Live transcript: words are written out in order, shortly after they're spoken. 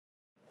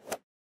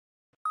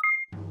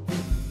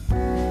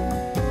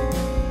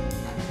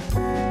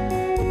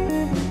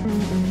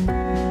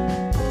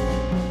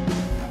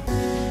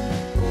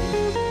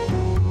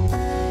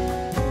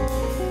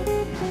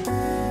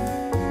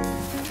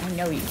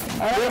know you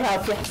can. We'll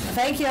help you.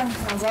 Thank you.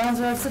 As long as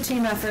it's a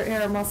team effort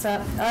here, I'm all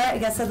set. All right, I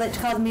guess I'd like to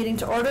call the meeting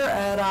to order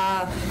at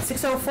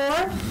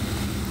 6:04.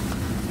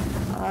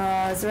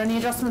 Is there any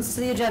adjustments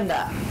to the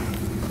agenda?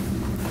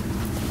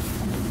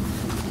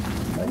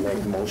 I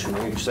make a motion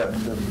to accept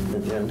the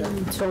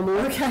agenda. So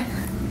moved. Okay.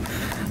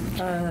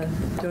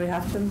 Do we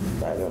have to?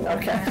 I don't know.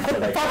 Okay.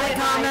 Public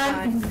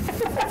comment?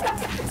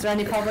 Is there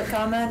any public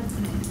comment?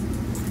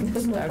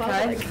 There's no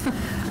Okay.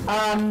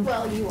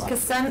 Well, you are.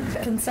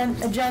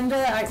 Consent agenda,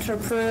 act to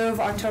approve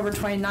October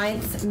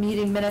 29th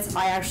meeting minutes.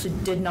 I actually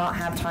did not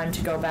have time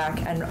to go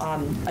back and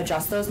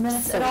adjust those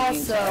minutes So at we all,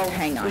 need so to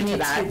hang on we to need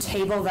that. to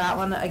table that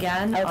one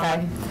again.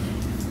 Okay.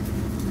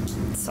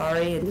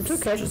 Sorry. It's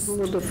okay,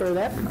 we'll defer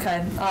that.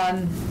 Okay,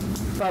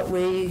 but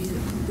we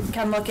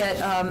can look at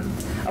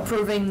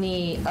approving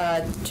the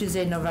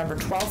Tuesday, November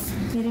 12th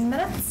meeting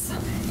minutes.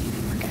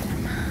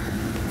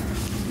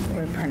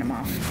 Or print them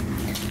off.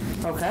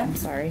 Okay, I'm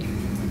sorry.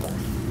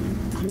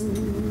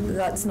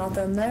 that's not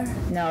them there?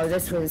 No,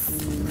 this was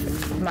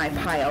my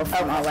pile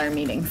from all our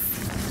meetings.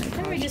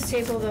 Can we just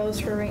table those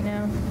for right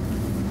now?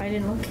 I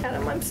didn't look at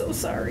them, I'm so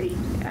sorry.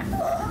 I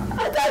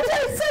thought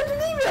I sent an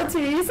email to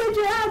you. You said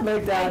you had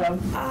looked at them.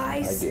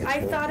 I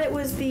thought it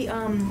was the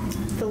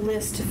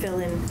list to fill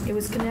in. It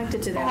was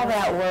connected to that. How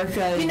that worked.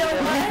 You know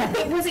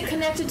what? Was it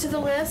connected to the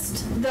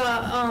list? The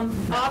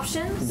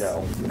options?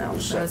 No. No, It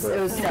was it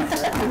was separate.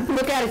 separate.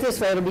 Look at it this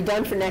way, it'll be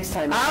done for next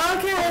time.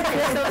 Okay, I'm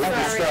so I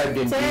described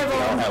in sorry.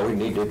 detail how we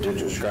needed to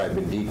describe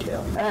in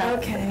detail.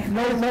 Okay.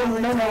 No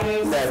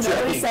names, That's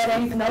nobody right. said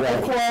anything, no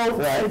Right. quotes,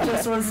 Right. it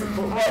just was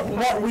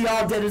what we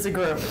all did as a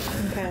group.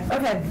 Okay.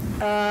 Okay,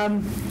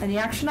 any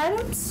action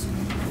items?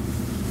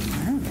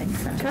 I don't think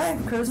so. Okay,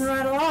 cruising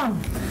right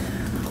along.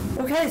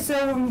 Okay,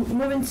 so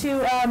moving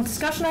to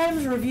discussion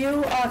items,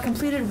 review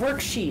completed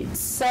worksheets.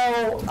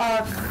 So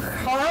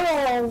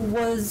Carl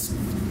was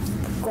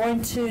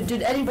going to,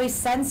 did anybody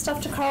send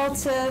stuff to Carl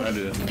to? I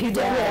did. You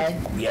did?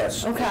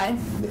 Yes. Okay.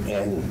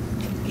 And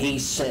he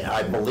sent,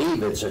 I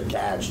believe it's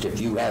attached, if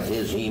you have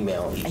his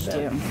email, he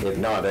sent. If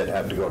not, I'd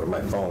have to go to my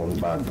phone,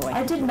 but Boy.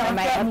 I did not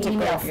might get have an to go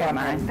email through from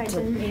mine. him. I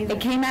didn't either.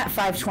 It came at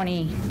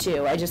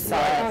 5:22. I just saw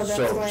it. that's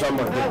so why-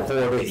 someone oh,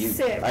 reported, you-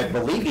 sick. I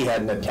believe he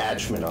had an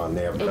attachment on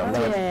there, but I'm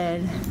not, It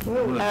did.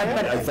 but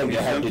I think it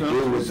had to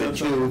do with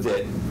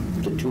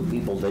the two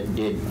people that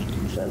did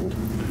send.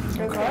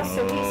 Okay,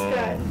 so he's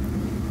got,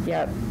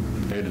 Yep.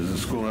 Hey, does the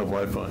school have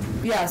Wi-Fi?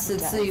 Yes,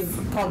 it's the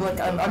public,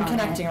 I'm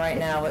connecting right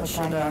now, it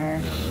should, And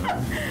then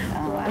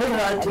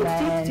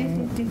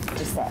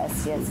just the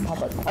SCS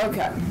public.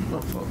 okay.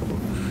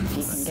 If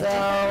you can So, get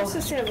I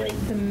just have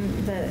like the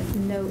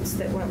notes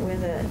that went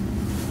with it.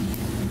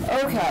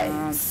 okay,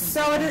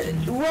 so it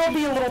will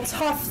be a little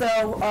tough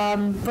though,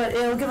 but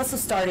it'll give us a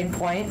starting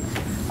point.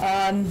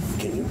 Can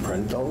you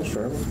print those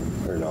for me,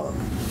 or not?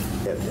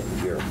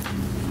 Here.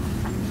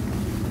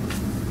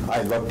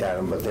 I looked at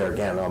them, but they're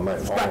again on my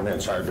phone, and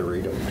it's hard to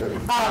read them too.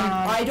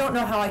 I don't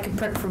know how I can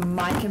print from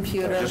my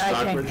computer. Just I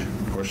Stockbridge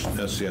or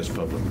SCS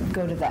Public?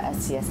 Go to the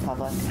SCS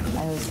public.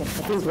 I always get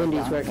the. I think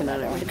Wendy's working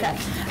on it. Okay.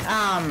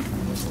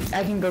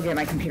 I can go get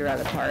my computer out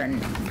of the car and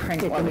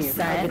print what was I'll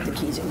sent. get the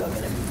keys and go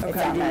get it. It's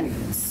on my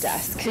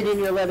desk. Sit in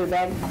your leather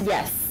bag?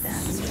 Yes.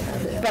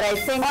 But I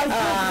think,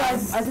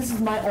 This is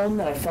my own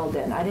that I filled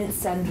in. I didn't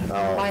send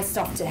my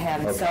stuff to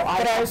him, so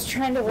but I I, was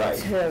trying to look Right.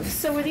 to,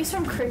 So were these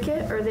from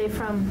Cricket or are they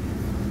from?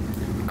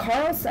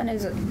 Carlson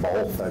is,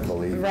 Both, I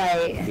believe.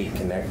 right. He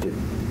connected.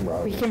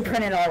 Rob. We can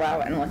print it all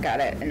out and look at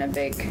it in a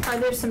big, Are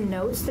there some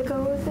notes that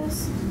go with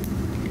this?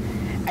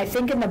 I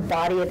think in the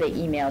body of the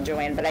email,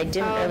 Joanne, but I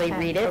didn't really Okay.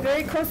 read it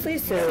very closely,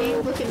 See,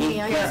 so. look at He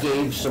me, I he got,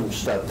 gave some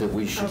stuff that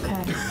we should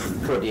okay.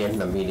 put in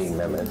the meeting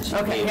limits. He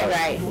Okay, gave us-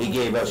 right. He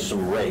gave us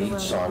some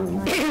rates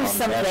on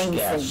Some best things,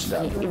 gas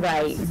stuff,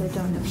 right. I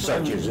don't have.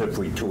 such as if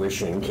we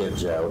tuition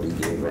kids out, he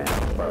gave us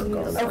a mark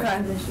on it.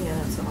 okay. Yeah,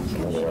 that's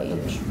all. Other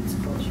items.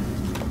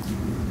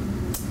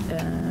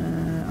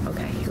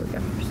 Okay, here we go.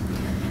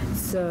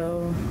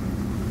 So,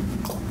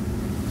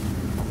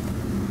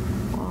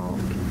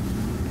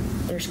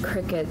 there's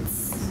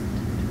crickets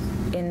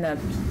in the,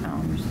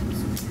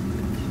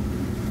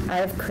 I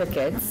have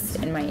crickets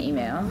in my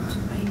email.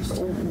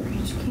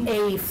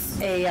 A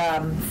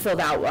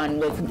filled out one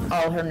with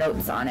all her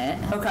notes on it.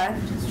 Okay.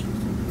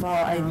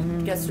 Well, I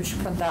guess we should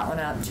print that one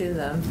out too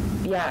then.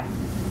 Yeah,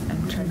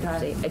 I'm trying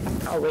to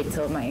see. I'll wait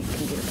till my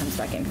computer comes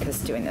back in because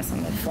doing this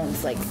on my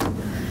phone's like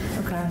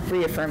Okay.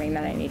 reaffirming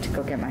that I need to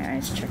go get my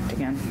eyes checked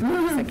again.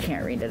 'Cause I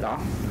can't read it all.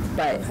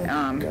 But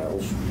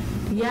Girls,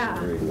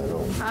 Yeah, reading the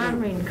notes. I'm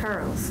reading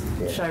Carl's.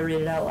 Should I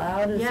read it out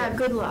loud? Is Yeah, it-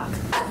 good luck.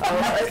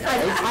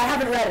 I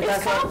haven't read it.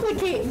 It's That's all.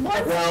 complicated.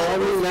 What?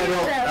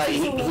 Well, I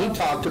mean, he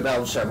talked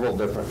about several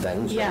different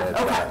things. in Yeah, it.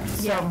 Okay.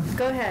 Yeah,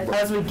 go ahead.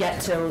 As we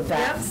get to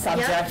that Yep,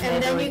 subject, yep, and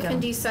maybe then we you can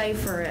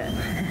decipher it.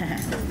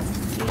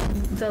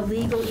 The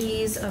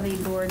legalese of a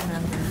board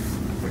member.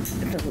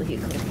 the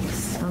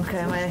legalese.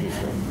 Okay, my.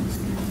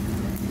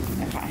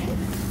 Okay.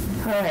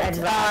 All right,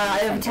 I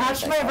have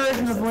attached my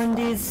version of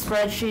Wendy's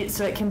spreadsheet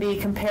so it can be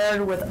compared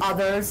with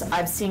others.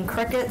 I've seen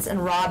Cricket's and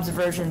Rob's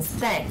versions.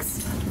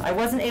 Thanks. I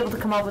wasn't able to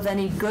come up with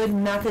any good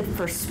method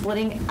for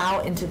splitting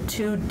out into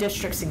 2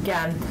 districts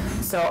again,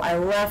 so I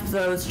left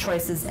those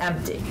choices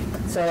empty.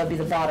 So that'd be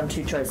the bottom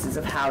 2 choices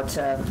of how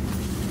to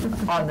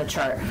on the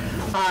chart.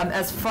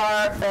 As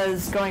far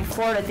as going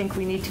forward, I think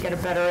we need to get a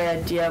better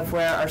idea of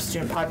where our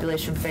student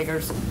population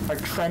figures are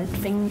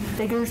trending.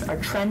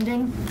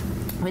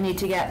 We need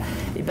to get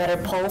a better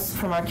pulse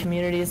from our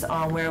communities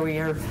on where we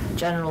are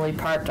generally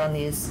parked on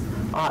these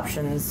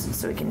options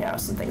so we can narrow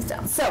some things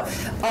down. So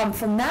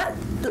from that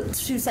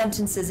 2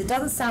 sentences, it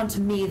doesn't sound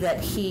to me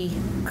that he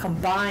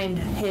combined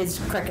his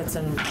crickets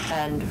and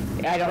I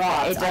don't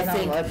know. It I doesn't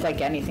think look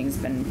like anything's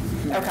been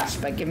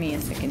merged, but give me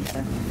a second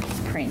to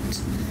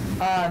print.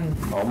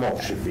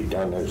 Almost should be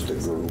done as the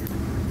group.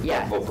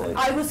 Yeah. Probably.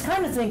 I was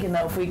kind of thinking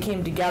though if we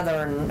came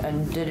together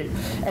and did it,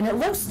 and it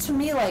looks to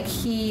me like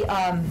he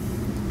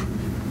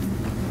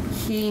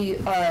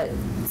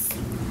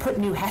put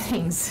new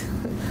headings.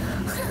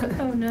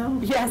 Oh, no.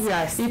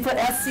 Yes. He put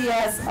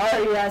SCS,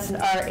 RES,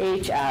 and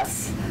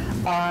RHS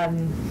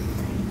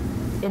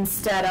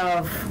instead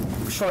of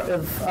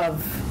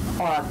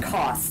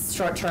costs,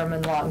 short-term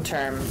and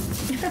long-term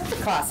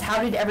costs.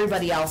 How did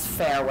everybody else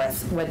fare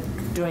with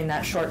doing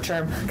that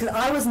short-term? Because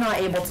I was not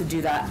able to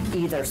do that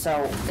either.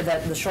 So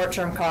that the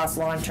short-term costs,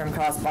 long-term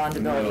costs,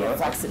 bondability, and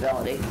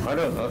flexibility. I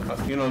don't,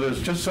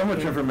 there's just so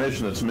much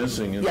information that's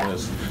missing in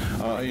this.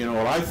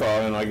 What I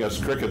thought, and I guess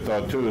Cricket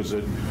thought too, is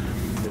that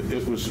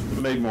it was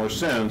made more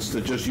sense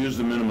to just use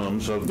the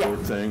minimums of the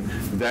thing.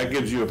 That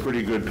gives you a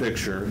pretty good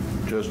picture,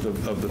 just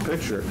of the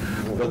picture.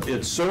 But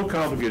it's so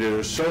complicated.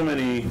 There's so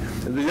many.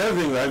 The other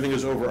thing that I think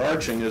is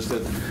overarching is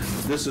that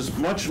this is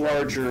much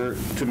larger,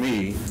 to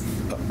me,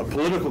 a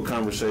political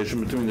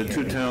conversation between the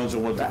 2 towns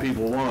and what the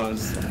people want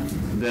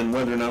than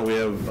whether or not we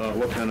have,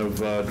 what kind of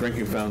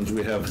drinking fountains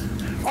we have.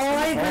 Oh,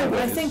 I agree, but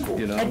I Always, think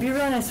it'd be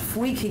really nice if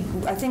we could,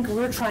 I think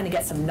we're trying to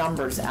get some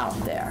numbers out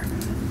there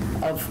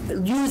of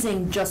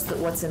using just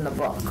what's in the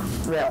book,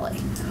 really.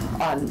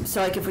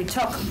 So like if we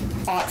took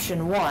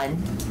option 1,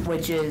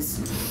 which is,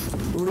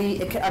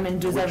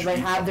 does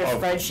everybody have their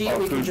spreadsheet?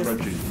 We could just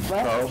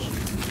what? Charles?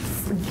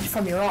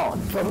 From your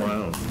own. From my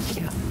own.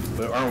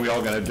 But aren't we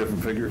all going to have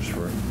different figures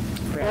for it?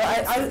 Well,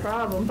 That's the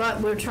problem,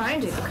 but we're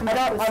trying to come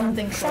up with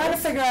something. I'm trying to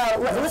figure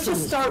out, let's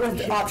just start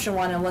with option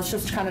 1 and let's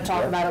just kind of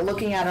talk about it,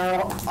 looking at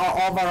all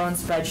of our own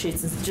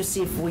spreadsheets and just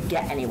see if we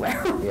get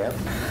anywhere. Yeah.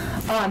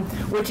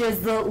 Which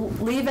is the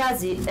leave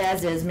as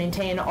is,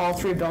 maintain all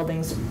 3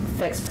 buildings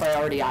fixed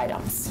priority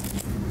items.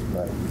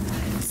 Right.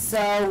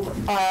 So,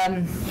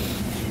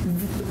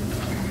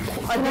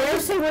 Can I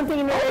just say one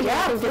thing?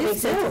 yeah,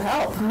 please do,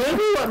 help.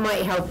 Maybe what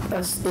might help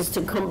us is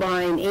to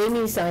combine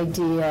Amy's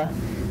idea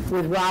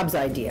with Rob's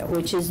idea,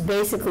 which is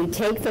basically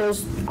take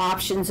those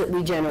options that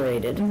we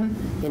generated,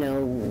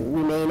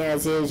 remain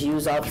as is,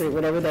 use all 3,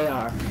 whatever they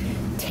are,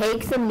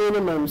 take the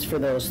minimums for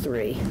those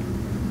 3,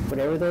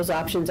 whatever those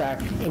options are,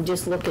 and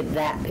just look at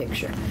that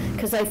picture.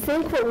 Because I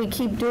think what we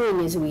keep doing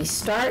is we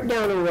start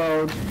down a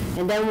road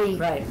and then we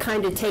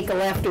kind of take a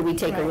left or we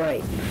take a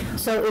right.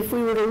 So if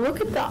we were to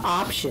look at the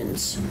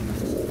options,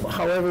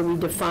 however we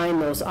define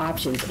those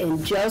options,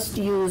 and just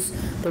use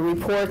the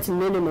report's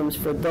minimums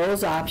for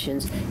those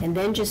options, and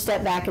then just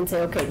step back and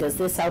say, okay, does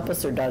this help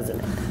us or doesn't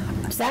it?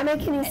 Does that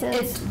make any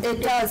sense?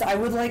 It does. I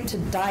would like to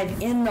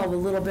dive in, though, a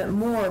little bit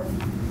more,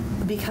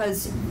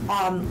 because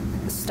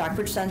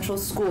Stockbridge Central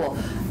School,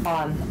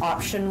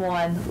 option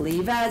 1,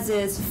 leave as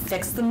is,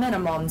 fix the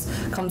minimums,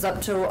 comes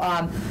up to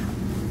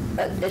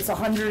it's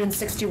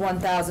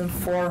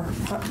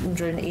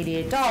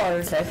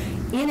 $161,488. Okay.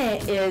 In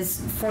it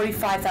is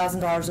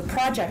 $45,000 a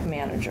project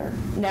manager.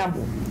 Now,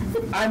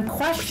 I'm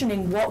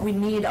questioning what we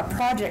need a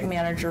project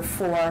manager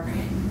for,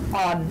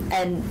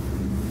 and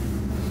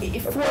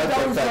for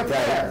those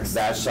repairs.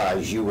 That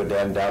size, you would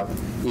end up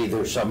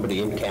either somebody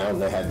in town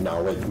that had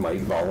knowledge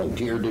might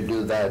volunteer to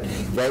do that.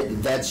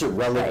 That's a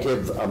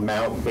relative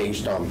amount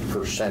based on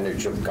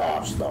percentage of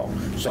cost, though.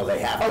 So they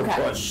have to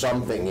put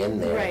something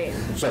in there,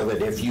 so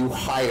that if you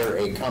hire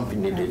a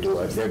company to do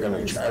it, they're going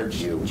to charge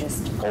you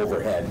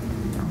overhead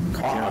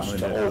cost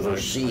to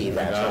oversee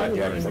that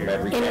project, from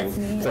everything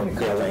from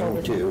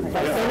billing to.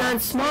 And on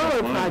smaller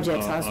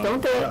projects,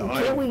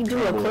 can't we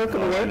do a clerk of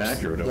the works?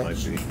 Inaccurate it might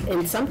be.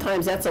 And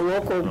sometimes that's a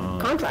local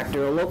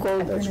contractor, a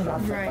local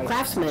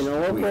craftsman, a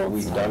local.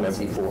 We've done it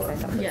before.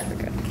 Yeah.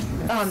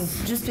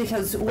 Just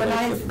because But when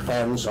it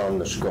depends on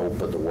the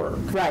scope of the work.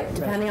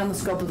 depending on the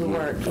scope of the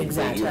work,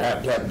 exactly. You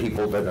have to have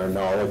people that are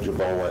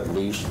knowledgeable at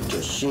least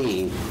to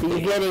see. You're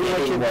getting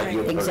what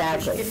you're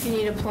exactly. If you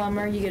need a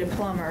plumber, you get a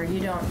plumber.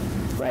 You don't.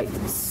 Right.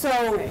 So,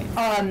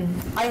 I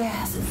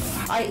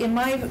in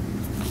my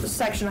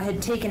section, I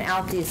had taken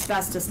out the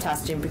asbestos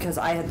testing because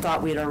I had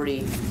thought we had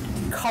already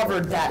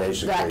covered that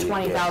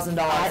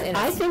 $20,000.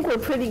 I think we're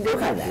pretty good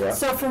with that. Yeah.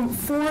 So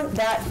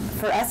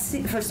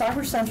for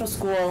Stockbridge Central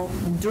School,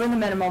 doing the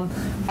minimum,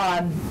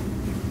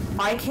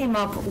 I came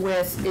up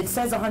with, it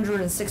says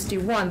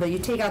 161, but you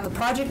take out the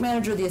project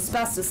manager, the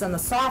asbestos, and the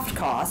soft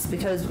costs,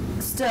 because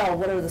still,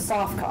 what are the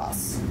soft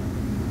costs?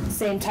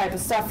 same type of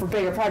stuff for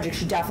bigger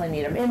projects, you definitely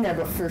need them in there,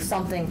 but for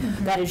something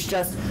that is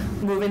just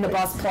moving the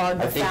bus plug,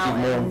 the I think it's more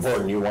fountains.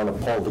 important, you want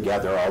to pull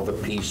together all the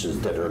pieces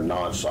that are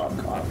non-soft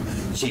cost,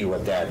 see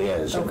what that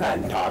is, and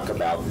Okay. then talk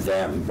about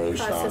them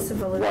based on Process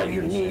of what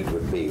your elimination. need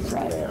would be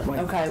from there.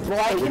 Okay, well,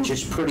 I can, Which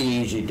is pretty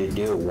easy to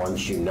do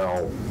once you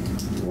know,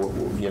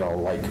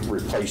 like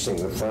replacing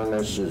the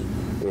furnace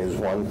is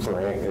one, for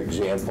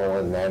example,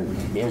 and then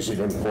is it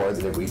important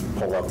that we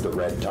pull up the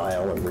red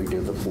tile and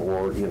redo the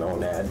floor,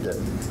 and add the,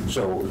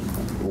 so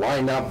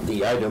line up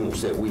the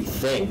items that we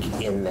think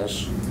in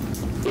this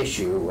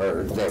issue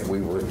or that we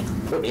would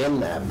put in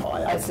that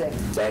pile. I see.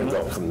 Then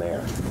go from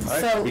there.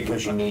 So-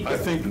 Because you need to. I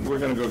think we're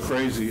going to go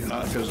crazy,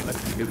 because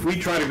if we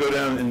try to go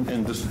down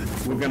and just,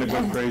 we're going to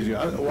go crazy.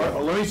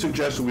 Let me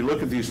suggest that we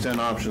look at these 10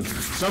 options.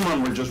 Some of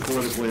them are just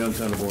politically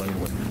untenable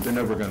anyway. They're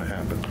never going to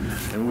happen.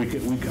 And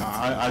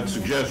I'd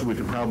suggest we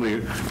could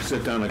probably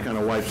sit down and kind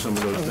of wipe some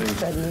of those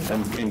things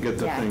and get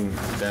the Yeah. thing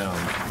down.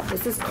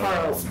 This is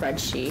Carl's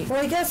spreadsheet.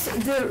 well, I guess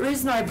the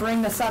reason I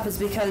bring this up is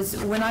because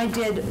when I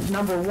did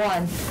number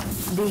one,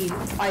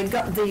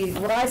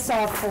 what I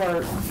saw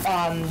for,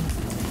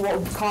 what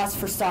would cost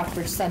for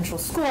Stockbridge Central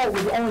School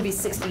would only be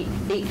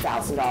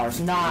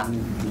 $68,000, not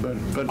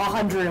But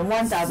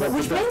 $101,000,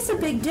 which makes a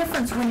big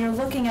difference when you're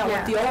looking at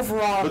what the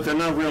overall. But they're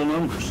not real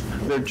numbers.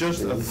 They're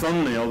just a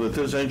thumbnail that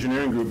this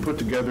engineering group put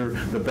together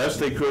the best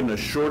they could in a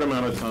short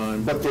amount of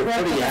time. But they're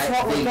Right, pretty, that's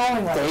what we're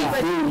going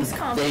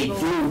with. they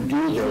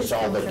do this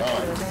all the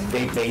time.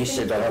 They base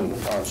it on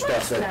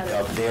stuff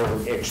of their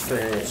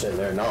experience and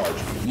their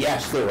knowledge.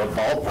 Yes, they're a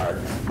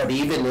ballpark, but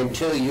even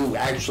until you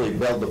actually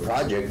build the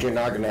project, you're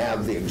not going to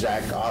have the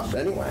exact cost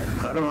anyway.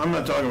 I'm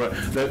not talking about,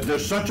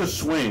 there's such a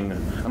swing.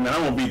 I mean, I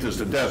won't beat this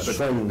to death, but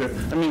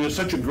there's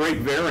such a great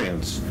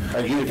variance.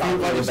 Are you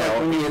talking like I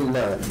said,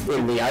 about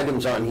in the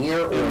items on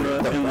here or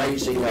the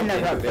pricing? In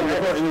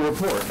the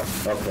report.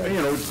 Okay.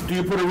 Do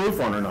you put a roof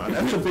on or not?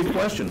 That's a big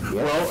question.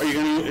 Well,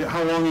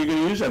 how long are you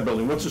going to use that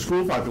building? What's the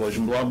school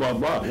population? Blah, blah,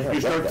 blah. You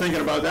start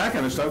thinking about that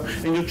kind of stuff,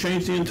 and you'll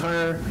change the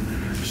entire.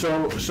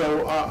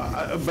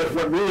 But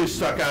what really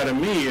stuck out to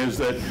me is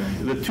that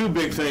the two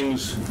big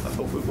things,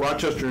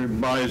 Rochester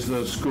buys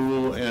the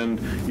school and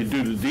you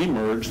do the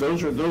demerge,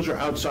 those are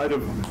outside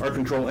of our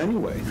control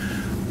anyway.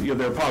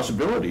 There are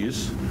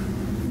possibilities,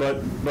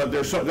 but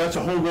that's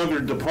a whole other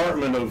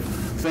department of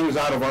things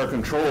out of our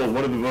control.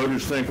 What do the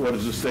voters think? What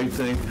does the state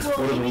think? Well,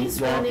 What do Amy's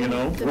the law, running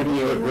Wouldn't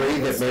you agree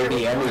that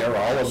maybe any or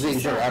all of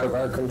these are out of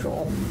our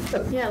control?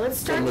 Yeah, let's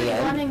start In the with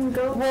end? one and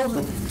go.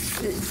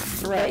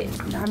 Right,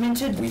 I mean,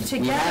 to We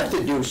get have it.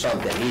 to do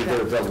something.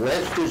 Either the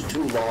list is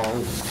too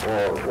long,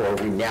 or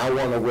we now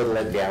want to whittle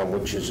it down,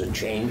 which is a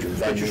change of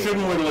But you venue.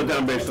 shouldn't whittle it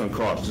down based on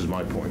cost, is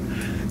my point.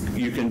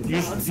 You can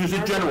use a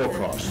general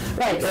cost.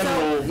 Right,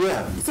 so,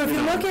 Yeah. so if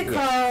you look at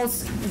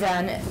Carl's,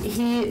 then,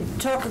 he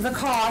took the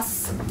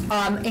costs,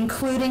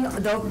 including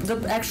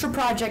the extra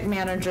project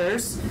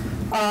managers,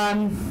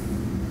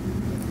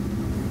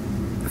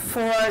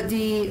 for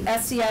the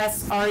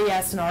SES,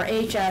 RES, and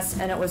RHS,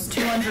 and it was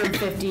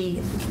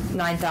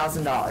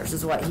 $259,000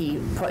 is what he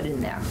put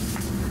in there.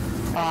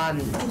 I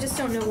just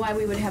don't know why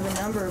we would have a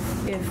number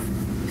if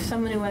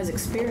someone who has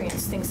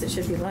experience thinks it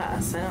should be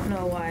less. I don't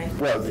know why.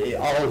 Well,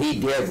 all he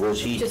did was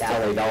he Just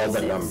tallied all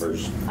the all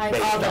numbers I-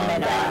 based all on the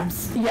that.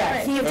 Yeah,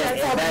 he And did all the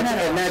that's- and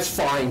minimums. that's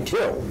fine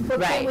too. But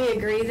Right. can we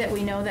agree that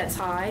we know that's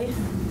high?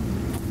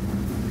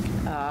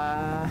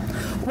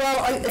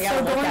 Well, so look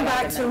going that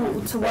back up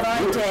to what I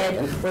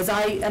did was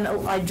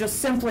I just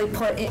simply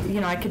put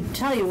in, I could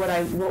tell you what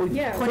we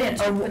Yeah, put what in.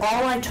 did you put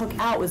All I took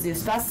out was the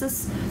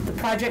asbestos, the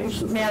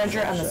project manager,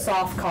 and the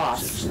soft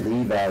costs. Just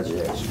leave as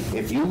is.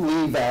 If you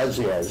leave as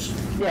is,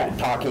 Yeah.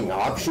 talking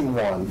option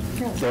one,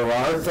 there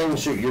are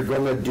things that you're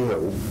going to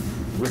do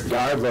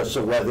regardless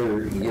of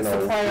whether,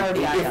 the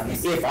priority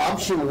items. If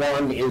option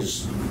one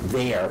is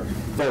there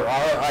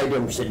are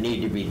items that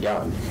need to be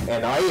done.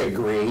 And I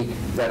agree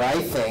that I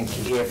think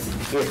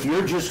if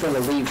you're just going to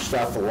leave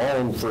stuff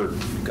alone for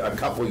a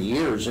couple of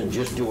years and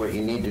just do what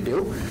you need to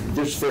do,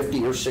 there's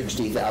 $50,000 or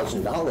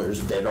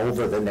 $60,000 that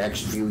over the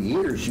next few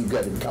years, you've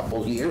got a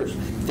couple of years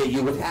that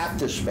you would have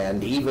to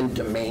spend even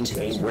to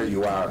maintain where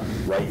you are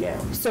right now.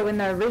 So in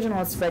the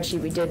original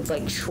spreadsheet, we did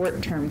like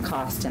short-term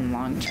cost and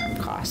long-term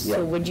cost. Yeah.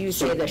 So would you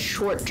say the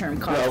short-term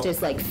cost Well-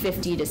 is like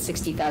 50 to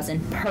 60,000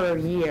 per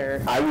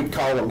year? I would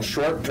call them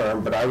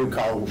short-term, but I would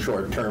call them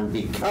short-term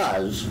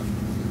because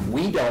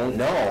we don't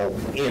know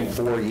in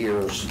 4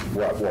 years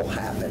what will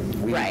happen.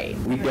 Right.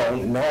 We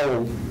don't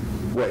know,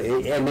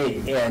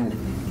 and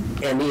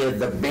any of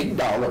the big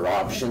dollar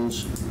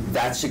options,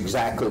 that's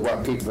exactly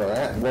what people are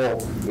at. Well,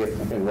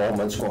 if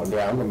enrollment's going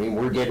down, I mean,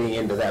 we're getting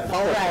into that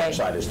politics Right.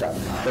 side of stuff.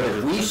 But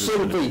if we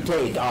simply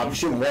take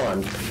option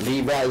one,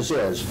 leave as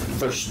is,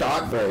 for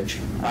Stockbridge,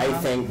 I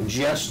think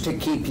just to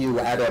keep you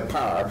at a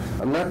par,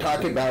 I'm not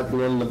talking about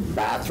doing the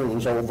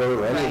bathrooms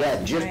over or any of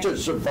that, just to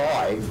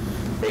survive,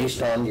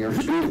 based on your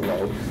student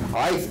load,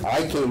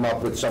 I came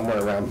up with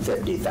somewhere around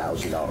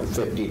 $50,000,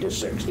 50 to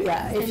 60.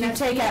 Yeah, if And you that's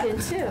take what out, you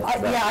did too.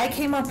 yeah, I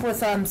came up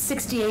with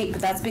 68,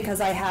 but that's because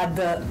I had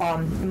the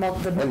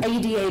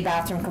ADA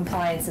bathroom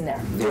compliance in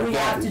there. Do we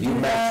have to You do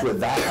mess that? with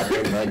that,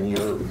 and then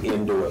you're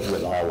into it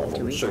with all of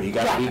them. So you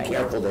got to be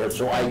careful there.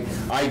 So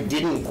I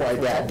didn't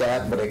quite add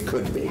that, but it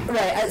could be.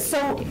 Right,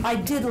 so I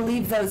did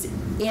leave those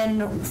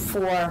in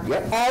for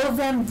Yep. all of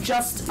them,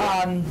 just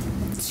because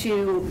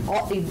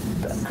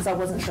I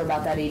wasn't sure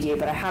about that ADA,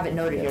 but I have it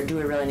noted here, do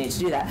we really need to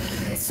do that?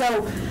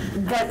 So,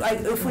 but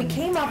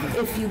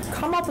if you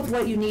come up with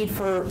what you need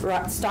for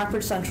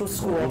Stockbridge Central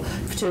School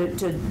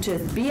to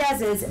be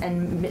as is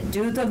and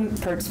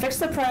fix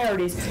the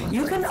priorities,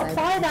 you can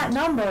apply that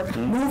number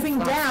moving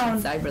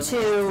down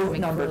to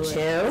number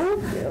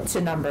 2,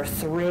 to number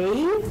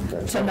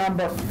 3, to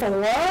number 4,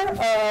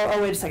 oh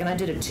wait a second, I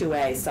did a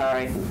 2A,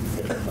 sorry.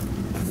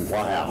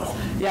 Wow.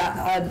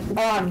 Yeah,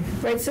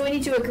 Right, so we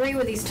need to agree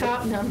with these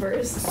top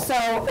numbers.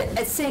 so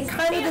it's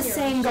kind of the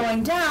same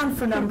going down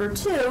for number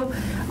 2,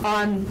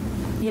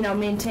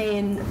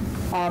 maintain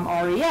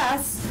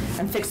RES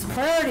and fix the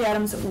priority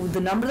items.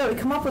 The number that we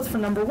come up with for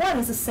number 1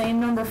 is the same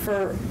number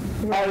for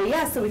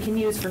RES that we can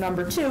use for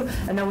number 2,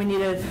 and then we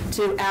needed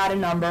to add a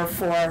number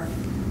for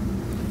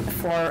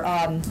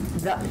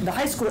the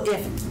high school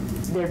if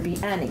there'd be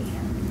any.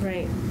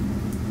 Right.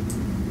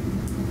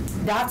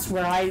 That's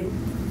where I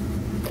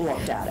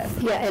looked at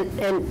it. Yeah,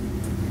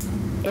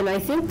 and I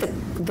think that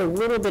the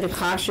little bit of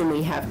caution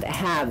we have to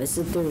have is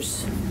that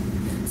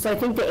so I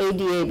think the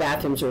ADA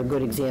bathrooms are a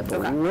good example.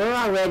 Okay. We're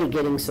already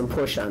getting some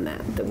push on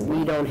that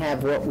we don't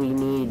have what we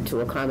need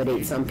to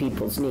accommodate some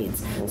people's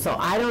needs. So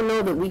I don't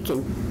know that we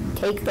can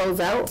take those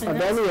out And of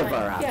that's any of fine.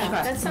 our options. Yeah,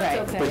 that Right.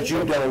 sounds okay. But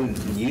you don't,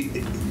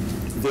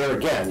 there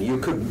again, you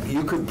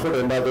could put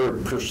another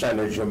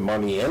percentage of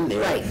money in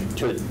there Right.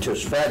 to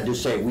spread, to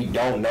say, we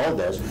don't know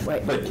this.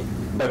 Right. But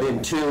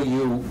until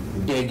you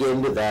dig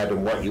into that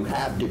and what you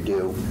have to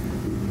do,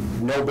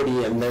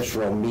 nobody in this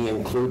room, me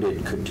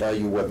included, could tell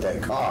you what that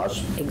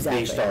costs.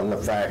 Exactly. Based on the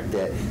fact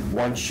that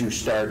once you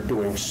start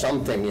doing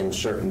something in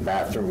certain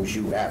bathrooms,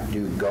 you have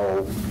to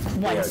go,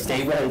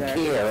 they won't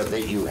care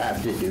that you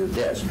have to do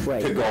this.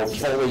 Right. To go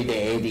fully to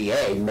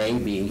ADA may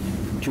be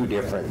 2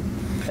 different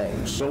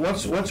things. So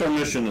what's our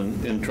mission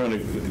in trying to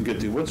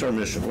get to, what's our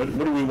mission? What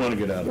do we want to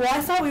get out of it? Well,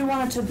 I thought we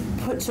wanted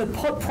to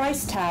put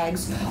price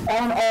tags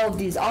on all of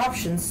these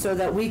options so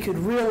that we could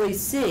really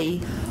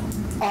see.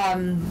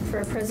 For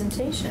a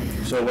presentation.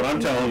 So what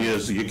I'm telling you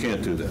is that you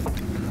can't do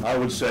that. I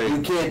would say,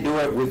 You can't do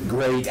it with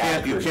great you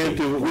accuracy. can't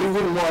do it. We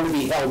wouldn't want to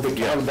be held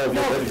accountable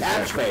to the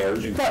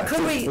taxpayers. But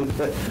could we You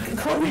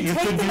take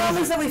could the use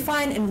numbers it. that we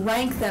find and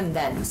rank them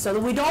then? So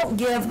that we don't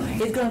give,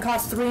 it's gonna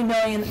cost $3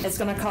 million, it's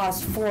gonna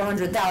cost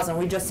 $400,000.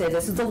 We just say,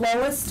 this is the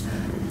lowest,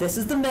 this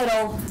is the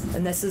middle,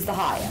 and this is the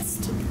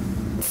highest.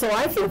 So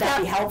I think Would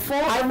that be helpful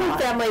or I think not?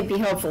 that might be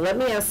helpful. Let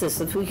me ask this,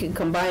 if we could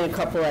combine a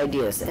couple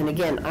ideas. And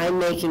again, I'm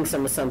making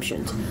some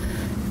assumptions.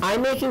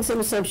 I'm making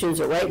some assumptions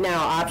that right now,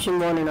 option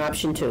 1 and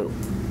option 2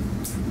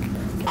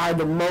 are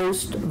the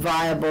most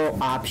viable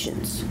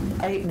options.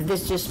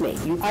 This is just me.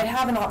 I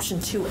have an option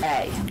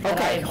 2A.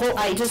 Okay,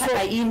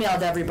 I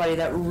emailed everybody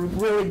that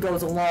really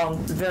goes along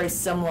very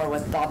similar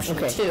with option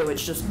Okay. 2,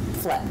 it's just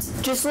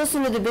flipped. Just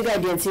listen to the big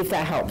idea and see if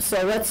that helps.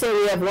 So let's say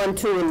we have 1,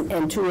 2,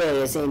 and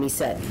 2A, as Amy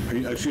said.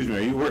 Excuse me,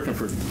 are you working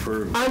for?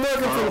 I'm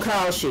working from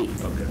Carl's sheet.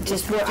 Okay.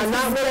 I'm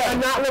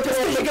not looking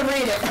at You can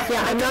read it.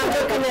 Yeah, I'm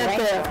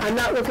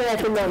not looking at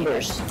the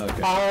numbers.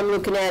 Okay. All I'm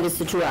looking at is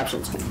the 2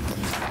 options.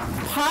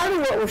 Part of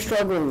what we're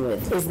struggling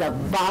with is the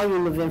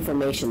volume of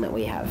information that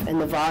we have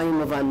and the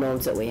volume of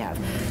unknowns that we have.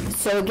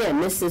 So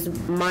again, this is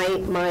my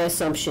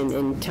assumption,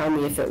 and tell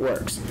me if it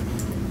works.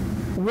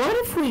 What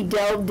if we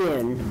delved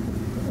in,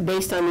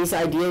 based on these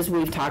ideas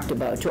we've talked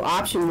about, to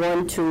option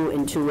 1, 2,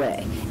 and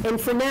 2A? And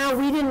for now,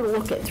 we didn't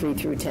look at 3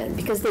 through 10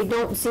 because they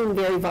don't seem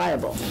very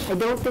viable. I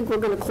don't think we're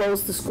going to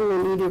close the school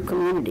in either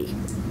community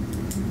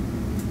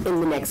in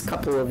the next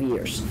couple of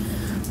years.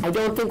 I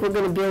don't think we're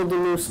going to build a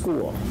new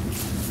school.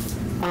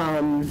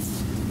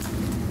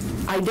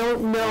 I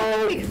don't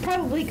know. We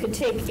probably could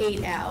take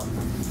 8 out.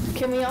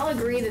 Can we all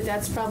agree that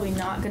that's probably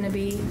not going to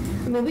be,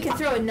 I mean, we can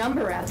throw a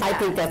number at that. I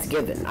think that's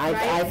given. I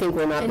right? think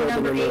we're not building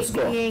a new And number 8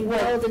 school. being,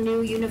 build a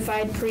new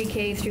unified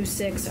pre-K through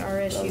 6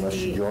 Unless you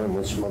RSUD. join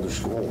with some other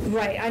schools.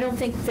 Right, I don't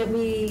think that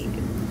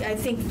I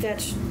think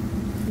that's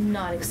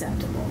not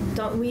acceptable.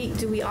 Don't we,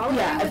 do we all agree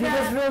Yeah, with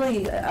because that?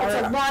 really,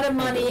 It's a lot of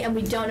money, and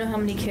we don't know how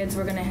many kids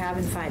we're going to have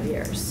in 5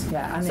 years.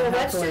 Yeah, I mean, So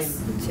let's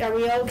hopefully- just, are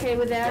we okay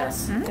with that?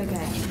 Yes.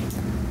 Okay.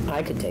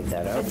 I could take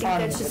that I out. think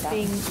that's just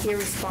being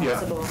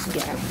irresponsible.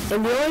 Yeah.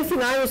 And the only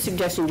thing I was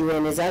suggesting,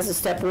 Joanne, is as a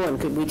step 1,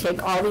 could we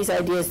take all these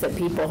ideas that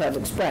people have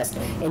expressed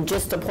and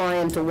just apply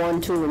them to 1,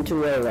 2, and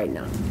 2A right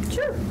now?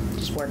 Sure.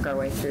 Just work our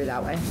way through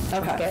that way.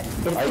 Okay.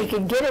 If we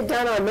could get it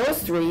done on those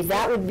 3,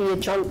 that would be a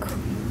chunk.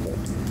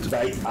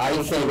 I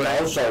think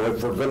also,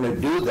 if we're going to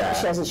do that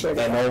She hasn't shared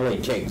it and yet.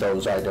 only take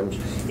those items,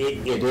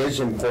 it is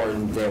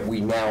important that we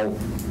now,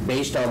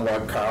 based on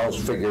what Carl's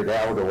figured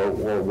out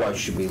or what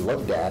should be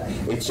looked at,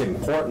 it's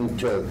important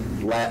to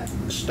let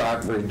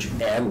Stockbridge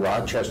and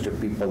Rochester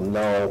people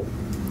know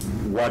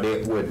what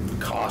it would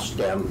cost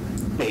them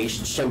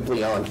based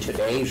simply on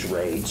today's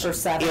rates For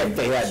seven. if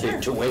they had the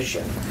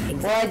tuition.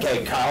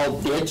 Okay, Carl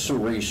did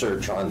some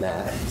research on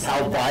that,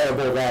 how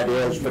viable that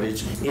is, but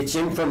it's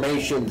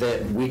information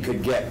that we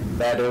could get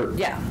better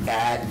Yeah.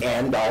 at,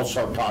 and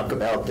also talk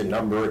about the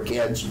number of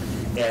kids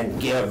and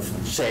give,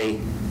 say,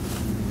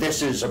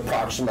 this is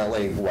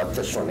approximately what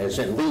this one is,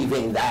 and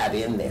leaving that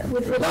in there.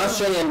 Not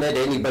saying that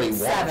anybody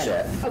wants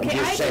it, I'm Okay,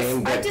 just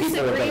saying I that people are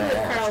disagree gonna with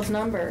ask. Carl's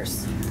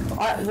numbers.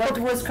 What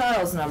was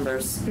Carl's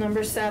numbers?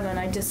 Number 7,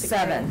 I disagree.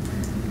 7.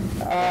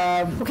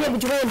 Okay, but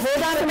Joanne,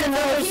 hold on a minute.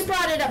 No, he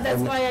brought it up,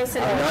 that's why I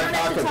said, I'm we not don't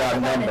have to talking talk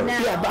about about it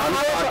numbers. now.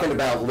 I'm talking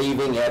about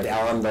leaving it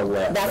on the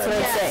list. That's what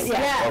I'm Yes, saying.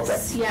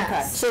 yes,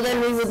 yes. So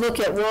then we would look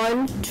at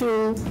 1,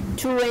 2,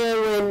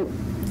 2A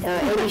when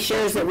Amy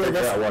shares it with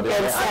us, Yeah, well,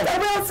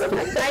 and 7.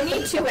 I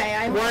need 2A,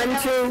 I 1, want to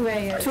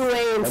have 2,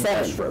 2A and I'm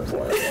 7. desperate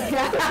for it.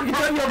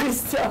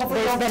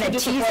 There's been a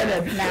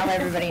teaser, now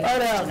everybody needs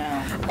to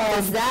know.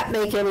 Does that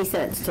make any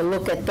sense, to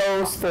look at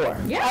those 4?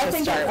 Yeah, I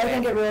think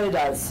it really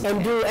does.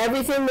 And do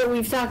everything that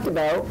we've talked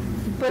about,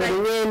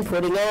 putting in,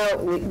 putting out,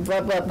 blah,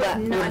 blah, blah,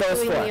 with not those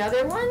doing 4. the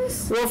other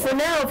ones? Well, for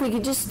now, if we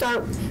could just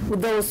start with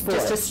those 4.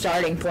 Just a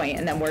starting point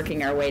and then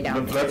working our way down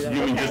But through that's, them.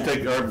 you mean just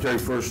take the arbitrary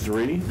first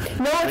 3?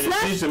 No, I it's mean,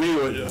 not. It seems to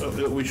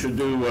me we should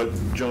do what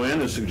Joanne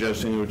is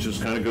suggesting, which is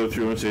kind of go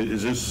through and say,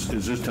 is this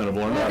tenable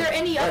or Are not? there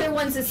any other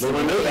ones that So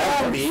we knew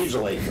that pretty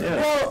easily.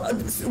 Well,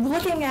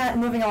 looking at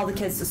moving all the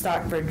kids to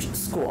Stockbridge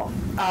School,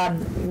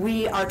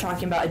 we are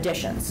talking about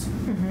additions.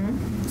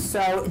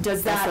 So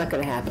does That's not that,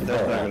 gonna happen.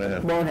 That's not gonna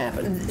happen. Won't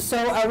happen. so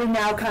are we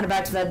now kind of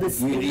back to that, this?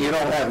 You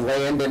don't have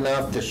land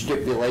enough, the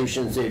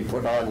stipulations they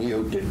put on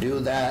you to do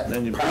that.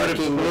 And you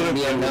Parking would be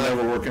politically will enough.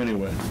 never work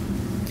anyway.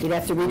 You'd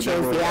have to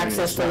rechange the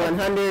access to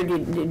 100,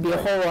 it'd be a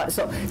whole lot.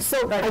 So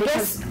I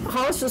guess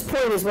Hollister's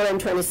point is what I'm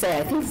trying to say.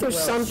 I think there's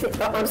something,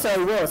 I'm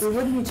sorry, Willis.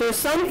 There's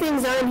some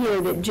things on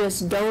here that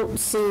just don't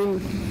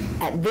seem,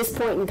 at this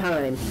point in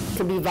time,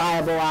 to be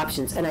viable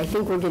options, and I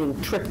think we're getting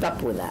tripped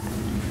up with that.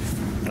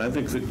 I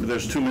think that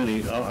there's too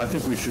many. I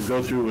think we should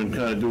go through and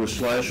kind of do a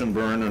slash and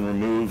burn and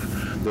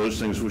remove those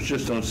things which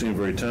just don't seem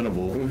very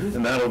tenable,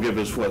 and that'll give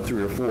us, what,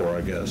 3 or 4,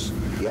 I guess.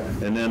 Yeah.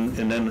 And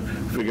then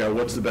figure out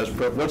what's the best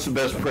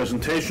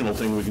presentational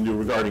thing we can do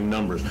regarding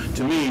numbers.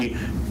 To me,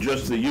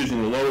 just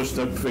using the lowest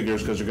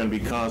figures because they're going to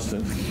be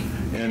constant,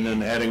 and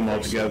then adding them all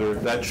together,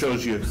 that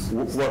shows you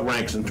what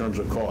ranks in terms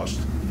of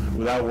cost,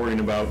 without worrying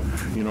about,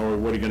 what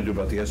are you going to do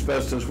about the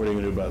asbestos, what are you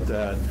going to do about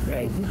that?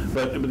 Right.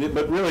 But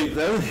really,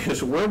 the other thing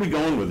is, where are we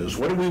going with this?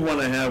 What do we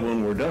want to have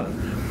when we're done?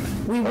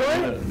 We want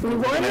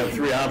to have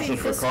 3 options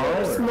for Fiscal Carl?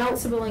 or-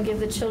 responsible and give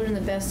the children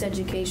the best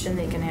education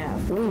they can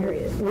have,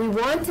 period. We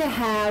want to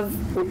have,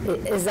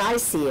 as I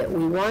see it,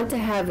 we want to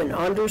have an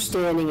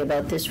understanding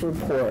about this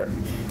report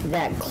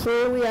that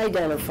clearly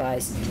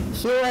identifies,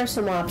 here are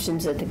some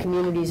options that the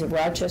communities of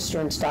Rochester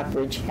and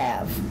Stockbridge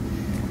have.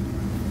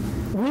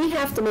 We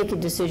have to make a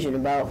decision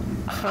about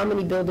how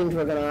many buildings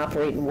we're going to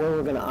operate and where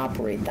we're going to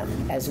operate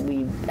them as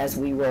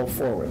we roll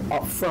forward,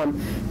 from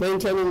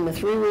maintaining the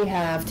 3 we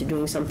have to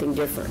doing something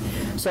different.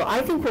 So I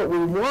think what we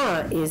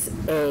want is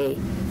a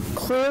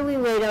clearly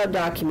laid out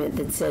document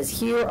that says,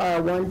 here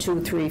are 1,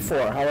 2, 3, 4,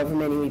 however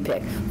many we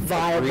pick,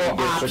 viable Agree,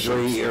 options.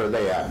 disagree, here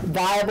they are.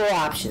 Viable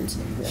options.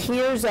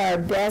 Here's our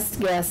best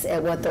guess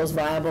at what those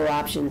viable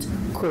options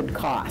could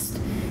cost,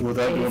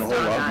 Without doing a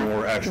whole lot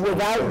more actual.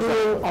 without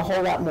doing a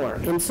whole lot more.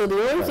 And so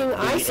the only thing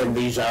I see. And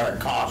these are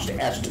cost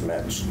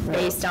estimates.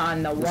 Based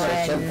on the It's so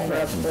one simple.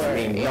 report. I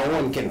mean, no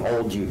one can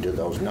hold you to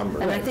those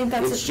numbers. And I think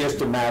that's It's just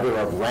a matter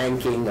of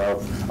ranking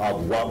of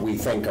what we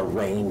think a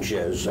range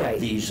is Right.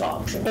 of these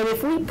options. And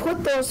if we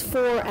put those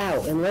 4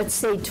 out, and let's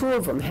say 2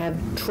 of them have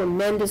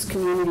tremendous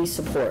community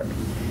support,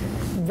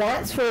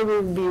 that's where we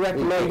would be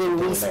recommending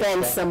we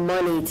spend some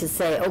money to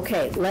say,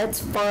 okay,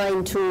 let's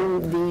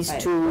fine-tune these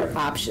 2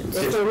 options.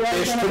 This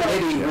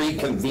committee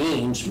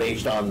reconvenes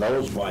based on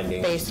those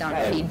findings. Based on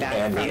and- feedback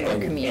and- from the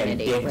and-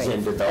 community. And digs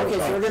into those Okay,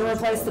 so we're gonna options.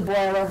 replace the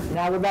boiler,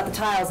 now what about the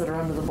tiles that are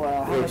under the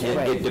boiler? How much-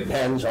 It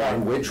depends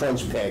on which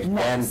one's picked,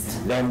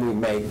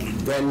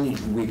 then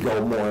we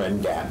go more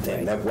in depth,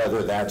 and that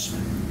whether that's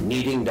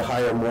needing to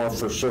hire more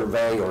for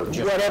survey or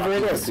just Whatever it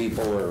talking to is.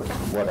 people or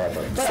whatever.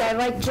 So I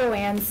like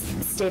Joanne's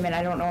statement,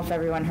 I don't know if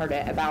everyone heard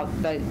it, about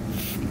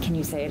can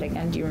you say it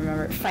again, do you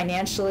remember?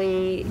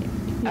 Financially,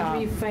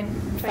 Be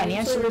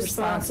financially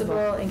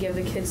responsible and give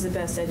the kids the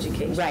best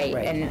education. right,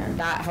 Right. and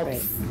that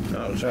helps.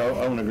 No, so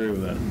I wouldn't agree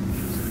with that.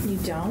 You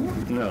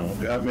don't? No,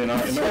 I mean,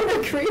 I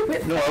don't agree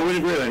with No, I wouldn't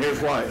agree with that. Here's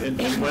why.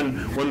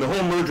 When the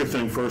whole merger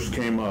thing first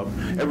came up,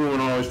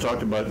 everyone always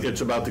talked about,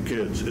 it's about the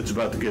kids. It's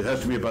about the kids. It has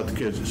to be about the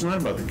kids. It's not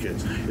about the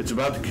kids. It's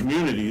about the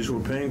communities who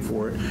are paying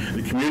for it,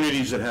 the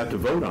communities that have to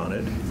vote on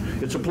it.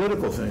 It's a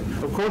political thing.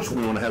 Of course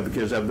we want to have the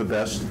kids have the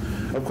best.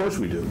 Of course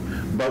we do.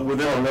 But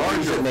within a The larger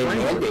reason they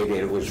framework. mandated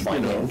it was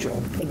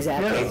financial.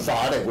 Exactly. They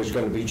thought it was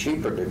going to be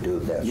cheaper to do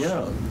this.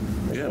 Yeah.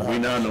 Yeah, we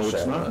now know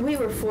it's not. We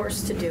were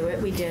forced to do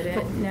it, we did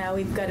it. Now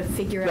we've got to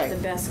figure out the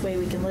best way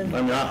we can live.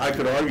 I mean, I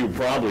could argue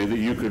probably that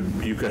you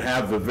could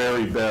have the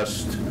very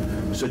best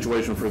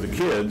situation for the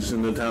kids,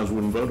 and the towns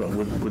wouldn't vote on,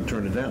 would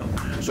turn it down.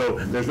 So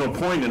there's no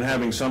point in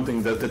having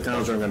something that the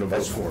towns aren't going to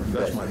vote for.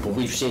 That's my point.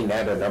 We've seen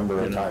that a number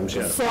of times.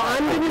 Yeah. So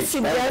I'm going to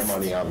suggest,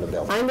 money on the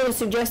bill. I don't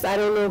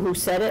know who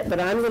said it, but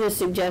I'm going to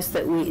suggest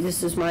that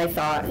this is my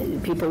thought,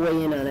 people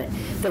weigh in on it,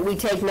 that we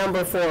take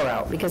number 4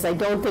 out, because I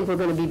don't think we're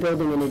going to be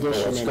building an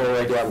addition. Let's go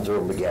right down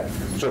through them again.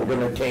 So we're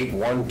going to take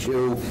 1,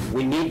 2,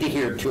 we need to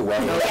hear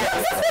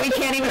 2A. We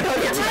can't even go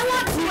to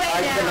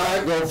I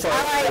cannot go far.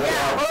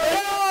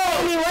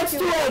 Let's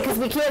do it, because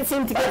we can't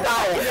seem to get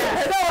by it.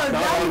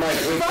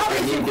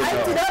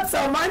 Hyped it up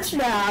so much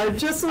now. It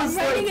just was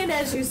I'm writing like, it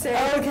as you say.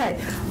 okay.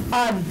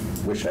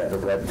 Wish I had a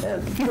red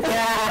pen.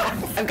 Yeah,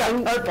 I've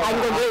got purple. I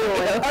can go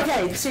get one.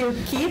 Okay, to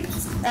keep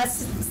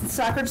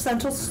Stockbridge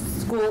Central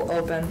School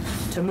open,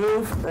 to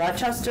move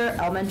Rochester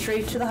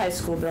Elementary to the high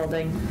school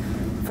building,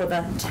 for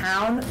the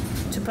town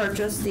to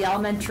purchase the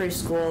elementary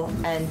school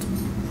and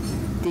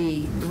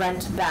the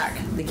rent back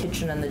the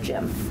kitchen and the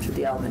gym to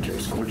the elementary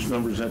school. Which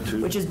number is that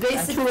to? Which is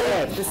basically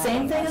the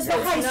same thing as the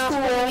high Not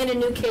school. putting in a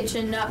new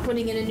kitchen, not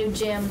putting in a new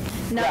gym,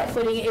 not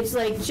putting, it's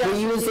like just. We're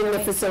using the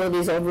doing-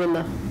 facilities over in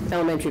the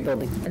elementary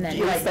building. And then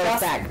Right,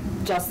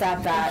 just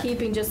that back.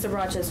 Keeping just the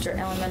Rochester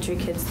elementary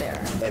kids there.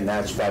 And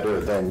that's better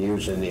than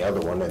using the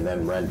other one and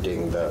then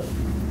renting the,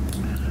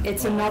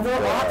 It's another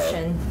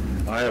option.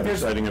 I have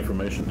exciting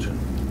information too.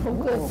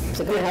 Is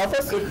it going to help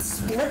us? It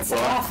splits it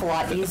off a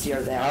lot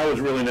easier there. I was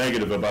really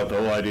negative about the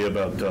whole idea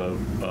about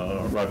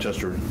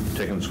Rochester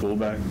taking the school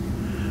back,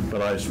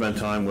 but I spent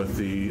time with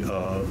the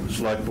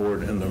select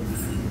board and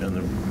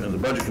the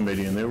budget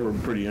committee, and they were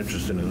pretty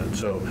interested in it.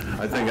 So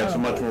I think that's a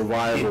much more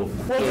viable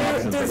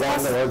option. there's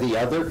one or the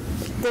other?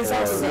 There's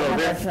also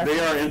No, they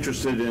are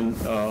interested in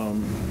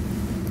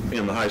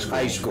the high school.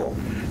 High school.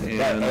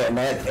 And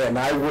And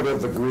I would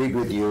have agreed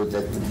with you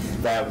that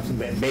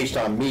based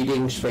on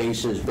meeting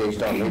spaces,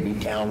 based on maybe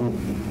town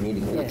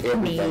meeting,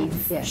 everything,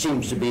 Yeah.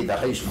 seems to be the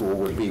high school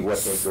would be what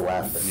they go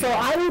after. So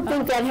I don't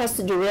think that has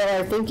to derail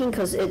our thinking,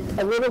 because a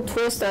little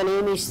twist on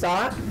Amy's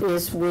thought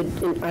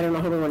and I don't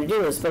know how we want to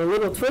do this, but a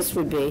little twist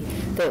would be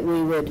that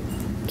we would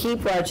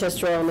keep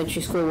Rochester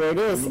Elementary School where it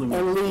is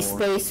and leave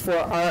space for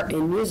art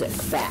and music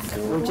back.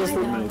 We're just, I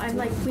know, I'm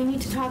like, we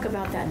need to talk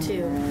about that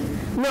too.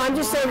 no, I'm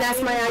just saying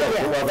that's my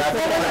idea. Well,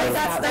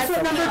 that's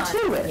what number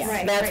 2 is.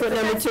 Right, That's what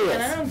number 2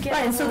 And I is. don't get Right,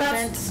 the and so whole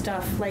that's- event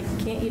stuff, like,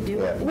 can't you do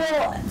Yeah. it?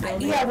 Well,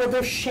 will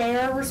there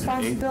share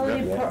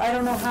responsibility? Yeah. I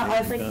don't know how,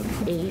 I think,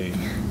 8,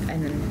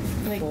 and then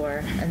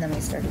 4, and then we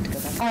started to go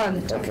back.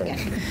 Okay.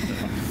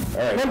 All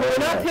right. Remember,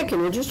 we're not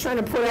picking, we're just trying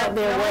to put out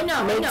there No, I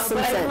know, what makes some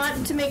but I sense.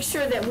 want to make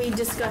sure that we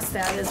discuss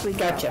that as we go.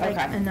 Gotcha. Like,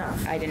 Okay. enough.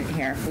 I didn't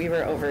hear. We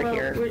were over Well,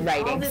 here we're- all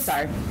writing, this-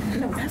 sorry.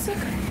 No, that's okay.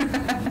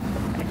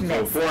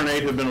 so 4 and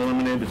 8 have been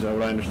eliminated, is that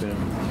what I understand?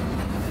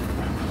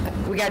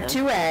 We got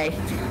 2A.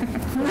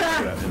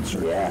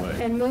 Insert it Yeah. away.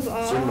 And move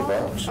in the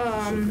box.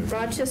 all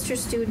Rochester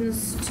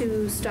students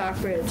to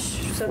Stockbridge.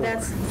 So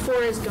that's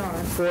 4 is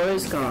gone. 4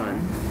 is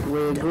gone. We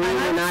agree I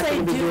we're would not say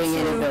going to be doing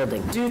any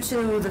building. due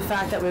to the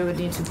fact that we would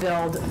need to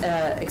build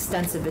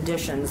extensive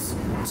additions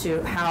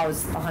to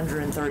house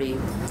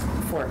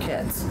 134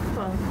 kids.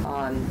 Well,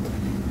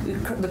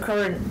 The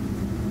current,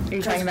 Are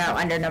you talking about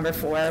under number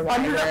 4?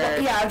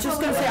 yeah, I was just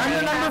going to say, under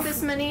half number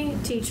as many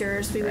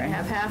teachers, we would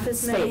have half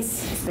as many.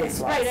 space-wise.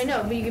 Right, I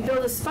know, but you could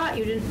build a spot,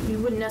 you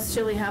wouldn't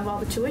necessarily have all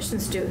the tuition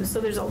students, so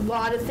there's a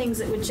lot of things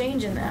that would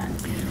change in that.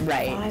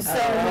 Right. So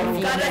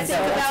you've got to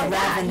think about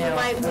that. You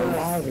might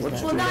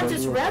move, well, not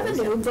just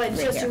revenue, but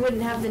just you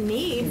wouldn't have the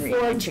need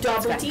for What you double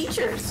expect.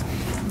 teachers.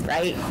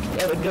 Right?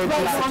 It would go Right,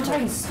 so I'm down.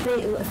 talking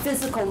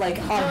physical, like.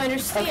 No, I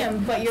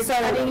understand, but you're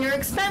cutting your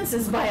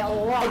expenses by a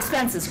lot.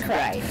 Expenses,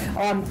 correct.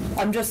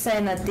 I'm just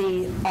saying that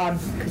the,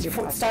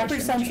 for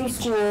Stockbridge Central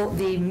School,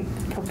 the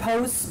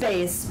proposed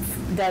space,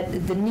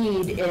 that the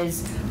need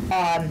is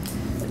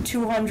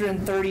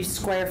 230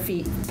 square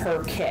feet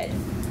per kid.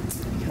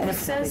 And it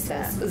says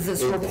that? This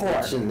It's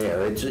report. in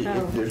there,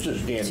 there's a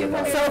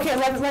standard. So, okay,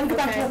 let me go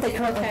back to what they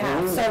currently Okay.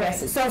 have.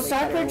 So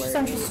Stockbridge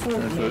Central School,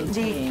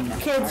 the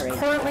kids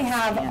currently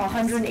have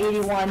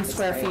 181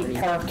 square feet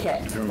per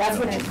kid. That's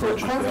what you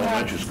currently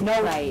have,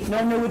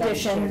 no new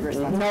addition,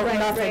 no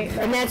nothing.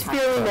 And that's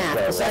purely math,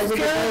 the size of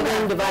the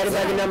building divided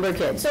by the number of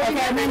kids. So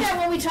remember that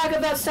when we talk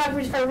about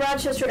Stockbridge, or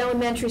Rochester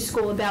Elementary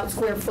School about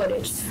square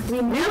footage.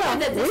 Remember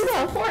that this is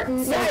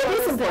important. Yeah, it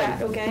is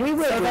important. Okay? We So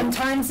will. then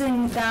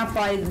timesing that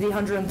by the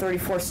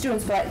 134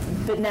 students, but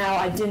now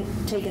I didn't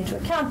take into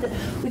account that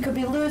we could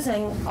be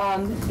losing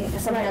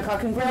something like our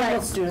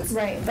congressional students.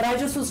 Right. But I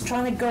just was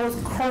trying to go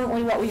with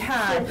currently what we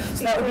had,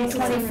 so that would be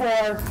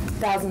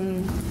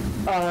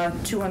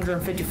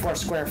 24,254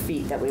 square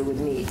feet that we would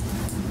need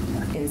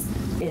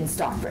in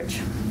Stockbridge.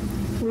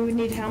 We would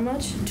need how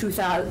much?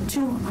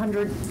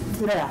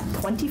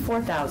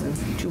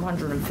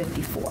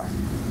 24,254.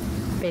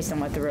 Based on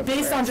what the report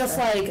Based on just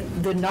said.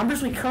 like the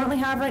numbers we currently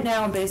have right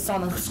now and based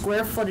on the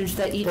square footage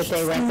that each That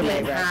they student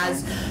recommend, right.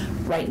 has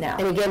right now.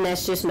 And again,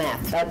 that's just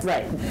math. That's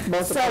right.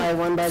 Multiply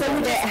one by So one.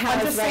 I'm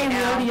just saying, we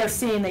now. already are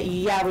seeing that,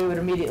 yeah, we would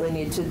immediately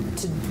need to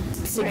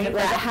Right,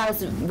 like it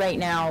has right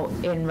now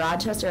in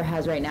Rochester, it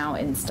has right now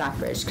in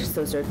Stockbridge, because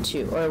those are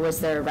two. Or was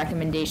there a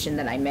recommendation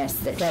that I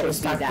missed that should was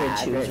be that?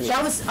 Stockbridge.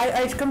 That was,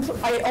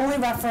 I only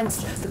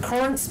referenced the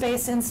current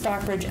space in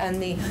Stockbridge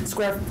and the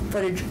square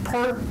footage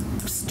per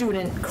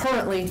student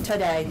currently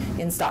today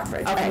in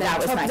Stockbridge. Okay, And then that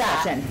was took my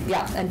that, question.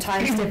 Yeah, and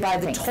times it by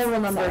the Thanks. total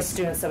number of Sorry.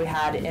 students that we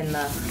had in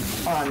the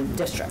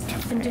district.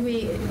 And do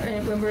we,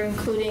 when we're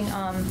including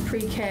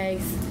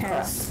pre-K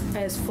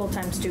as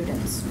full-time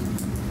students,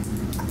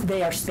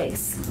 They are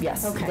space,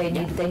 yes. Okay.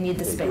 They need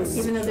the space.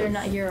 even though they're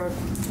not here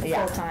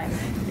Yeah. full-time?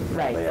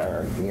 Right. They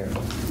are here.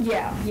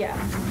 Yeah, yeah.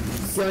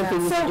 The only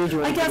thing you So, can do is you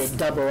I want to guess-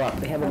 double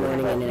up, have a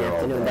morning and an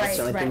afternoon, that's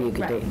the only thing you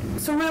can do.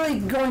 So really,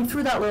 going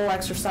through that little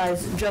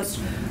exercise just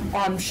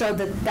showed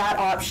that that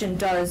option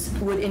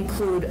would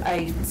include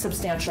a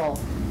substantial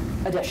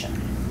addition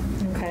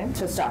Okay.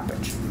 to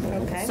Stockbridge.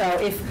 Okay. So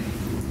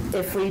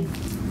if we,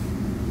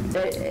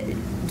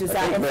 does I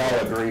that? think we all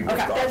agree with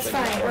Okay, That's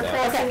fine, we're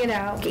crossing it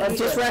out.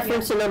 Just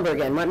reference the number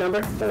again, what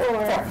number? Four.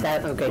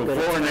 That, okay, So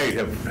good. 4 and 8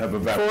 have 4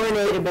 evaporated. and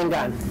 8 have been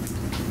gone.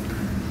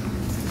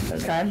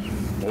 Okay.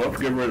 Well,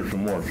 let's get rid of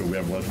some more, so we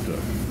have less to...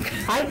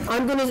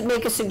 I'm going to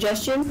make a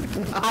suggestion.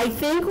 I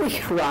think we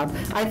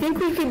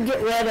could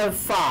get rid of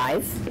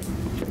 5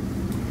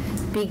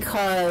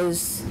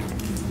 because,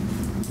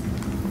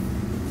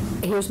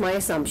 here's my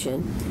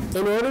assumption.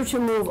 In order to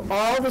move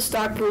all the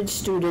Stockbridge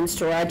students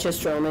to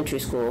Rochester Elementary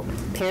School,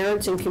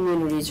 parents and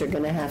communities are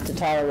going to have to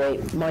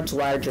tolerate much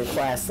larger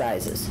class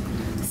sizes.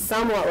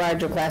 Somewhat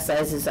larger class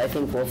sizes, I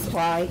think, will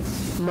fly.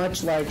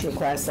 Much larger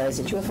class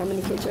sizes. Do you have how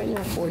many kids right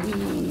now?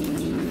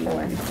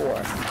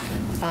 44.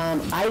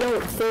 I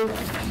don't think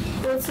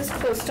Well, let's just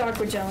close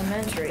Stockbridge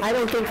Elementary I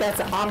don't think that's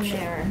an in option.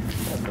 there.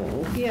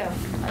 Yeah,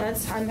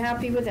 I'm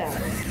happy with that.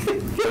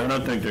 I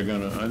don't think they're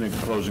gonna, I think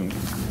closing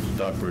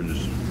Stockbridge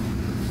is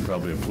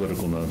probably a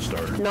political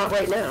non-starter. Not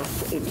right now.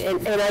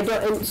 And I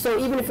don't, and so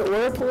even if it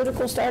were a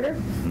political starter,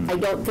 I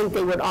don't think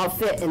they would all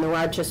fit in the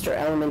Rochester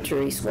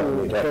Elementary Well, School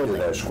we'd have to do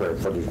building. that square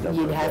footage number.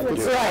 You'd have to,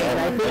 Yeah. right, and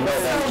I I think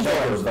know that's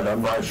there, but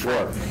I'm not sure.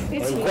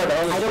 And quite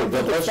honestly, don't the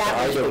think it's list of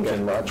that much items bigger.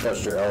 in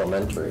Rochester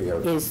Elementary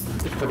are is,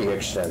 pretty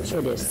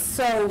extensive. it is.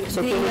 So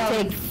So can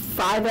we take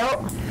 5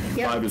 out?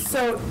 5 is...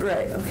 So,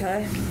 right,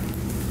 okay.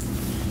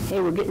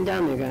 Hey, we're getting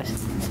down there, guys.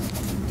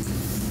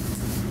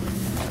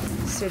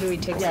 So do we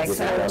take Yeah, six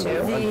so out the-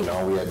 too?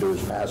 All we had to do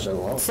is pass it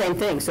along. Same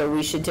thing, so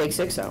we should take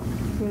 6 out.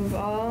 Move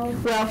all.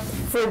 Well,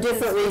 for a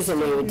different reason,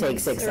 we would take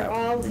 6 Or out.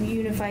 all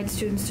unified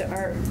students to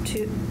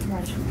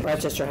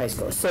Rochester High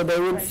School, so they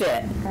would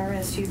fit.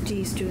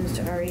 RSUD students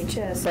to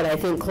RHS. But I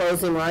think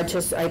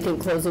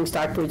closing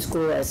Stockbridge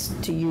School, as,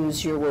 to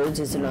use your words,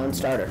 is a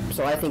non-starter.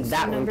 So I think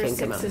that one Number can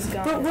come 6 out. is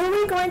But gone. were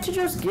we going to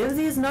just give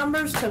these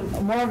numbers to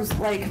more of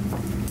like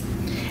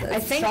I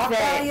think shock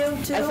value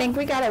that, too? I think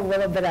we got a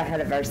little bit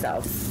ahead of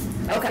ourselves.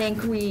 I Okay.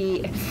 think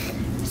we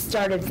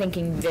started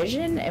thinking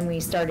vision and we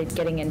started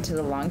getting into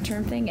the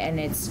long-term thing, and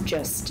it's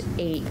just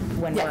 8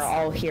 when Yes. we're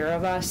all here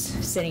of us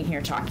sitting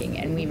here talking,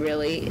 and we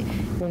really,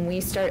 when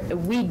we start,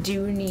 we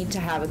do need to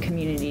have a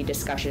community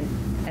discussion,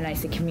 and I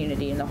say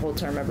community in the whole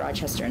term of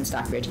Rochester and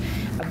Stockbridge,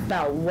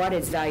 about what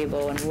is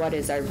valuable and what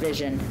is our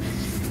vision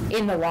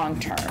in the long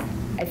term.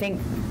 I think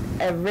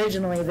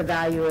originally the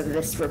value of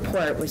this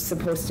report was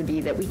supposed to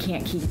be that we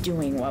can't keep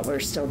doing what we're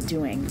still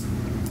doing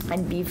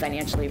and be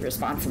financially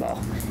responsible.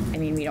 I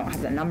mean, we don't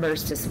have the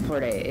numbers to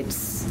support it.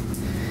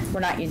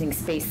 We're not using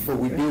space. But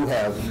we do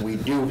have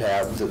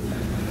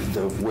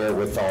the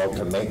wherewithal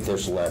to make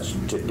this less,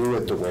 to do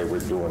it the way we're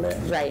doing it.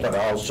 Right. But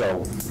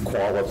also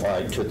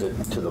qualify to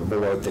the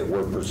board that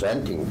we're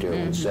presenting to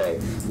and say,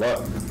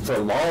 look, for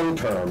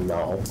long-term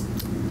though,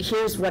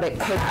 Here's what it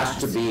could has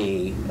to cost.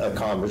 be a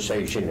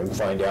conversation and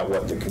find out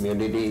what the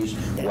communities,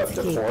 what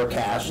the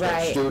forecast of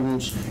Right.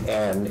 students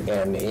and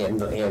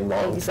in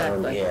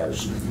long-term Exactly.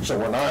 is.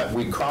 So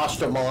we crossed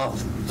them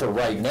off for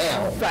right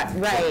now. But,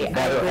 right, I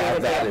Better agree have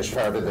with that you. as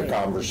part of the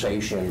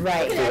conversation.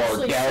 Right. We can For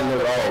actually down the show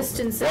the road.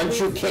 distance that Once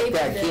you we've kick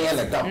that tabled can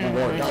this. a couple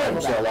more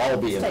times, they'll all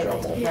be in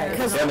trouble. Yeah.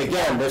 Then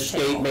again, the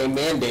state may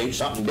mandate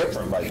something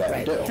different like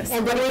that too.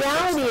 And the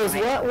reality is,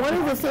 one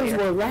of the things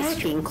we're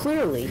lacking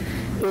clearly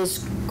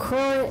is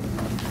current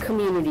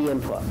community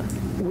input.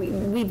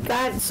 We've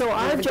got, so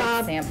our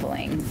job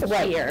Sampling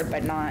Right. here,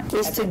 but not.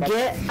 is to everybody.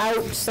 get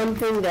out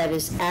something that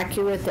is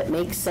accurate, that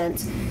makes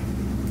sense.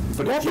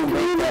 But Let if you the make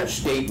community- that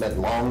statement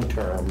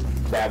long-term,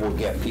 that will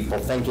get people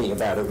thinking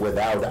about it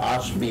without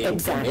us being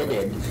Exactly.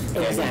 committed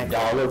any Exactly.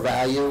 dollar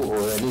value or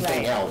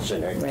anything Right. else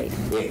in it. Right.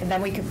 And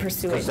then we could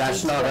pursue it. Because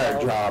that's not our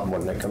detailed. job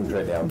when it comes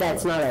right down to it.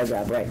 That's not our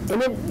job, right?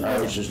 And then,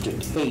 Ours is to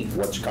take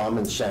what's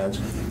common sense,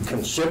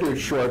 consider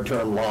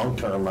short-term,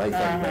 long-term, I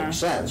think makes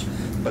sense.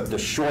 But the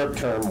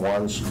short-term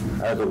ones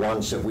are the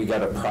ones that we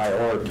gotta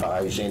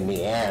prioritize in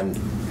the end.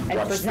 And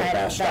What's the present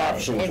best the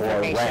options or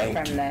information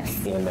ranked from this.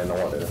 in an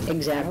order.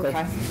 exactly.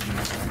 Okay.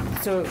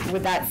 So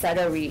with that said,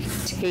 are we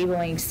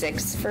tabling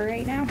 6 for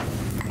right now?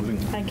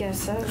 I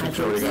guess so. It's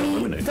already got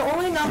eliminated. The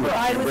only number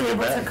I was Bring it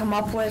able to back. come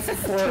up with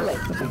for,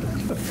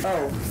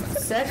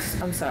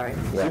 6? I'm sorry.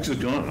 6 is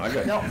gone. I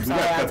got. No, we sorry,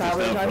 gotta I cut thought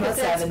we this were down. talking about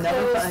 7.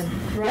 Never mind.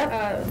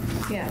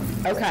 Yeah.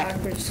 Okay.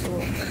 Stockbridge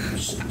School.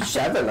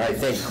 7, I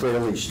think,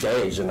 clearly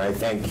stays, and I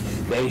think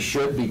they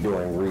should be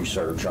doing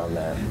research on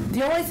that.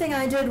 The only thing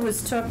I did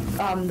was took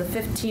the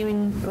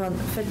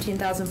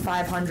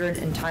 15,500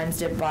 and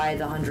times it by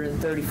the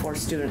 134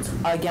 students.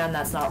 Again,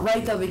 that's not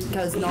right though,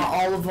 because not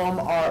all of them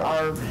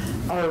are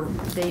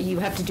You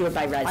have to do it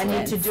by I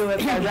residence. need to do it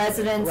by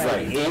residents.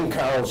 Right, in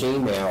Carl's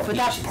email. But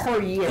that's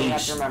per year, you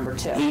have to remember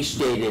too. He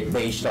stated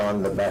based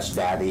on the best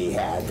data he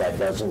had, that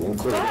doesn't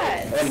include it.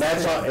 But- And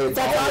that's all, it's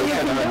That's all always you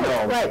an can do,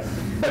 unknown. right.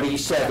 But he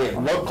said it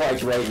looked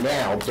like right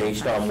now,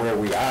 based on where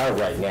we are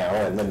right now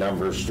and the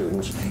number of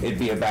students, it'd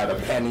be about a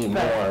penny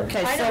more.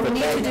 Okay, I so don't we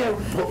need to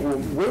believe do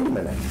Wait a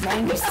minute.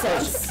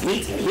 96.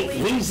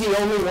 He's the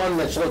only one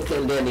that's looked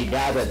into any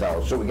data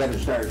though, so we gotta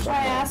start I somewhere.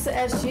 asked the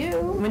SU.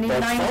 We need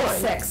That's fine.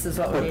 96 is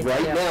what we But need to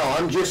right do. now,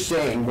 I'm just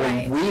saying, when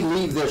Right. we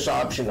leave this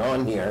option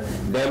on here,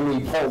 then we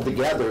pull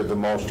together the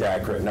most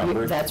accurate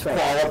numbers. that's right.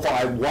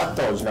 Qualify what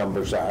those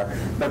numbers are,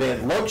 but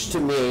it looks to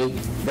me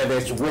that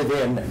it's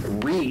within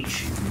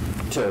reach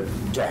to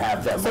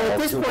have them all. So at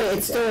this to- point,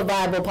 it's still a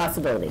viable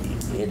possibility.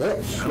 It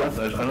is. I don't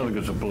think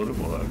it's a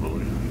political, I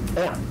believe.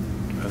 Yeah.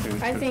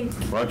 I think-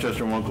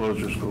 Rochester won't close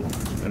their school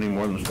any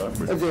more than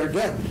Stockbridge. There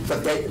again,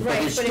 but it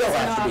Right, still but it's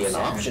has to an be an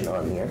option. option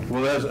on here.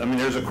 Well, there's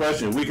a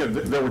question.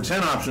 There were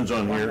 10 options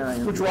on here,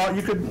 which were all,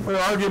 you could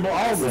argue about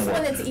all of them. This is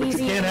one that's But you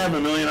easy. can't have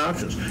a million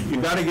options.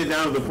 You've got to get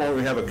down to the point where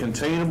you have a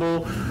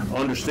containable,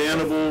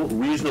 understandable,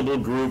 reasonable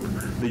group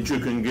that you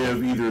can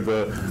give either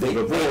the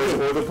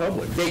board or the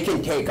public. They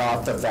can take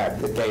off the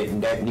fact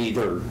that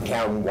neither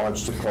town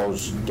wants to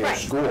close their Right.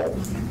 school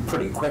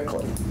pretty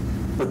quickly.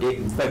 But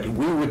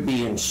we would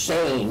be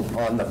insane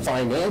on the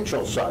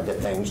financial side of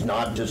things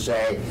not to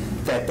say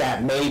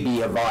that may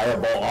be a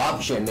viable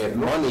option if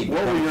money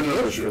What were your becomes the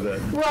numbers for issue. that?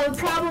 Well, the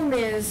problem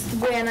is,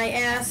 when I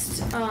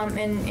asked,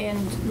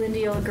 and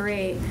Lindy will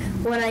agree,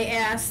 when I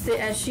asked the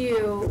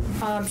SU,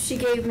 she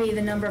gave me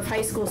the number of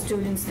high school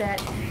students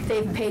that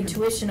they've paid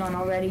tuition on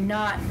already,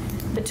 not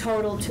the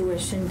total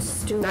tuition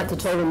student. Not the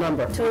total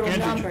number. Total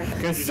number.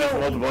 Can't you just So-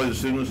 multiply the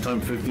students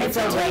times 50? It's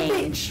a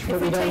range.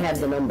 But we don't have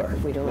the number.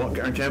 We Well, don't.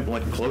 aren't you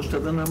like close to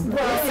the number?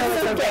 So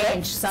it's a okay.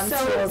 range. Some So-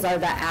 schools are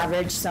the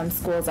average, some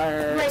schools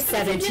are Right, so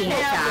if you did an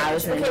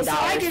average, $17,000. okay, so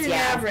I did an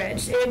yeah.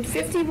 average, in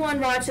 51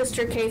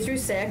 Rochester K through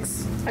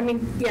 6,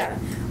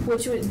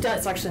 which would, It's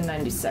does, actually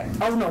 96.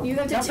 Oh, no. you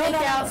have to No, take no,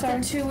 no, out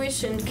the sorry.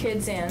 tuition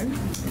kids in,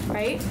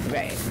 right?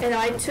 Right. And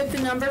I took the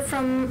number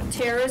from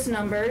Tara's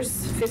numbers,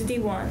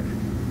 51.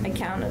 I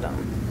counted them.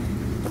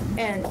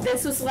 And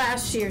this was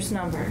last year's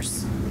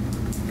numbers.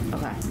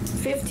 Okay.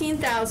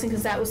 15,000,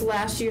 because that was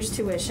last year's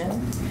tuition,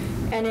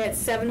 and it's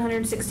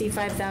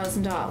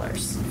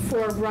 $765,000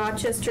 for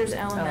Rochester's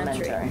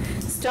elementary.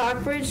 Elementary.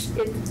 Stockbridge,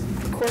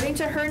 according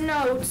to her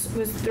notes,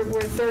 there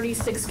were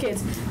 36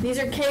 kids. These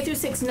are K through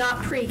 6,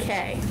 not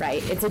pre-K.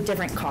 Right. It's a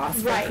different cost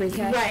for Right,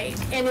 pre-K. right,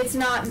 and it's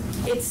not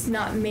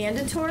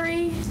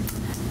mandatory.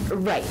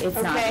 Right. It's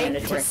not Okay,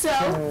 mandatory. so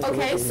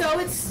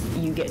it's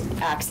You get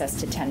access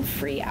to 10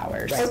 free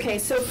hours. okay.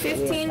 So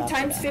 15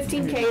 times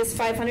 15K is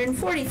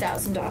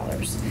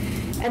 $540,000,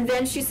 and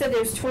then she said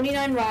there's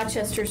 29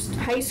 Rochester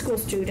high school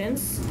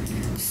students.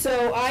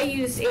 So I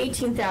used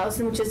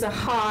 18,000, which is a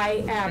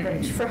high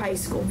average for high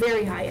school,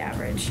 very high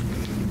average.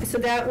 So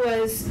that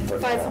was For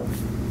five. now.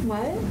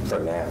 What? For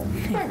now.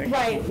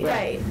 Right,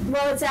 right.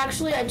 Well, it's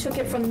actually, I took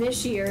it from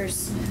this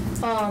year's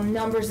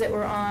numbers that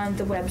were on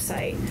the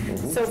website.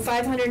 So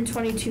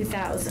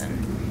 522,000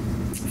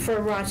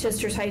 for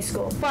Rochester's high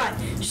school. But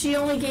she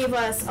only gave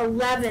us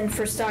 11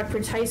 for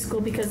Stockbridge High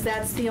School because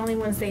that's the only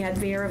ones they had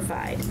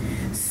verified.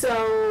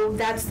 So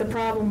that's the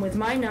problem with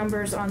my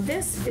numbers on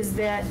this, is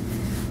that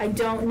I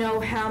don't know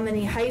how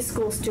many high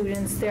school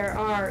students there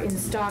are in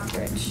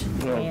Stockbridge.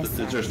 Well, is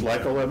there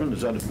like 11?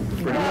 Is that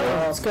pretty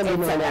Well, it's going to be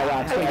more than that,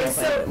 Rob. It's gonna Okay, be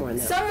quite more so than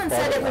that. someone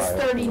said it was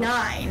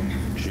 39.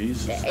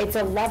 Jeez. It's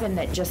 11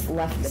 that just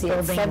left the See, it's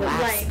building 7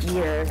 last Right.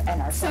 year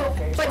and are So,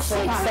 Stockbridge. but she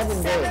like put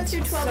 7 7 grades.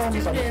 through 12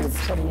 Seven students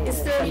grades.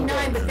 is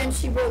 39, but then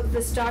she wrote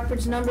the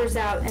Stockbridge numbers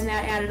out and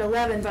that added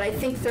 11, but I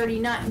think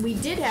 39, we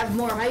did have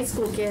more high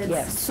school kids.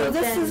 Yes. So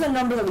this than- is a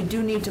number that we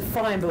do need to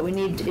find, but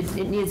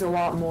it needs a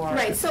lot more.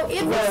 Right, so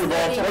if What's your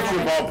it's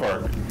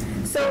ballpark?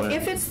 39, so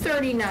if it's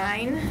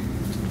 39,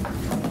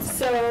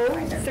 so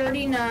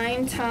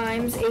 39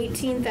 times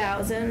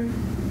 18,000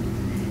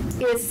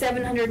 is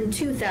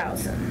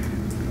 702,000.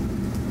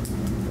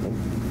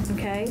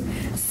 Okay,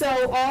 so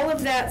all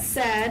of that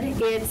said,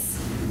 it's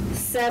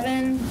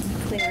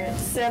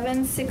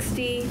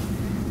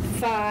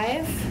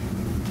 765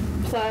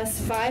 plus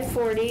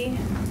 540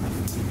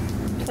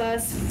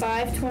 plus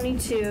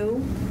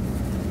 522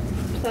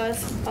 plus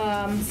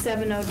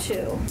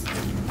 702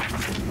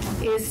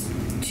 is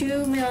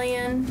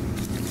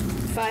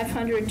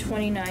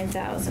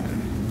 2,529,000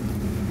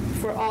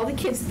 for all the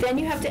kids. Then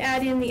you have to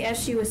add in the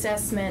SU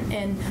assessment,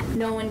 and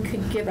no one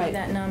could give me Right.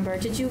 that number.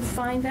 Did you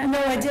find that? No,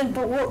 I number? didn't,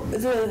 but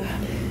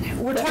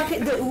we're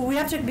talking, we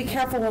have to be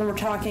careful when we're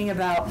talking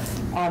about,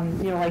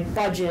 like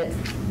budget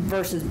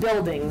versus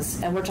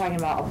buildings, and we're talking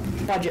about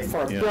a budget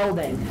for a Yeah.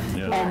 building.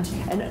 Yeah.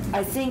 And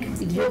I think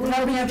the Well, we number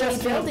don't you have just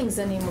any came- buildings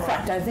anymore.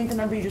 Correct, I think the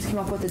number you just came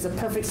up with is a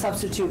perfect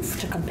substitute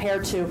to compare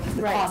to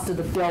the Right. cost of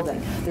the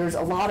building. There's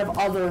a lot of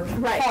other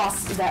Right.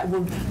 costs that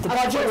would, the Of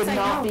budget course, would I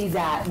not know. be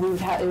that, we would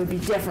have, it would be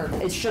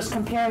different. It's just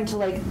comparing to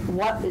like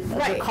what the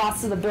Right.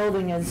 cost of the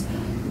building is,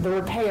 the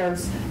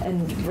repairs,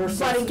 and versus.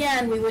 But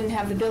again, we wouldn't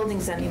have the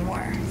buildings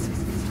anymore.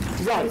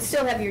 Right. You'd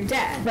still have your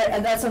debt. Right,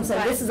 and that's what I'm saying,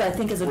 Right. this is, I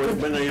think, is a Well,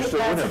 good, but no, you still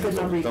that's a wouldn't good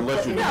have number you can unless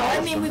put you in. No, I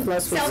Unless mean, we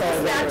Unless we sell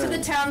sell this back to it.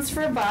 the towns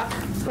for $1,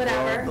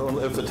 whatever. Well,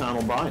 if the town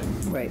will buy it.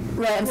 Right.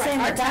 Right, I'm Right, saying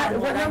our that that, town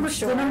what would, I'm number,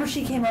 sure. the number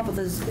she came up with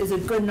is a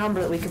good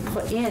number that we could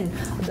put in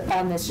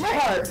on this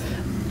Right. chart,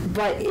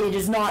 but it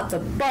is not the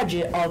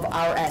budget of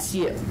our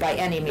SU by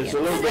any means. It's a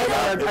little bit,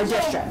 Our it's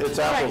district. it's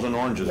apples Right. and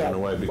oranges in a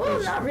way, Well,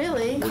 because not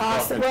really.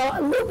 Cost, well,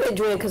 a little bit,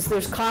 Joanne, because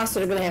there's costs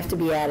that are gonna have to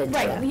be added to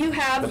Right, that. you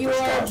have But your the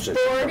costs that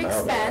board come out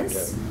of that,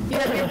 expense, you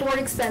have your board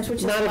expense, which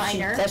is Not if she-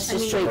 minor. that's I just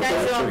mean, straight you guys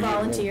board. are all So you-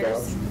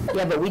 volunteers.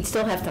 Yeah, but we'd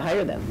still have to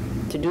hire them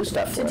to do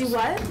stuff for To us. do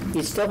what?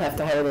 You'd still have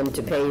to hire them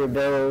to pay your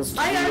bills,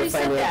 to I do your already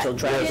said that. financial We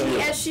tracking. did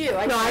the SU. No,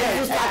 I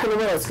was just talking to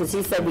Willis, because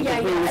he said we Yeah,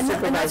 could bring yeah, the And that's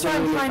supervisor why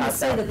I'm union trying to costs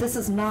say out. that this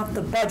is not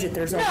the budget,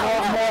 there's a No, lot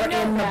no, more we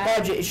know in the that.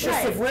 budget, it's just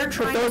if Right. we're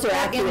trying to those are put in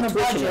accurate the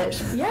tuition budget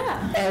rates. Yeah.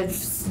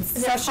 as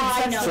such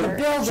high and such for the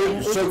number.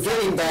 building. So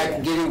getting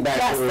back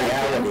Yes, to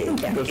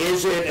reality,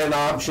 is it an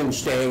option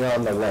staying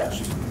on the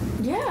list?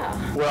 Yeah.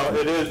 well,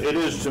 it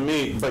is to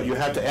me, but you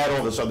have to add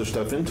all this other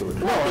stuff into it.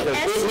 the Because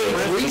SU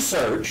if-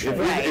 Research.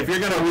 If you're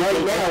gonna Right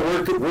rebuild, now,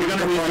 we're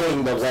gonna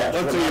combining the list.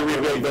 let's say you We're not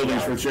rebuild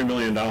buildings for combining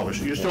 $3 million,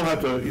 you still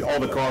have to, all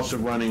the costs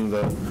of running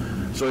the,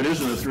 so it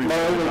isn't a $3 My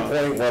million.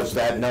 only point was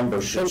that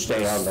number should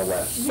stay on the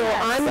list. So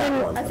I'm That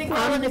gonna, one. I think we're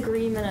all in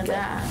agreement on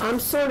that. I'm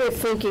sort of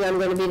thinking I'm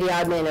gonna be the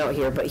odd man out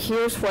here, but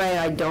here's why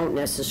I don't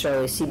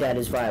necessarily see that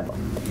as viable.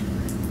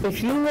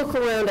 If you look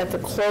around at the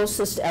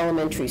closest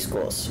elementary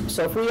schools,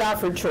 so if we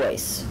offered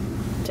choice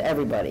to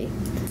everybody,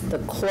 the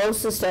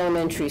closest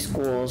elementary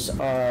schools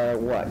are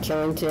what,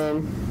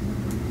 Killington,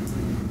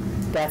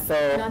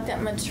 Bethel? Not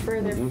that much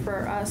further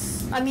for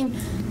us. I mean,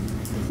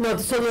 No,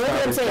 so the only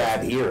Not I'm as bad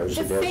saying, here as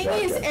the it is thing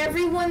is, Rochester.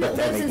 everyone that But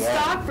then lives in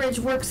again- Stockbridge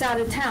works out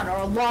of town, or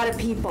a lot of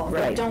people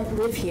that Right. don't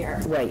live here.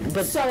 right,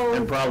 but So,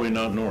 And probably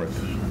not north.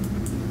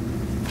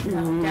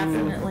 no,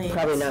 definitely.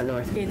 probably not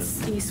north.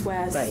 It's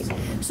east-west. Right.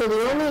 So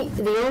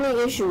the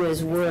only issue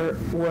is we're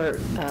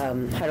how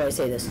do I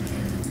say this?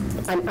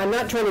 I'm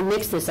not trying to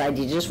mix this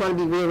idea, just want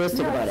to be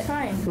realistic No, about it's it.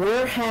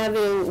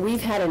 fine.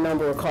 We've had a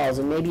number of calls,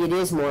 and maybe it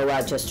is more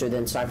Rochester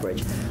than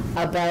Stockbridge,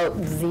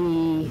 about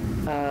the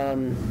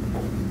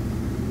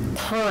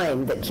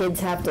time that kids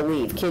have to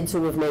leave, kids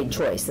who have made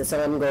choice, that some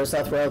of them go to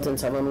South Royalton,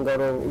 some of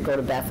them go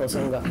to Bethel,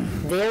 some of them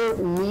go. They're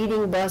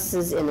meeting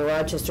buses in the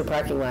Rochester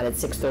parking lot at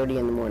 6:30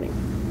 in the morning.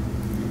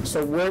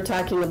 So we're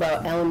talking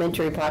about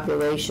elementary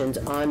populations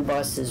on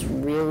buses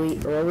really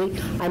early.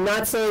 I'm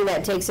not saying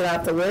that takes it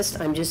off the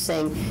list, I'm just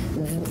saying,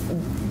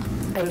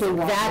 I think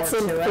that's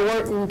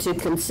important to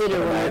consider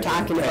when we're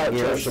talking about 10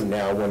 years choice. from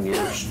now, when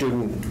your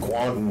student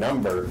quantum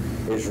number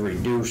is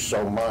reduced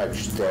so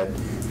much that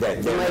they're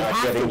might not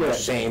have to getting do the it.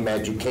 same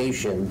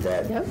education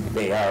that Yep.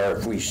 they are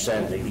if we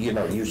send,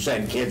 you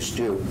send kids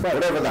to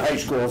whatever the high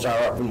schools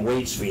are up in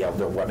Waitsfield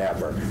or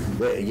whatever,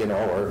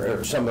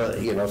 or some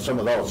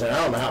of those. And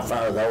I don't know how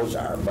far those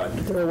are, but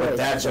ways.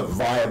 that's a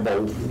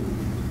viable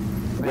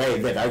way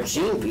that I've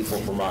seen people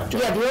from Rochester.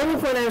 Yeah, the only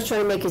point I was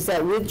trying to make is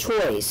that with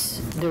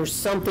choice, there's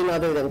something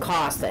other than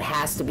cost that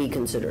has to be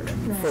considered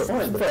for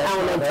Fine, but that's not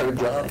our elementary.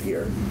 job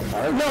here.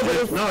 No, but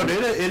it's, No, it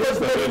is.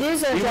 but it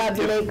is our job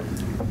to make,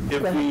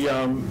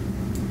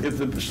 If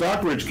the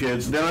Stockbridge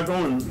kids, they're not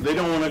going, they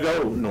don't want to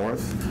go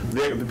north.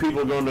 The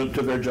people going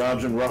to their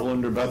jobs in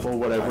Rutland or Bethel,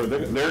 whatever,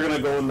 they're going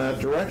to go in that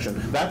direction.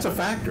 That's a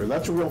factor.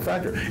 That's a real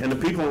factor. And the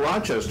people in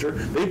Rochester,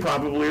 they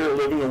probably are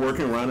living and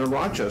working around in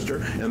Rochester,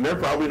 and they're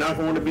probably not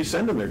going to be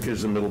sending their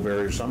kids to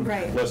Middlebury or something,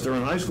 Right. unless they're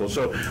in high school.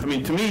 So, I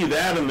mean, to me,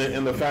 that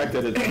and the fact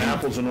that it's an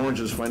apples and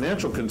oranges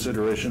financial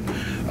consideration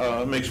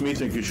makes me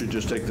think you should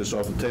just take this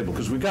off the table,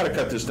 because we got to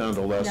cut this down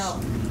to less. No.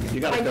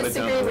 You got to I cut it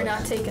down disagree, to we're not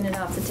less. taking it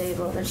off the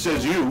table. There's-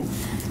 Says you.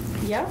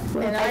 Yep,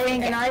 and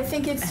I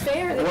think it's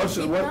fair that What's-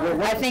 we keep what-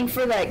 going. I think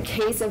for that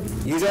case of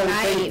You don't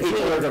think tonight,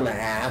 people are going to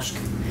ask?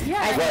 Yeah,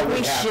 I What think would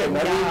we happen? should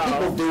I mean, know.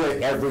 people do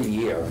it every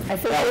year. I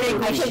think After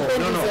Lindsay- people-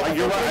 No,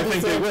 you're right, I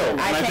think they will. And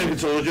I think think-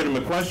 it's a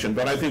legitimate question,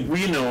 but I think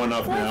we know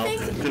enough Well, I now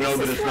think to know that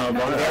this it's is not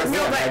what- viable.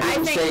 No, but I I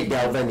didn't think- say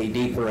delve any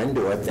deeper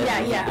into it, then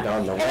Yeah, keep it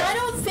on the And I list.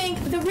 don't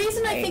think, the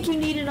reason I think you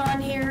need it on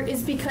here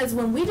is because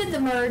when we did the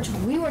merge,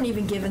 we weren't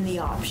even given the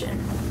option.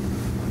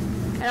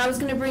 And I was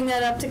gonna bring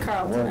that up to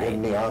Carl We're tonight.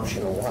 given the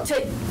option of what?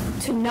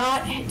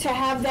 to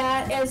have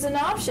that as an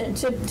option,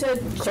 to There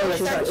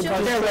was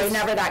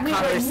never that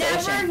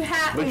conversation.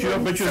 But you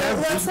have,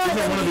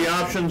 isn't one of the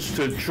options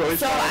to choice?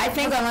 So I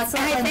think the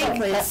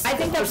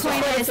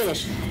point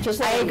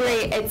is, I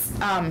agree,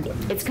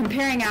 it's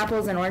comparing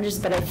apples and oranges,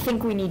 but I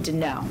think we need to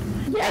know.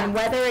 Yeah. And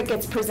whether it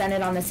gets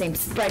presented on the same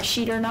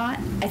spreadsheet or not,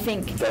 I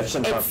think That's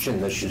an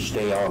option that should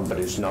stay on, but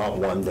it's not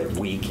one that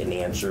we can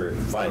answer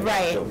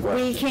financial right,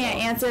 questions. we can't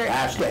answer. It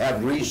has to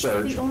have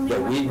research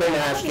that we've been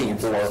asking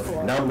for,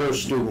 number of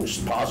students,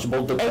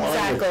 possible decline of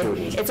Exactly.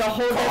 students. It's a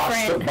whole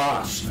cost different. of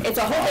bus. It's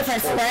a whole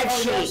different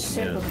spreadsheet.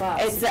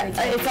 It's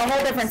a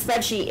whole different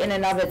spreadsheet in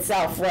and of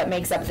itself. What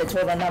makes up the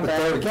total number? But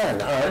there again,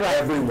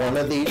 every one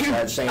of these,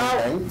 that same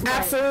thing.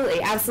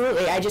 Absolutely,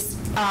 absolutely. I just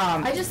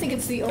think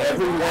it's the only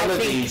Every one. one of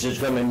think- these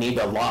is going to need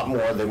a lot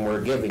more than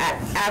we're giving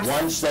them.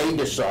 Once they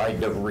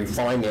decide to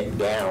refine it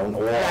down,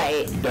 or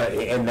Right.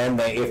 and then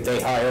if they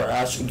hire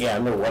us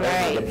again or whatever,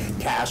 Right. to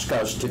task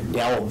us to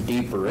delve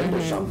deeper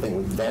into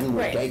something, then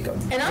we Right. take them.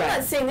 And I'm Right.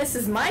 not saying this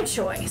is my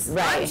choice. I'm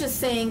Right. just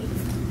saying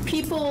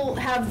people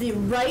have the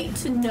right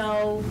to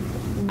know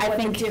what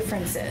think- the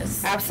difference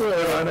is.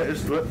 absolutely.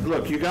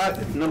 Look, you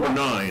got number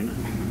 9.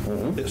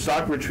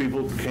 Stockbridge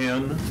people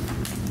can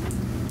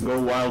go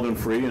wild and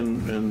free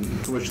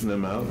and tuition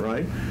them out,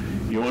 right?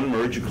 You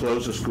unmerge, you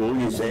close the school,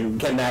 you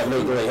Can that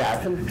legally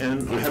happen?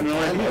 and I have no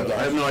idea.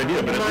 I have no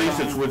idea, but at least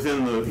it's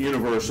within the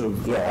universe of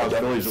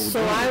possibilities that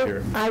So we're doing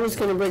here. I was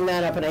going to bring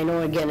that up, and I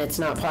know, again, it's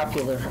not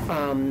popular.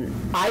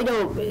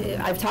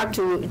 I've talked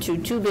to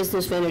two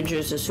business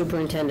managers, a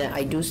superintendent.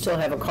 I do still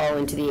have a call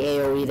into the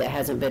AOE that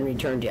hasn't been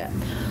returned yet.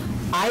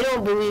 I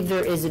don't believe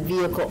there is a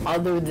vehicle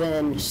other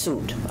than sue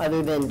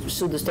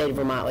the state of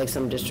Vermont, like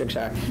some districts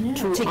are,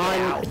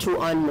 to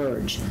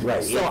unmerge.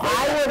 Right. So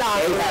I would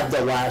offer. They have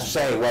the last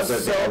say whether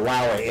they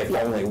allow it if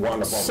only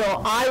one of them.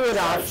 So I would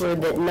offer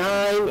that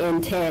 9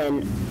 and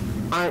 10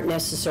 aren't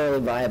necessarily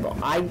viable.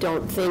 I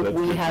don't think That's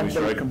we good. have Can we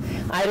strike 'em?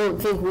 I don't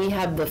think we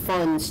have the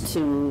funds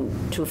to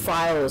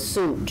file a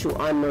suit to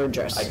unmerge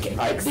us.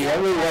 The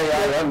only way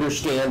I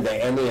understand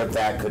that any of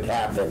that could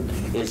happen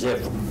is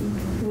if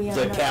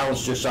the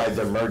towns decide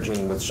they're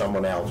merging with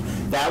someone else.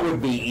 That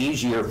would be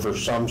easier for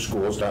some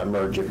schools to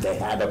merge if they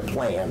had a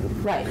plan.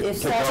 Right.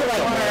 If To that's go like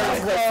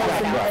somewhere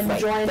else. and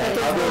join But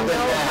it. other than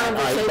that,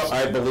 conversation.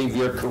 I believe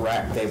you're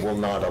correct. They will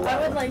not allow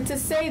I would it. like to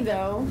say,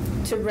 though,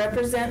 to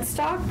represent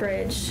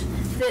Stockbridge,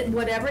 that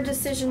whatever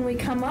decision we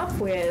come up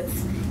with,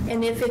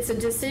 and if it's a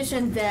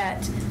decision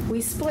that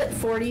we split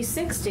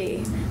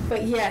 40-60,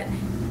 but yet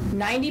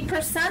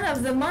 90%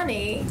 of the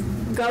money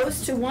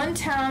goes to one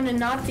town and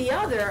not the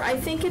other, I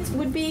think it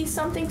would be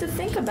something to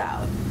think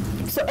about.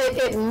 So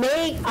it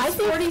may, I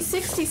think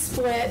 40-60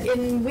 split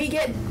and we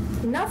get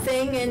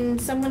nothing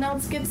and someone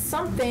else gets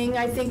something,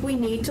 I think we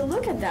need to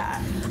look at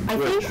that. I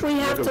think we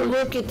have to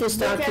look at this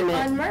Look at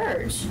document.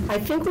 unmerge. I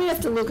think we have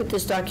to look at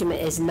this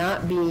document as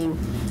not being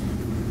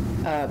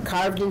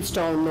carved in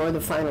stone nor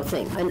the final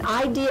thing. An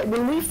idea,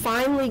 when we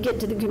finally get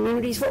to the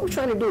communities, what we're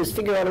trying to do is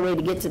figure out a way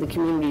to get to the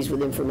communities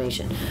with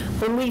information.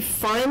 When we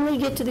finally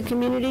get to the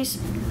communities,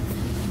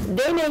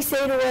 they may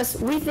say to us,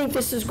 we think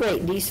this is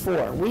great, these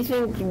 4. We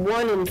think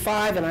 1 and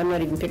 5, and I'm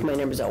not even picking my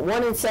numbers out,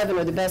 1 and 7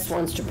 are the best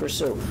ones to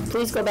pursue.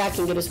 Please go back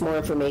and get us more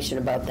information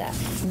about that.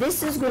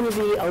 This is going to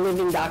be a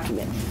living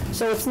document.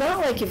 So it's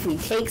not like if we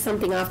take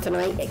something off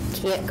tonight, it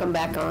can't come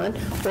back on,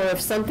 or if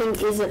something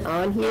isn't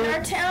on In here.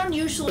 our town,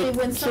 usually It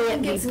when something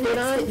can't be gets put mixed,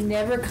 on. it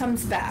never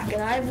comes back.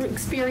 And I've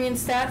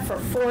experienced that for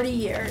 40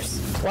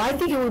 years. Well, I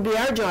think it would be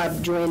our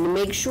job, Joanne, to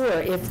make sure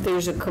if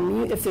there's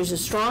a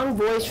strong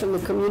voice from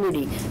the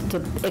community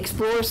to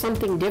explore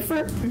something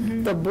different,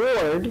 the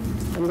board,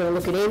 I'm going to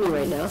look at Amy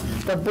right now,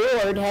 the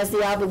board has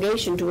the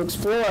obligation to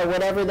explore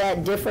whatever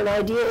that different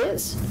idea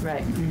is.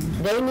 Right.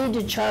 They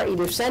need to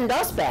either send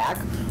us back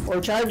or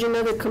charge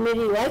another committee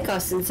like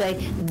us and say,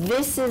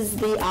 this is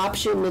the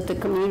option that the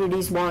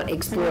communities want I mean, we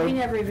explored.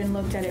 never even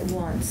looked at it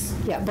once.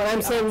 Yeah, but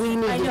I'm saying we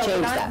need I to know,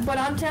 change but that. But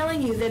I'm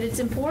telling you that it's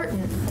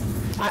important.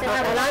 to have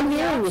And all I'm the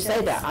hearing you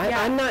say that. options.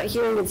 Yeah. I'm not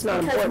hearing it's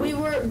not Because important.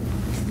 we were,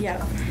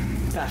 yeah.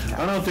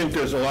 I don't think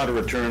there's a lot of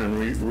return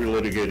in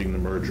relitigating the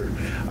merger.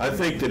 I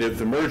think that if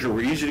the merger were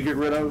easy to get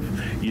rid of,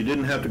 you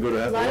didn't have to go to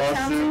that A lot of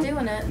towns are lawsuit.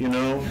 doing it. You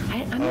know,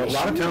 I'm a not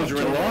lot of sure towns they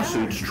are in do.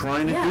 lawsuits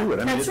trying to Yeah, do it.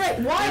 I mean, that's right.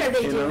 Why are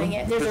they you know, doing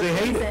it? There's because a they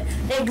hate reason.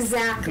 it.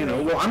 Exactly. You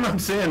know, well, I'm not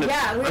saying that.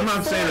 Yeah, we're I'm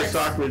not saying that for it.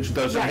 Stockbridge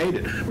doesn't Right, hate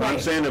it. But I'm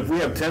right. saying if we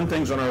have 10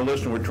 things on our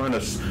list and we're trying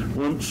to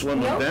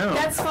slim Nope, it down,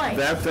 that's fine.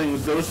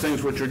 those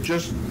things which are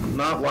just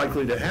not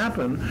likely to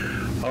happen,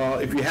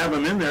 if you have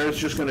them in there, it's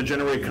just going to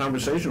generate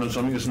conversation on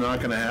something that's not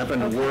going to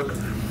happen and work.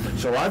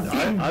 So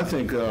I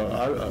think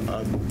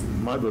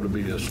my vote would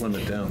be to slim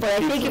it down. But I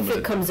Keep think if slimming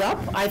it comes up,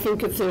 I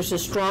think if there's a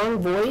strong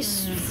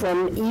voice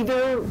from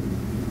either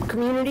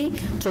community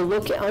to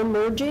look at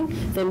unmerging,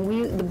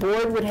 then the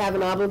board would have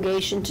an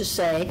obligation to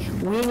say,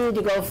 we need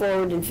to go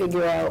forward and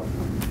figure out,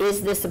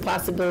 is this a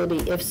possibility?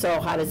 If so,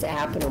 how does it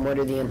happen and what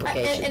are the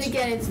implications? And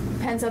again, it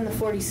depends on the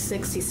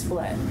 40-60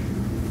 split.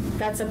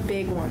 That's a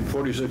big one.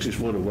 40-60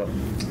 split of what?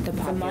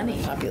 The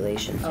money.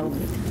 Population. Oh,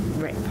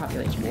 right,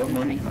 population. What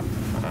money?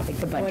 Like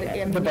the budget. I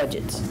mean, The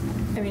budgets.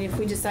 I mean, if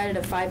we decided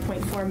a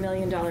 $5.4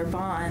 million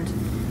bond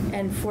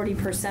and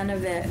 40%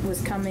 of it was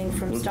coming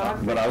from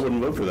Stockbridge. But I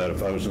wouldn't vote for that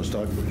if I was in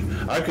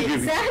Stockbridge. I could give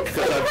you, Exactly.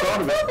 because I've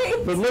thought about Right.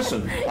 it. But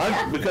listen,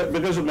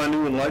 because of my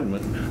new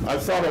enlightenment,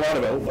 I've thought a lot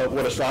about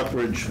what a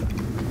Stockbridge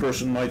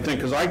person might think,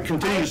 because I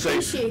continue to say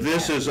appreciate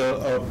this that. is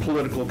a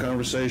political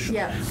conversation.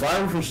 Yeah. If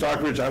I were from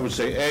Stockbridge, I would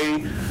say,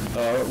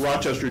 A,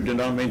 Rochester did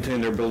not maintain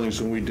their buildings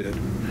than we did.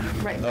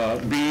 Right.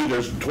 B,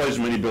 there's twice as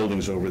many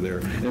buildings over there.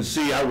 And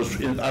C, I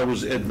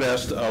was at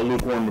best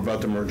lukewarm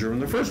about the merger in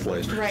the first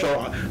place. Right.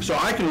 So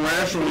I can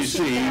rationally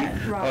see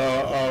that,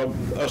 Rob.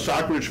 a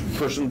Stockbridge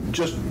person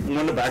just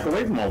want to back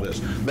away from all this.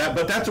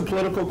 But that's a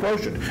political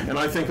quotient, and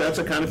I think that's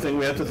the kind of thing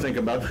we have to think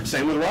about.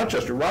 Same with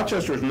Rochester.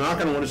 Rochester is not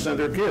going to want to send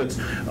their kids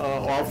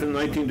off in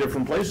 19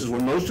 different places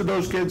when most of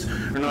those kids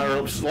are not.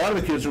 A lot of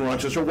the kids in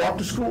Rochester walk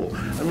to school.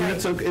 I mean, it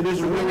is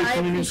a really I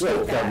community school.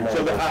 appreciate that.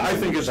 So I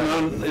think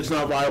it's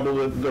not viable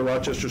that the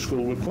Rochester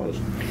school would close.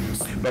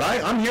 But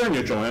I'm hearing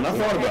you, Joanne. I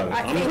thought about it.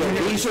 I'm thank hearing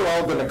you. you. These are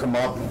all gonna come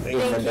up in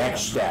Thank the you.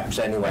 next steps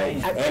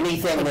anyway.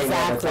 Anything they wanna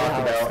Exactly talk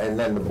how- about, and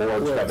then the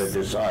board's gotta Yes.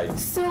 decide.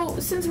 So,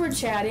 since we're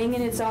chatting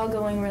and it's all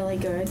going really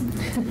good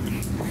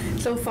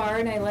so far,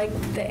 and I like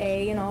the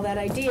A and all that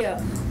idea,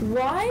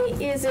 why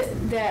is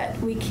it that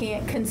we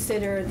can't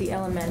consider the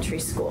elementary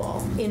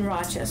school in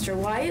Rochester?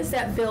 Why is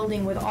that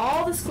building with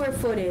all the square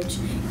footage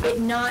it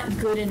not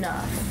good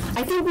enough?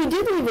 I think we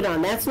did leave it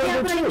on, that's Yeah,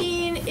 number but I two.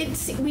 mean,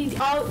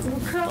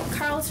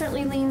 Carl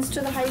certainly leans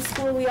to the high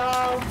school. We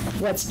all,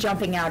 What's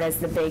jumping out as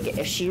the big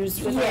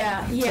issues with it?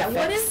 yeah. to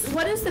fix?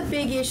 What is the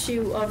big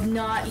issue of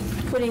not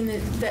putting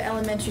the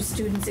elementary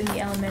students in the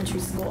elementary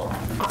school?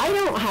 I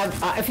don't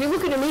have, if you're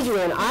looking at me,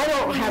 Joanne, I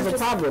don't have a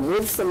problem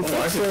with some I can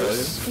tell you.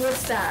 fixes.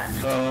 What's that?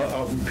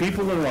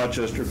 People in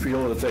Rochester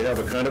feel that they have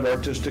a kind of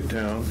artistic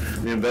town.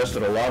 They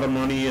invested a lot of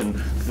money in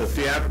the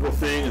theatrical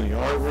thing, and the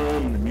art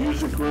room, and the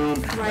music room.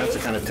 That's the Right.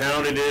 kind of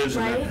town it is.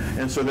 Right.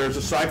 And so there's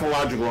a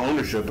psychological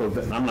ownership of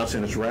it. I'm not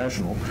saying it's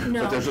rational,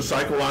 No. but there's a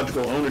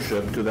psychological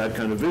ownership to that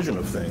kind of vision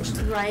of things.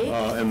 Right.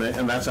 And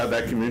that's how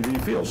that community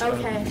feels.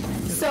 Okay,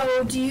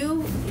 so do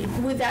you,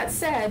 with that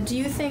said, do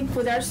you think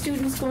with our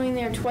students going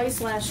there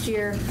twice last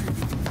year,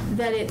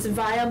 that it's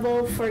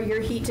viable for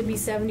your heat to be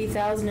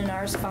 70,000 and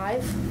ours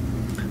 5?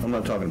 I'm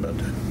not talking about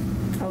that.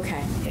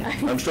 Okay.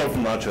 I'm still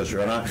from Rochester,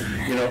 and I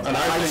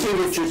I see think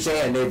what you're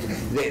saying,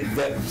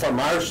 that from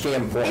our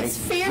standpoint, It's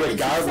fair that you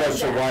regardless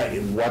said of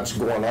that. what's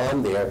going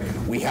on there,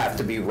 we have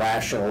to be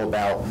rational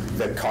about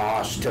the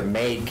cost to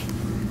make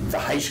the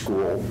high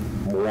school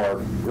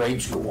more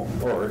grade school,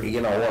 or,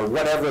 or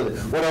whatever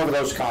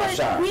those costs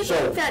But are. we So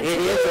think that it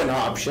too. is an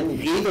option,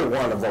 either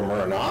one of them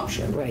are an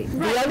option. Right.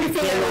 Right. The other You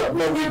thing, cannot,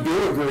 but we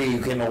do agree you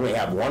can only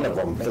have one of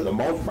them for the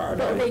most part.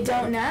 But they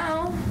don't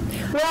now.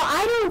 well,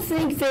 I don't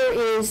think there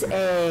is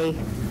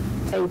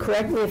and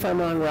correct me if I'm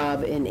wrong,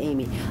 Rob and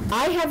Amy,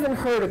 I haven't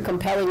heard a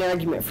compelling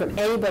argument from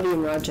anybody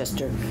in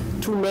Rochester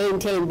to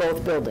maintain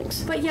both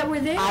buildings. But yet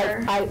we're there.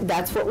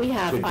 That's what we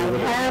have. To do I it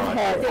have in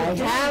had, They're I doing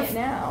it have,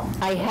 now.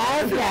 I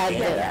have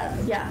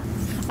had, Yeah.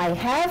 I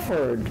have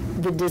heard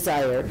the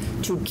desire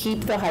to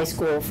keep the high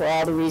school for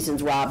all the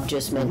reasons Rob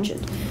just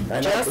mentioned.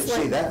 And I Just could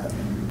see like- that.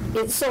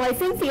 So I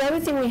think the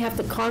other thing we have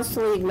to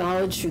constantly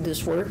acknowledge through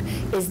this work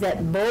is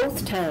that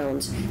both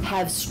towns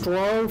have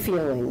strong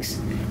feelings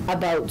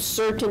about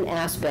certain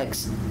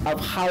aspects of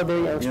how their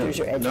youngsters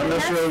are not educated.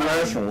 necessarily That's fine.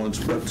 rational ones,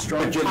 but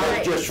strong. But you look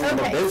Alright, just from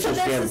a okay, so business this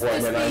is standpoint,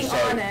 just and I being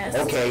say, honest.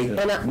 okay,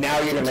 And now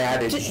you're gonna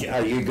add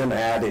are you gonna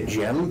add a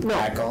gym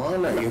back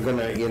on? Are you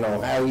gonna,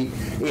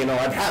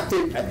 I'd have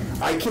to,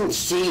 I can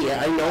see,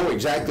 I know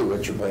exactly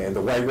what you're playing,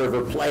 the White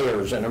River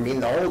Players, and I mean,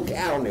 the whole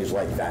town is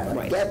like that,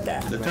 I get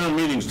that. The town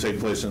meetings take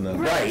place in that.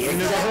 Right,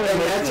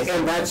 exactly,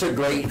 and that's a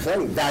great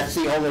thing. That's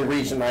the only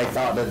reason I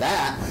thought of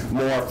that,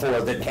 more for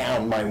the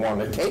town might want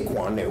to take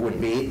one, it would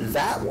be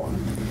that one,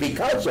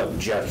 because of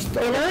just the.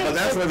 But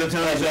that's why the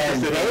town is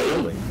interested in the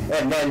building.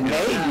 And then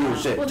they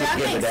use it Well, to that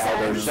give it makes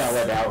out or sense. sell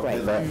it out to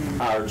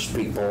the arts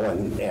people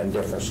and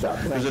different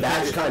stuff. Because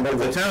That's kind of.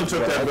 if the town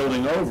took what I- that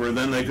building over,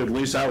 then they could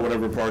lease out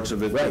whatever parts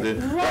of it. Right. that-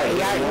 Right.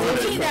 Yeah,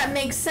 To me, that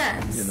makes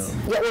sense. You know.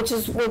 Yeah,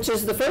 which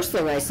is the first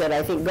thing I said,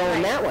 I think, going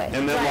Right. that way.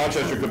 And then Right.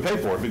 Rochester could pay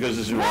for it, because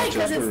it's in Right,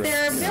 because Rochester. it's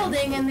their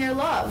building and their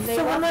love. They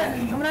So love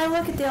when it. I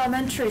look at the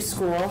elementary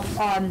school,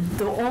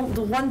 the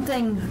one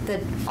thing that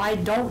I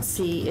don't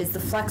see is the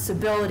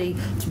flexibility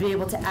to be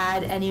able to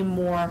add any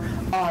more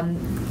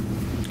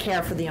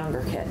care for the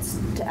younger kids,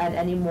 to add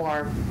any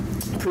more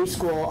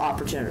preschool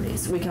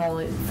opportunities. We can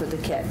only, for the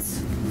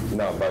kids.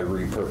 Not by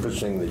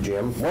repurposing the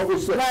gym. What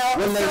was the, Well,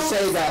 when they so-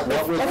 say that,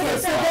 what was the Okay, so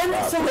thought then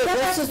process? back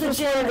this to is the what's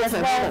gym as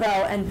different. well, though,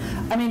 and,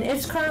 I mean,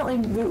 it's currently,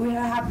 we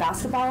have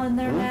basketball in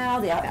there now,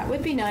 That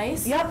would be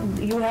nice. Yep,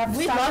 you have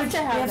We'd love Stockbridge, to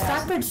have we have that.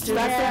 Stockbridge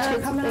students Yeah. that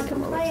are coming up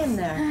and playing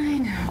there.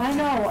 I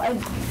know.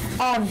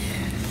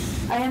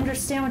 I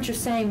understand what you're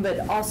saying,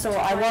 but also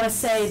I want to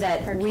say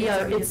that Our we kids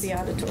are, use the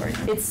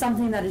auditorium. it's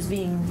something that is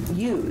being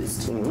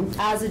used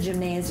as a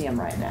gymnasium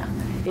right now.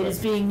 It is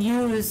being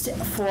used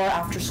for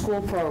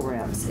after-school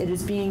programs. It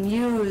is being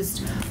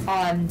used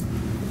on,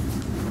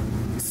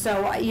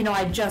 so, you know,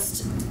 I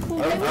just,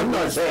 I'm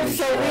not saying it's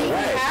So no we way,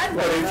 had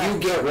but one. if you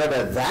get rid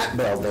of that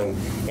building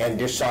and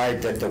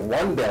decide that the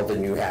one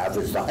building you have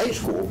is the high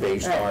school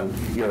based on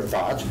your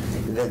thoughts,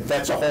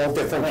 that's a whole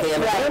different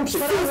can of worms.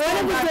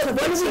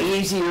 It's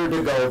easier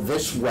to go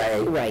this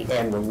way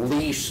and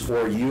lease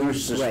or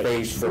use the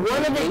space for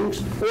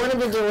meetings. One of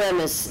the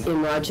dilemmas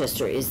in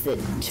Rochester is that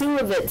two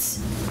of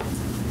its,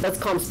 let's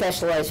call them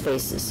specialized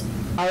spaces,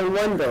 are in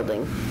one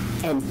building,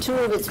 and two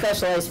of its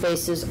specialized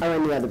spaces are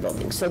in the other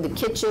building. So the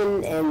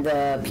kitchen and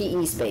the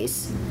PE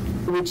space,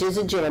 which is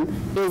a gym,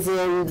 is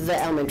in the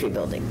elementary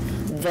building.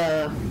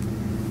 The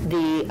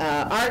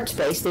art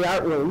space, the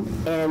art room,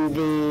 and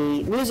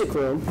the music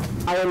room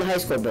are in the high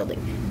school building.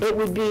 It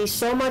would be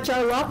so much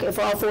our luck if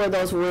all four of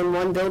those were in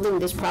one building.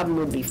 This problem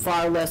would be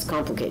far less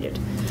complicated.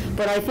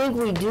 But I think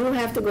we do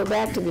have to go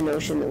back to the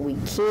notion that we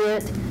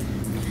can't,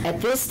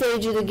 at this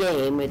stage of the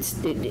game,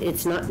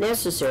 it's not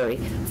necessary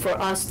for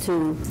us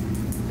to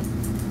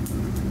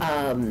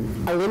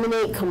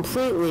eliminate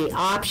completely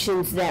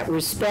options that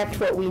respect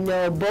what we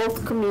know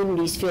both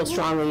communities feel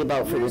strongly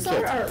about for the Where's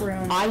kids. our art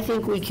room? I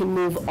think we can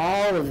move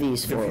all of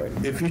these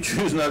forward. If you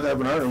choose not to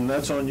have an art room,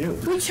 that's on you.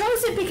 We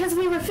chose it because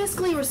we were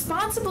fiscally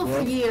responsible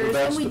for years,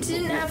 that's and we the-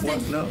 didn't have well,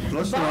 to no,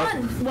 let's not.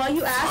 bond. Well,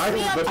 you asked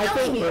me, I'm But-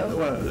 telling you.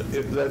 well,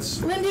 if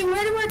that's, Lindy,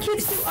 where do our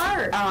kids do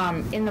art?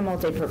 In the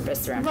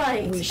multipurpose room.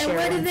 Right, We and share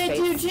where do one they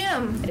space. do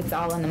gym? It's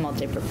all in the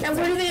multipurpose And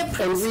where do room. they have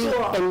And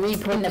preschool? In the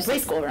repurposing,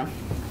 preschool room.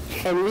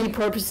 and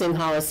repurposing,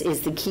 Hollis,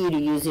 is the key to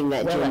using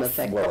that gym Willis.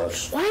 effectively.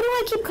 Willis. Why do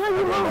I keep calling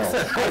you Hollis?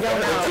 I don't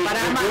know, but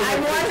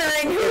I'm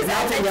wondering who's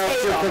at Nothing the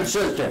else, you're table.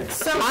 consistent.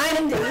 so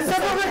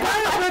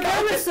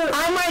regardless, so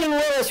I'm writing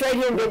Willis right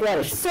here in big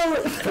letters. are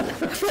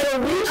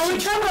we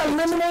trying to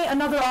eliminate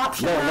another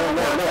option No, now?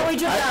 no, Or no, can we no.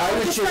 just- I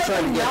was just just put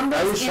trying to get, I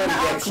numbers was in trying to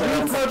the get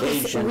option?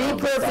 clarification. on the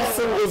thought.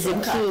 Repurposing is a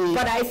key.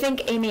 But I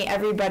think, Amy,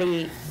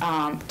 everybody,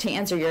 to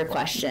answer your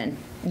question,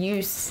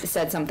 you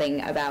said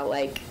something about,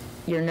 like,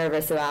 you're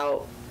nervous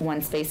about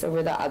one space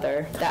over the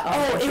other, the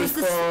elementary was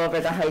this- school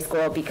over the high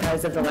school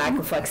because of the lack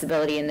of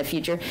flexibility in the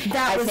future.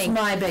 That I was think-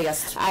 my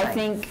biggest I thing.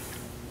 think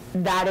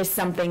that is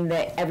something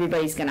that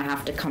everybody's going to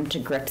have to come to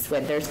grips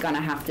with. There's going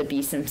to have to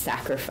be some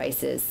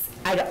sacrifices.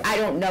 I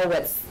don't know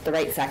what's the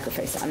right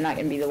sacrifice. I'm not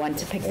going to be the one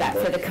to pick that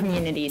for the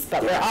communities,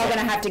 but we're all going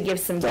to have to give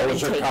some give and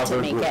Those are take to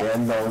covered make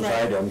within it. those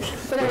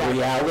items. The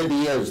reality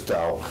is,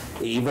 though,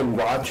 even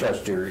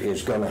Rochester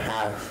is going to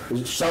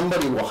have,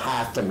 somebody will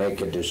have to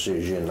make a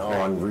decision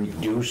on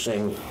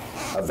reducing,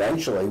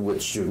 eventually,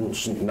 with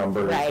students'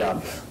 numbers, Right.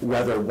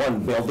 whether one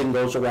building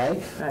goes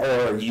away,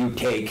 or you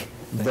take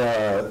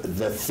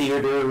the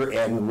theater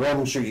and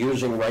rooms you're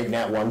using right in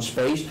that one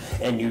space,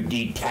 and you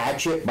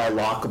detach it by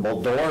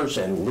lockable doors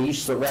and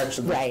lease the rest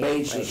of the Right.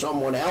 space to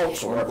someone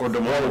else, or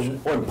demolish.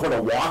 or put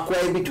a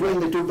walkway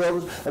between the two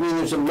buildings. I mean,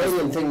 there's a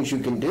million things you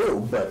can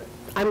do, but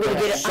I'm gonna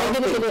get it,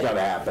 something's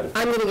gotta happen.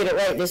 I'm gonna get it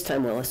right this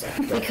time, Willis.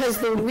 Because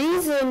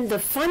the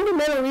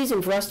fundamental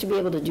reason for us to be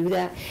able to do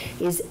that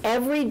is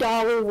every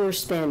dollar we're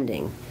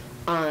spending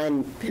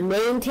on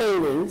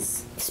maintaining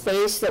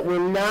space that we're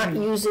not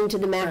using to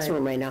the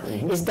maximum right now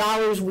is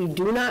dollars we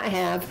do not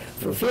have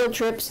for field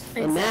trips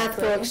and math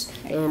Exactly. books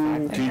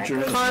and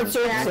Teachers. concerts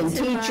and Back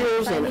to my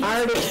teachers and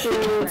art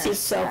experiences,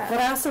 so. But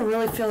I also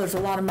really feel there's a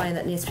lot of money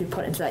that needs to be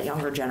put into that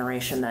younger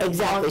generation. That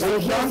Exactly. So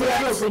here's the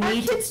other- we Our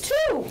need kids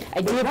too.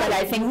 I do, but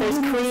I think there's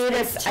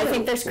creative. I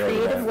think there's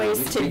creative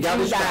ways to You do gotta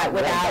that start right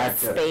without back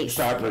to space.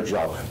 Stockbridge,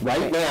 Joe.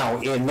 Right now,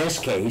 in this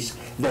case,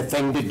 the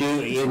thing to do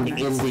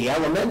in the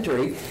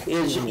elementary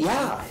is,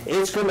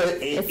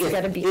 it's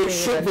gotta be it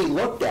should creative. be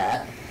looked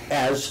at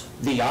as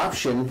the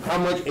option. How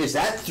much, is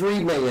that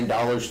 $3 million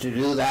to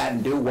do that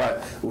and do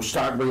what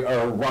Stockbridge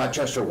or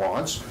Rochester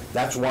wants?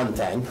 That's one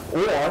thing.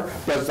 Or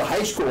does the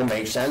high school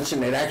make sense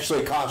and it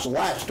actually costs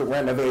less to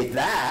renovate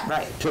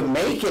that to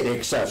make it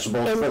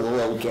accessible for the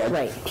little kid?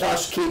 Right.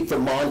 Plus keep the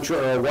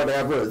mantra or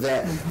whatever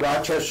that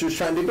Rochester's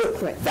trying to do.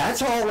 Right.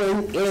 That's all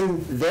in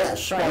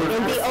this.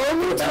 And the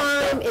only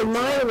time, in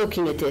my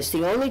looking at this,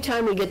 the only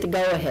time we get the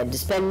go-ahead to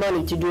spend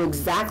money to do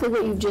exactly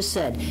what you've just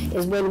said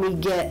is when we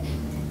get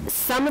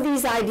some of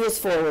these ideas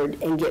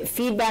forward and get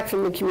feedback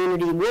from the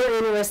community. We're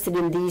interested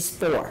in these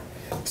four.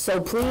 So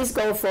please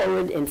go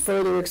forward and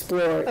further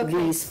explore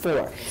these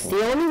four.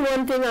 The only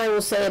one thing I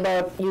will say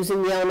about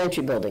using the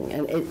elementary building,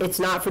 and it's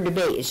not for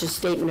debate, it's just a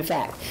statement of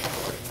fact.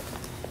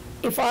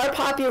 If our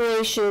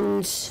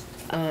populations,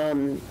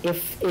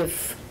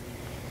 if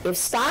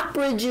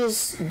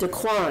Stockbridge's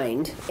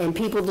declined and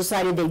people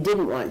decided they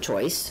didn't want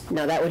choice,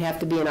 now that would have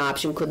to be an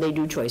option, could they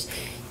do choice?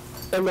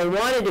 And they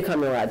wanted to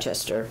come to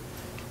Rochester,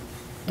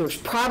 there's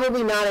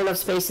probably not enough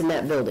space in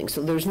that building,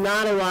 so there's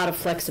not a lot of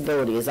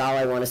flexibility is all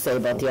I want to say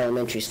about the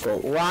elementary school.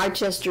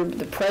 Rochester,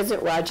 the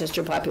present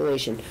Rochester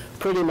population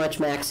pretty much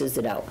maxes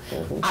it out.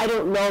 I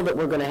don't know that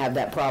we're gonna have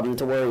that problem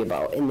to worry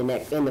about in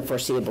the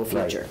foreseeable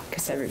future.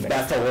 Because everybody.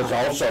 Bethel is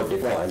also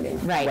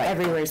declining. Right,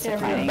 everywhere's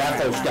declining.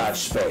 Bethel's got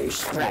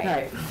space.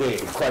 Right.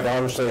 Quite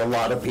honestly, a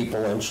lot of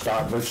people in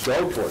Stockbridge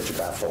go towards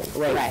Bethel.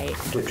 Right.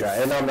 To try,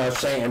 and I'm not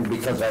saying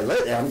because I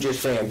live, I'm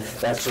just saying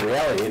that's the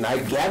reality, and I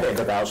get it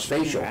about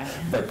spatial, Right.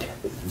 but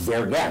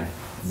there again,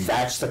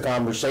 that's the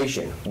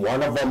conversation.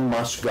 One of them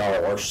must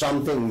go, or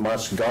something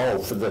must go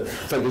for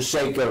the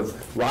sake of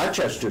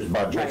Rochester's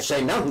budget.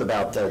 Say nothing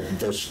about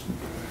this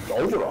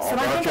overall. So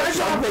I think our job-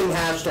 Something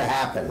has to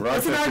happen. Isn't our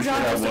Rochester job should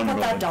just have to one put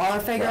that building. dollar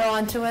figure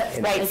onto it?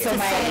 And Right, if so you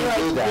my- can't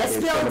do that, this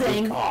it's gonna be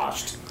building-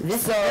 cost.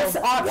 This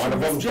One option,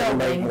 of this them's gonna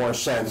make building, more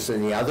sense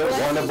than the other.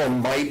 One of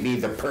them might be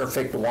the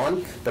perfect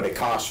one, but it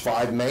costs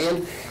 $5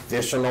 million.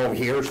 This one over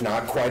here is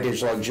not quite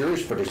as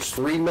luxurious, but it's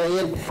 $3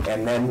 million,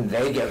 and then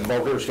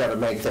voters gotta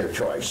make their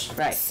choice.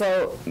 Right,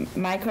 so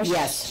my question.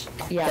 Yes.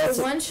 Yes.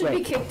 The one should be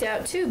right. kicked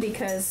out too,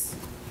 because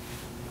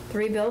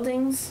 3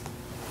 buildings,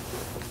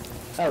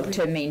 Oh,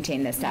 to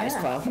maintain the status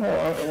Yeah. quo.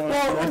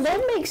 Well, that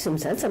makes some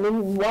sense. I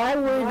mean, why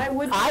Why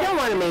would, would- I don't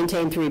wanna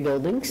maintain 3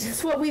 buildings.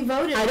 that's what we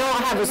voted. I don't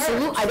on. have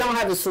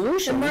a The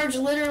solution. merge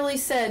literally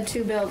said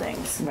 2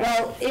 buildings.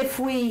 well, if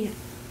we,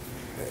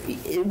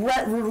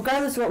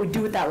 regardless of what we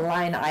do with that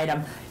line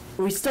item,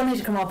 we still need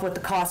to come up with the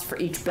cost for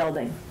each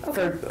building,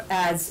 for,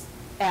 as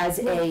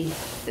a,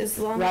 As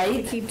long as we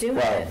Right? keep doing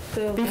Well,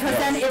 it. because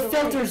then it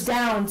filters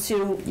down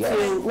to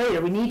later.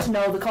 We need to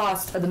know the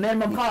cost, or the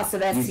minimum cost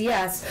of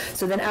SCS,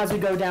 so then as we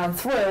go down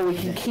through, we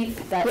can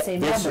keep that same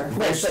number.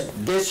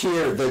 This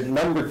year, the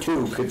number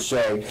 2 could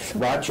say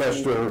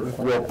Rochester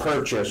will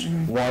purchase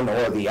one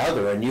or the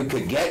other, and you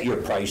could get your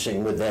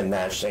pricing within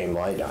that same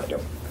line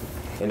item.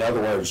 In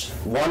other words,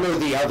 one or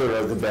the other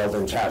of the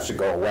buildings has to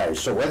go away.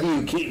 So whether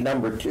you keep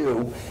number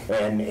 2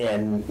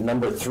 and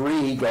number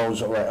 3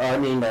 goes away,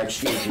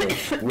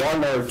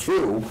 1 or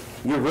 2,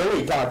 you're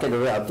really talking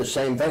about the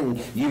same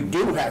thing. You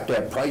do have to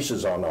have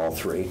prices on all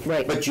 3.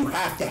 Right. But you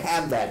have to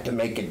have that to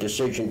make a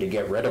decision to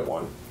get rid of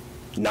one,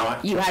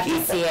 not You have to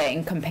keep see it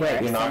in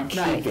comparison. You're not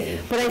keeping.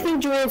 But I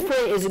think Joanne's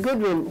point is a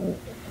good one.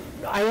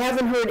 I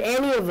haven't heard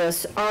any of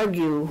us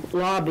argue,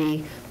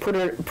 lobby, put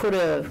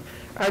a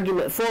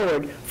argument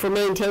forward for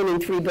maintaining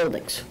 3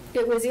 buildings.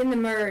 It was in the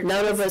merge.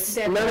 None of us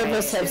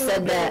have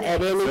said that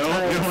at any The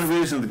time. only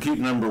reason to keep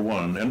number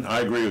 1, and I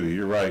agree with you,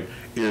 you're right,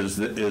 is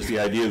the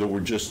idea that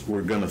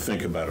we're going to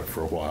think about it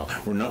for a while.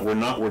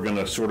 We're going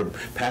to sort of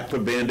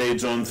put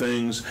Band-Aids on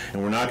things,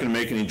 and we're not going to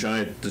make any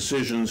giant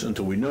decisions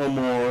until we know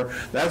more.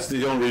 That's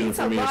the only reason It's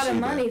for a me to see lot that. of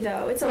money,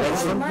 though. It's a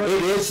lot of money.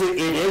 It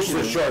is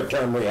the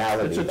short-term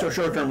reality. It's a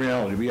short-term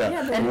reality, but Yeah,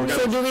 yeah. but- we're So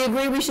gonna- do we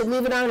agree we should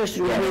leave it on, or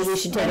should we agree we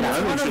should take it I out?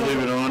 think we should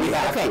leave it on. We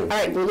have Okay, to. all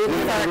right, we'll leave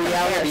it The on.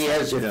 reality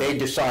is, if they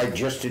decide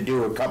just to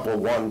do a couple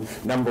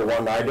number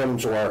 1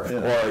 items, or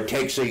it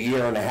takes a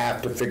year and a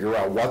half to figure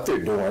out what they're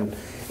doing,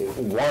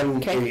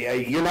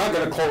 you're not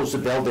gonna close the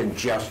building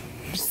just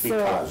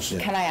because. So,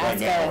 can I right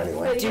ask, now,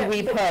 anyway. do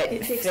we But put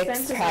it's fixed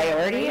expensive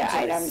priority ranges.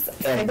 items?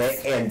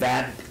 And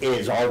that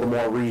is all the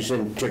more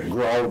reason to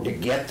grow, to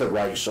get the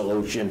right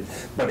solution,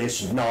 but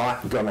it's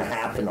not gonna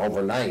happen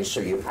overnight, so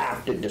you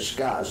have to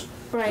discuss.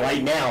 Right.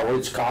 Right now,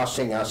 it's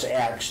costing us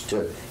X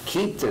to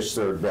keep this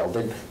 3rd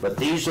building, but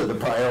these are the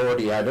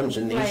priority items,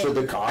 and these are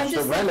the costs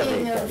to renovate I'm just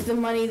thinking them. of the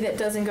money that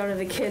doesn't go to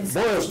the kids.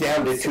 Boils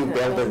down to 2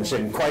 buildings,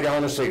 and quite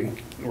honestly,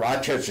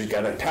 Rochester's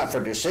got a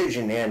tougher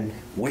decision in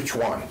which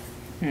one.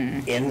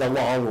 In the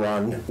long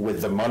run,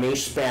 with the money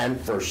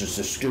spent versus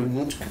the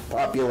student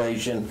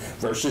population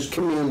versus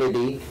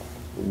community,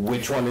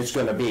 which one it's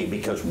gonna be,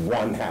 because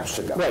one has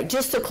to go. Right,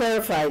 just to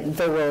clarify,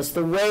 the rules,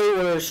 the way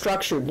we're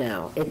structured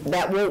now,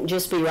 that won't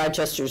just be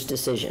Rochester's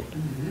decision.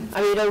 I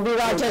mean, it'll be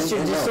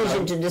Rochester's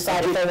decision to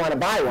decide if they want to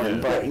buy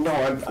one, but. No,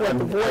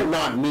 I'm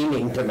not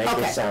meaning to make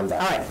Okay, it sound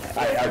that all way.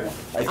 right.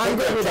 I I'm think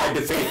good I with tried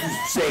that.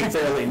 to stay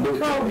fairly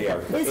neutral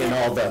here in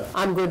all the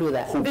I'm good with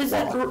that. Is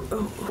it,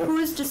 hoopla.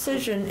 whose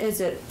decision is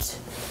it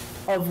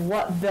of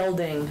what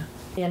building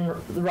in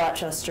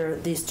Rochester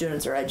these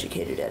students are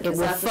educated in? It Is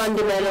will that the school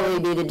fundamentally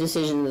board? be the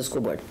decision of the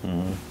school board.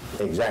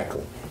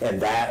 Exactly.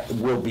 And that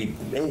will be,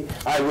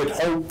 I would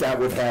hope that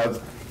would have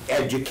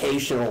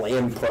educational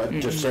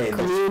input to say the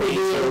Community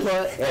spaces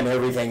input. and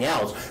everything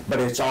else, but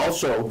it's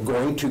also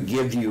going to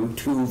give you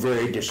 2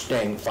 very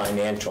distinct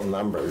financial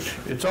numbers.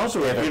 It's also,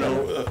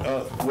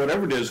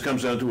 whatever it is,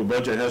 comes down to a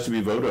budget has to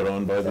be voted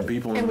on by the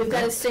people. And we've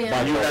got to stay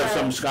on. But you have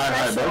some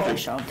sky-high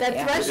threshold. budget. That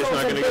Yeah. It's not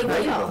threshold's a gonna get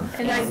big deal, voted.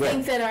 and I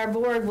think that our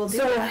board will do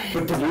that.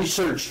 But the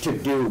research to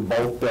do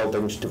both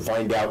buildings, to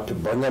find out, to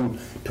bring them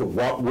to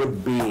what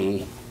would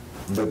be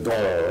the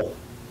goal,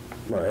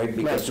 right?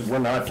 Because we're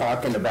not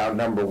talking about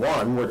number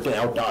 1, we're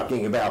now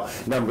talking about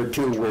number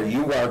 2, where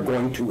you are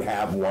going to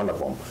have one of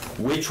them.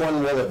 Which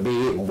one will it be,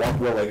 and what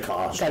will it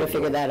cost? Got to do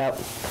figure it? that out.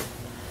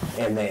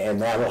 And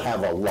that'll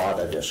have a lot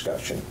of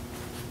discussion.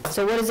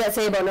 So what does that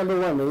say about number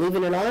one? We're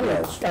leaving it on? or-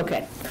 Yes.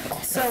 Okay.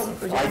 So,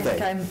 I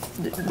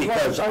think,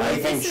 because I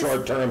think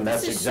short-term,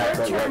 that's This is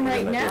exactly what short-term you're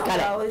right gonna now,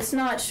 do. though. It's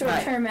not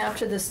short-term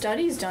after the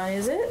study's done,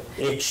 is it?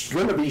 It's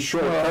gonna be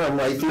short-term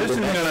right through This the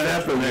isn't next gonna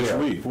happen fiscal next year.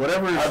 week,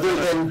 whatever. is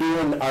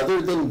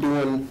Other than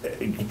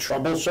doing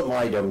troublesome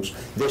items,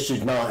 this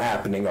is not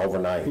happening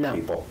overnight, No,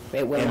 people.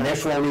 it will And not.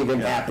 this won't even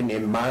happen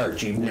in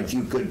March, even if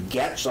you could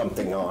get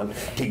something on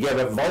to get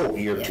a vote,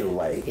 you're too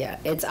late. Yeah,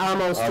 it's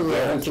almost I'll too late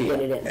to guarantee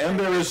get it. it in. And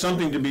there is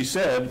something to be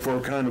said for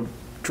kind of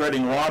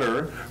treading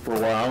water for a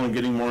while and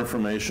getting more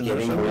information.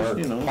 There's Getting some, more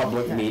you know.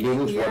 public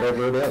meetings,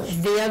 whatever it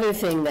is. The other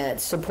thing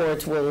that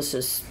supports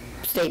Willis's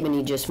statement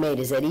he just made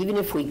is that even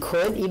if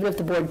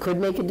the board could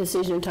make a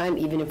decision in time,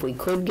 even if we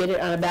could get it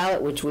on a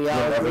ballot, which we all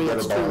You'll never agree get a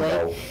it's too bond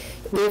late.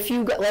 If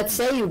you, let's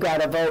say you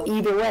got a vote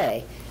either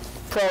way,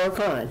 pro or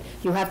con,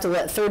 you have to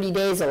let 30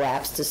 days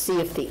elapse to see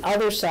if the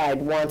other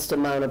side wants to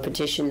mount a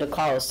petition to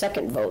call a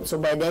second vote. So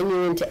by then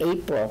you're into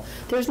April.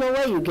 There's no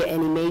way you get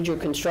any major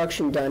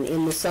construction done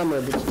in the summer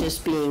that's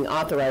just being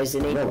authorized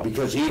in April. No,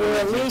 because even Or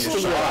at if least you a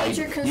year. decide,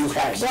 Major you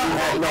have no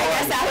idea.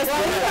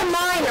 Even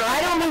minor, I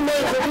don't mean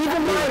major,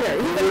 even minor,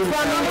 even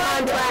plumbing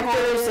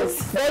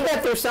contractors, they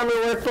got their summer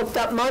work booked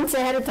up months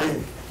ahead of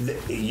time.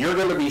 You're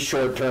gonna be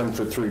short-term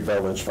for 3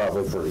 buildings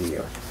probably for a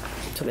year.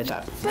 That's what I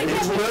thought. But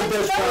It's we good didn't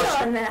this vote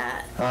process. on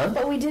that. Huh?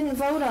 But we didn't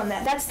vote on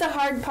that. That's the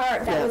hard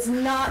part. That Yeah. was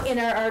not in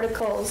our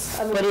articles.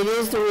 But it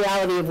is the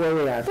reality of where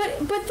we are.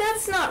 But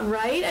that's not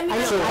right. I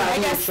mean, So how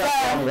do you guess, shut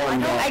down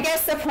one I vote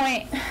guess the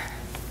point,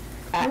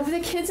 move the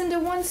kids into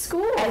one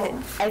school.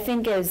 I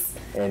think is,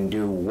 and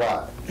do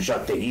what?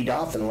 Shut the heat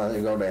off and let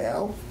it go to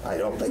hell? I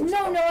don't think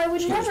so. No, I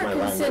would Excuse never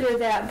my consider language.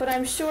 that, but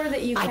I'm sure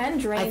that you can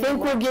drain. I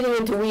think we're getting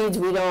into weeds,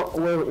 it's way well,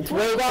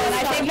 and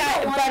I think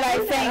that, but I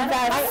think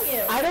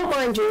that's, I don't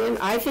mind, Julian,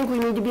 I think we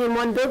need to be in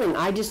one building,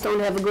 I just don't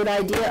have a good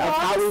idea of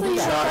how we do Obviously,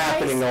 It's that. not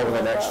happening over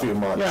the next few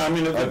months. Yeah, I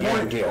mean, at the point,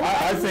 guarantee it.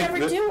 I think never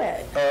that, do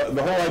it.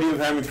 the whole idea of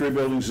having 3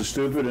 buildings is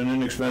stupid and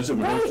inexpensive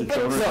and hurts the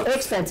children. No,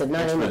 expensive,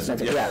 not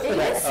Expensive, inexpensive, yeah.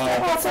 yeah. It is.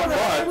 Also, the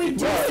way we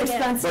do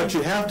it. But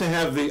you have to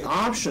have the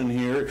option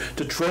here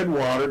to tread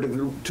water,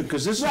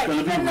 because this is Right, going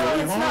to be even though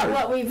really it's not hard.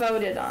 what we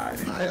voted on.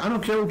 I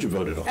don't care what you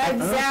voted on.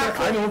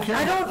 Exactly. I don't care.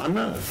 I don't- I'm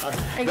not.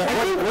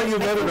 Exactly. What you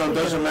voted on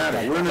doesn't matter.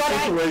 We're in a But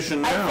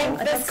situation I think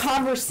now. this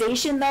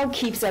conversation, though,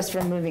 keeps us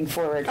from moving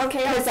forward. Okay,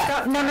 Because let's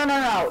stop.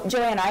 No,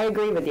 Joanne, I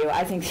agree with you.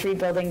 I think 3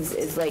 buildings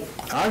is like,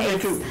 I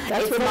think it-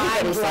 That's it's what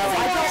everybody says. mind-blowing.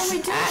 Why don't we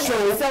do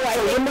it?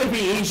 So wouldn't it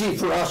be easy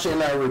for us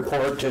in our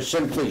report to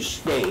simply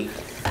state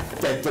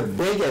that the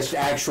biggest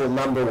actual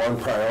number 1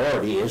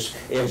 priority is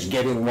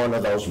getting one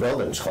of those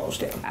buildings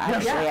closed down?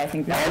 Actually, I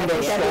think that And would the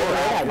be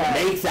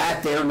store, make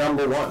that their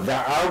number 1.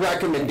 Our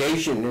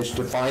recommendation is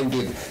to find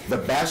the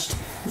best,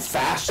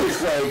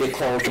 fastest way to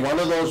close one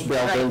of those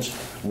buildings,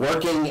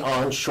 working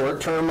on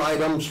short-term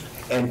items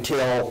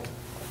until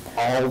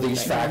all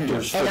these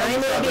factors for And I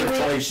may be other re-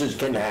 choices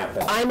can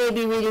happen. I may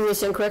be reading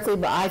this incorrectly,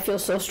 but I feel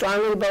so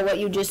strongly about what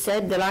you just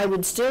said that I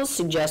would still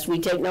suggest we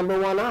take number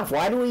 1 off.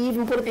 Why do we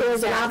even put it there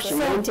as an option?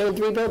 Exactly. Maintain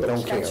 3 buildings.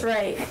 Don't care. That's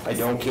right. I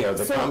don't care.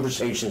 The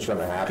conversation's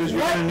gonna happen. 'Cause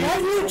you're gonna need-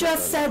 What you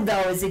just said,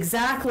 though, is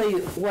exactly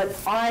what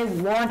I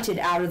wanted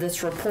out of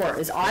this report,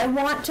 is I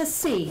want to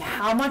see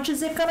how much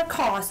is it gonna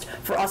cost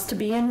for us to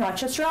be in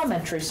Rochester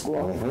Elementary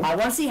School. I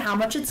wanna see how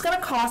much it's gonna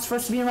cost for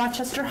us to be in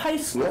Rochester High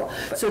School.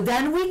 Yeah. So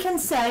then we can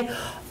say,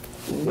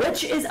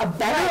 which is a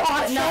better But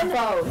option,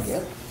 not both.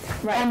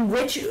 and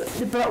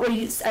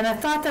and I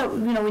thought that,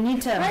 we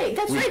need to. Right,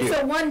 that's We right. do.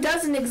 So one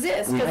doesn't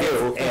exist. We 'cause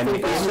do, and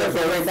in the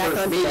very back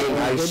first on meeting,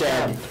 track. I Good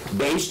said,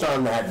 based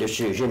on that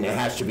decision, it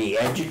has to be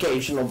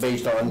educational,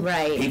 based on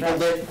Right, people right.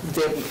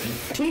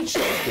 that teach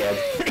those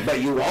kids,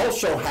 but you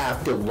also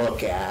have to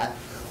look at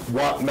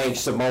what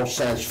makes the most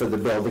sense for the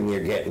building you're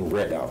getting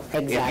rid of.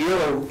 Exactly.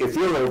 If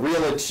you're a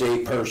real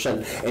estate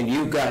person and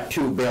you've got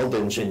 2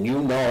 buildings and you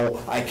know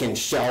I can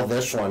sell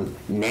this one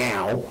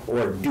now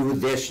or do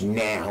this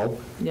now,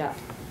 Yeah.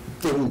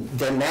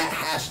 then that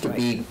has to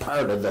be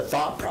part of the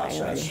thought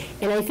process.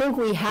 And I think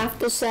we have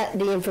to set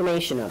the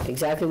information up,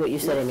 exactly what you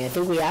said, Amy. I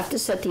think we have to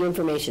set the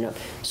information up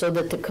so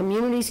that the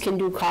communities can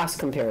do cost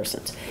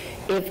comparisons.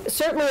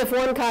 Certainly if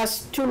one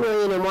costs $2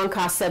 million and one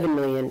costs $7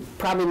 million,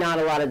 probably not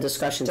a lot of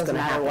discussion's doesn't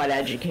gonna matter happen. what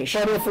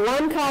education. But if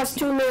one costs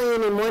 $2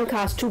 million and one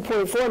costs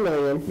 $2.4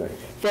 million,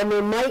 then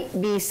there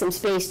might be some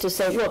space to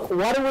say, look,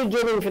 what are we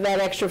getting for that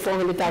extra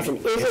 $400,000?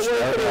 Is it It's worth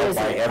start it or out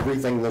isn't by it?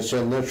 everything that's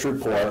in this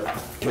report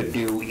to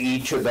do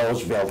each of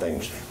those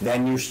buildings.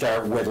 Then you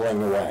start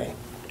whittling away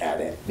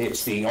at it.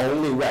 It's the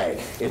only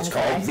way. It's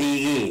called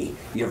VE.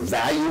 You're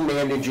value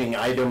managing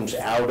items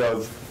out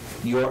of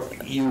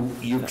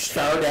you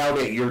start out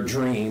at your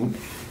dream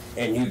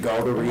and you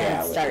go to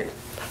reality.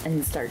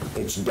 Start.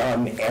 It's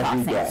done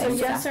every So day.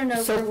 yes or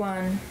no for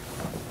 1?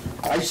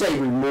 I say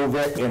remove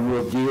it and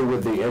we'll deal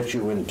with the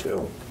issue in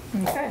 2.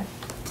 Okay.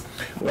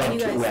 Well, do you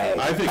guys 2A.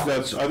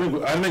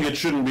 I think it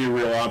shouldn't be a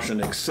real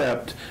option,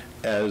 except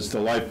as the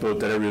lifeboat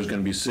that everybody's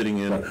going to be sitting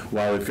in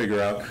while we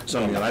figure out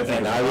something that I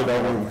think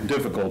is more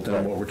difficult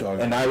than what we're talking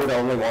about. And I would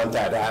only want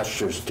that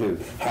asterisk to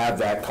have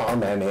that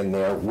comment in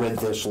there with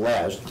this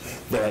list,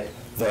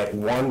 that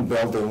one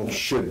building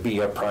should be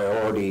a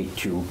priority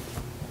to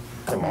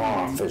come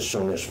off as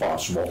soon as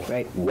possible.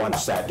 Right.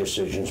 Once that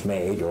decision's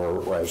made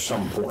or at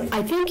some point.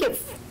 I think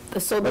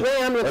so the way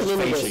I'm looking into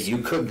Let's face this. it, you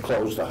could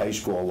close the high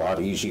school a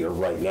lot easier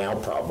right now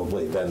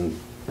probably than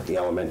the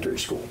elementary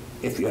school,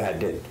 if you had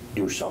to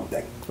do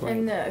something.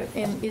 And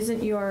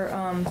isn't your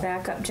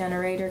backup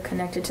generator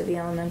connected to the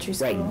elementary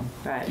school?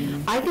 Right.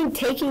 I think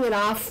taking it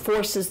off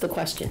forces the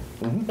question.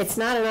 It's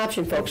not an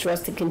option, folks, for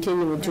us to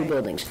continue with two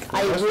buildings.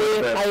 I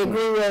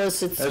agree with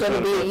us, it's That's going to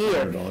not be a a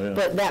year, bad point, yeah.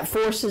 but that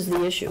forces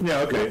the issue. Yeah,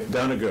 okay,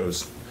 down it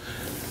goes.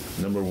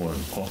 Number 1,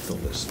 off the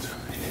list.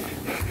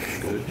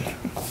 Good.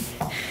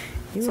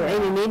 So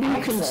Amy, maybe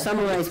you can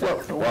summarize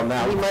what Well,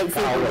 now, we might think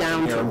we're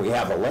down here to. we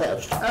have a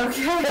list.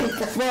 Okay.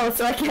 Well,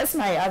 so I guess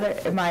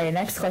my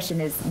next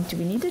question is, do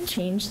we need to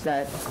change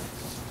the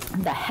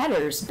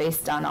headers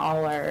based on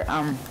all our,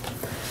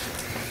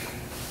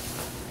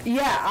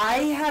 Yeah, I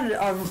had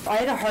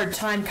a hard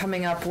time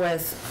coming up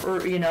with,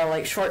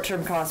 like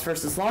short-term cost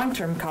versus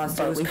long-term cost.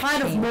 It But was we've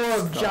kind of changed more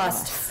of the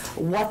just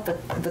what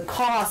the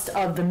cost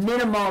of the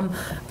minimum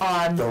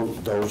on.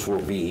 Those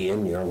will be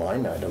in your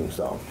line items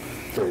though.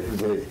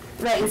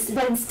 Right,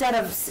 but instead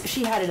of,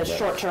 she had it as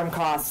short-term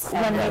costs.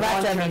 when we and left our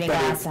long-term- meeting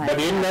last time? But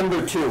in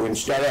number 2,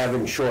 instead of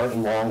having short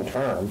and long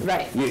term.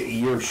 Right.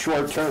 Your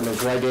short term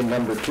is right in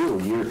number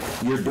 2.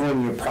 You're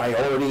doing your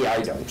priority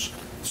items.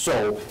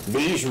 So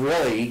these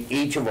really,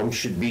 each of them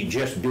should be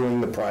just doing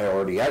the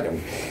priority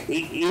item.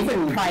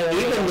 Even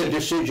the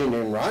decision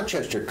in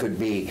Rochester could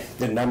be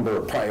the number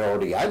of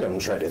priority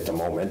items right at the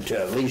moment.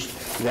 At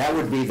least that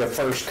would be the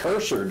first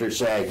cursor to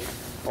say,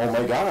 oh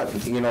my God,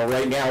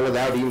 right now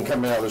without even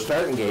coming out of the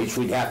starting gates,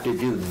 we'd have to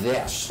do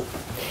this.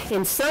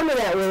 And some of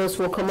that list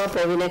will come up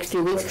over the next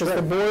few weeks because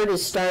the board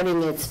is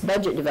starting its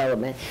budget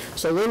development.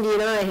 So Lindy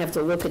and I have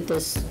to look at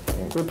this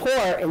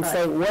report and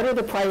say, what are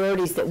the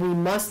priorities that we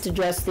must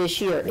address this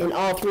year in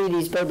all 3 of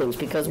these buildings?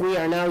 Because we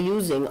are now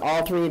using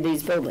all 3 of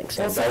these buildings.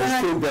 And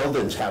those 2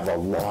 buildings have a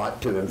lot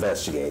to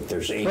investigate.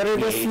 There's What are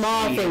the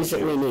small HVAC things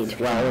that we need?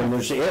 Well,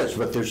 and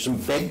but there's some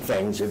big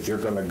things if you're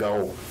gonna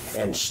go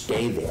and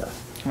stay there.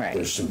 Right.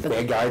 There's some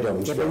big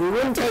items. Yeah, but we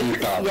wouldn't that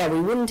take, keep up.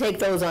 we wouldn't take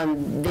those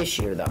on this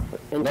year, though,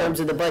 in terms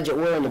of the budget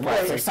we're in the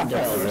process of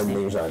developing.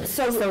 And these items.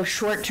 So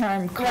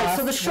short-term cost Right,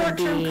 so the would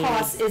short-term be-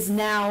 cost is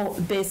now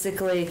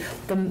basically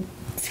the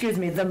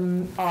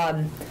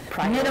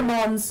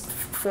minimums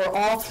for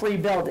all 3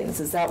 buildings.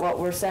 Is that what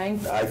we're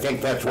saying? I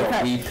think that's what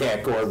Okay. we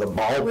pick, or the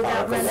ballpark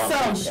Without of what we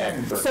renovation.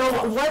 pick. for So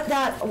cost.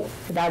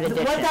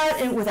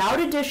 without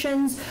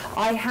additions,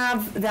 I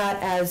have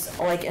that as,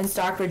 like in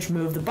Stockbridge,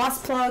 move the bus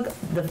plug,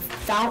 the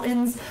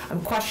fountains.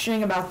 I'm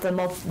questioning about the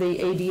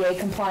ADA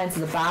compliance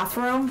of the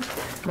bathroom,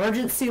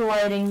 emergency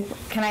lighting.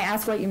 Can I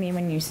ask what you mean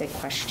when you say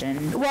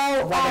question?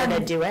 Well, Whether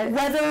to do it?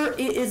 Whether it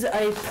is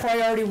a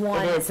priority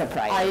one. It is a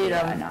priority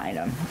item. one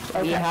item. We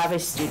Okay. have a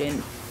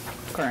student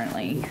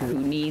currently who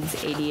needs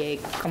ADA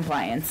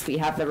compliance. We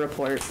have the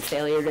report,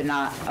 failure to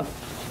not,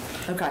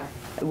 Okay.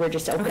 we're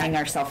just opening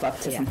ourselves up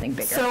to something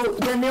bigger. So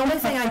then the only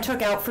thing I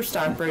took out for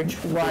Stockbridge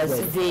was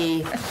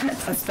the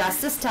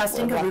asbestos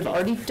testing, because we've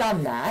already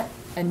done that.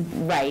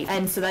 Right.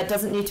 And so that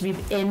doesn't need to be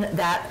in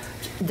that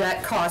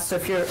cost. So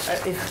if you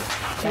That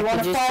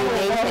want could to just follow be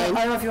along, maintained. I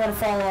don't know if you want to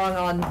follow along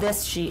on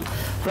this sheet,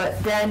 but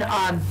then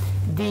I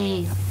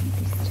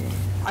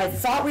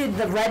thought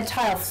the red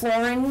tile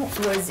flooring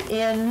was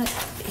in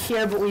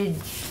here, but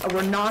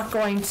we're not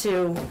going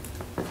to.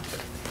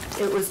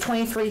 It was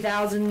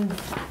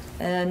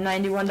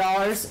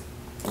 $23,091.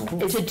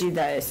 To do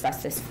the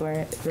asbestos for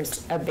it,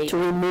 To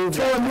remove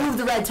To remove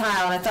the red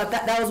tile, and I thought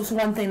that was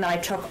one thing that I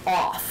took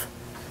off.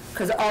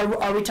 Because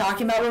are we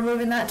talking about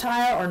removing that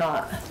tile or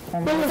not?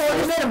 Well, For the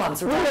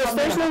minimums. we're talking about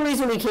there's no minimums.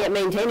 reason we can't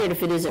maintain it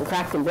if it isn't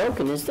cracked and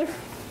broken, is there?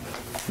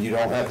 You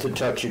don't have to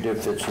touch it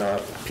if it's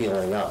not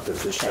peeling up.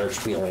 If it starts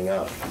peeling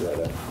up,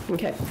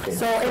 Okay.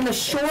 So in the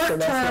So that's short-term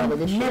not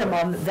an issue.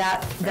 minimum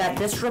that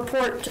this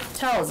report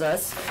tells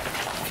us,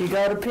 if you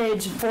go to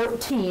page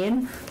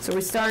 14, so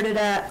we started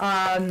at,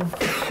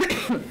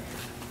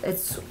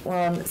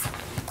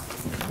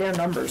 their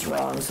number's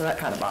wrong, so that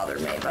kind of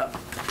bothered me, but,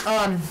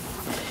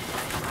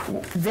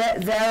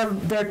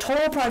 their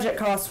total project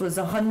cost was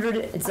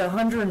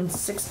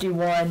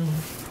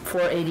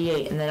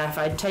 $161,488, and then if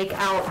I take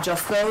out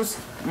just those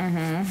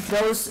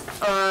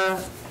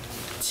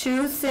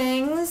 2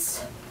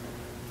 things,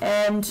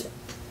 and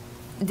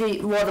the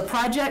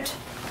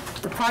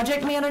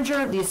project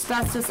manager, the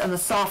asbestos, and the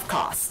soft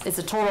costs, it's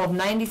a total of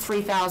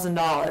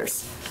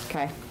 $93,000.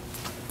 Okay.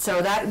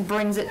 So that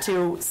brings it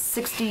to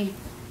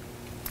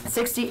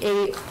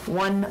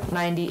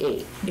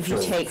 $68,198. If you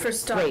take, For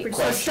Stockbridge. wait,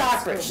 For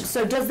Stockbridge.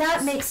 So does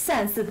that make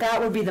sense that that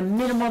would be the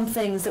minimum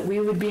things that we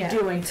would be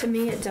doing To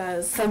me, it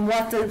does. from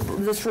what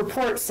this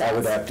report I would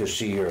says? have to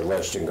see your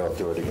list and go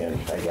through it again,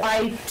 I guess.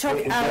 I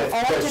took out, all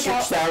I The took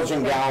out.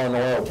 6,000 gallon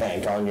oil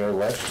tank on your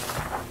list?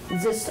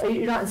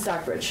 You're not in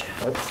Stockbridge.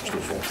 Oops,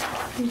 excuse me.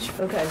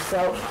 Okay,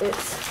 so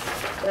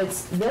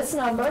it's this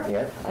number.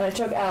 Yeah. And I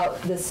took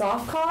out the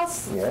soft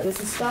costs, Yeah. this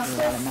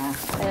asbestos,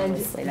 and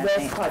Honestly, that this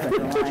ain't project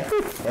manager.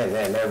 And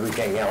then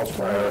everything else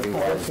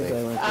priority-wise.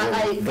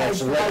 I That's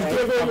did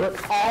electric.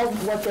 it all,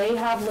 what they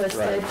have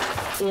listed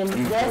in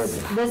You this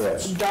did this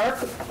this. dark,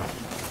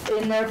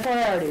 in their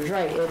priorities,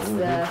 right? It's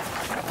the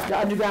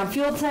underground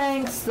fuel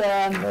tanks, the,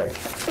 Right.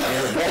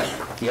 And again,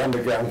 the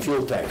underground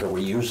fuel tank, are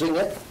we using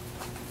it?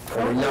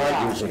 Or are we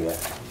not using it?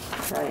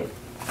 right.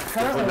 If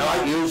Currently we're not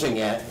not. using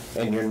it,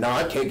 and you're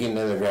not taking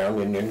it to the ground,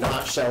 and you're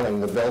not selling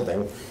the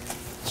building,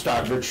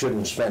 Stockbridge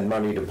shouldn't spend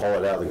money to pull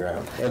it out of the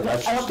ground.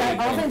 Unless I the don't state.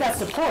 think that's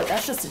support,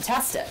 that's just to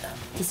test it,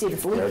 to see if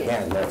it's leaking.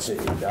 Again, that's,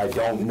 I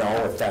don't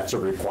know if that's a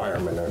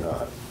requirement or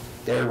not.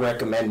 They're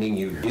recommending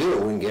you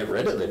do and get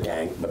rid of the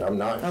tank, but I'm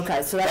not.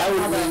 Okay, so that's That would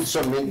another- need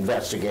some That's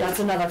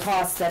investigation. another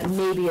cost that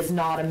maybe is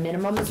not a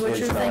minimum, is what It's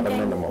you're not a thinking?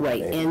 minimum.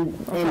 Right, and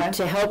Okay.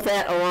 to help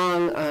that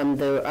along,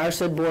 the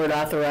RSID board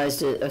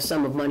authorized a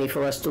sum of money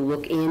for us to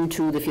look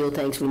into the fuel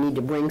tanks. We need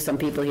to bring some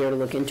people here to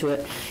look into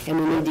it, and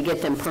we need to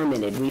get them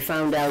permitted. We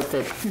found out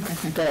that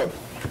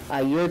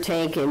your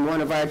tank and one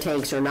of our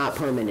tanks are not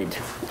permitted.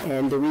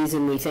 And the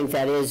reason we think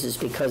that is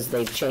because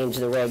they've changed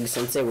the regs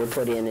since they were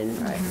put in, and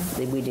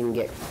we didn't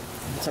get,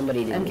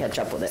 somebody didn't catch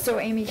up with it. so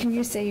Amy, can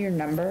you say your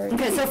number?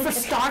 Okay, so for I'm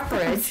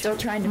Stockbridge, still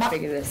trying to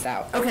figure this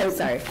out. okay,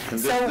 Sorry. And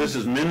So- this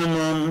is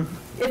minimum,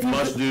 If you-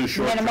 must do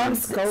short term. Minimum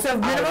scope. so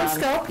minimum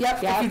item. scope, yep.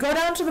 If Yep. you go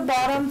down to the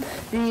bottom,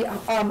 the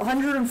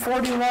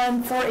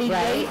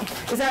 141,488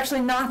 is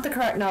actually not the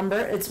correct number.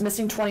 It's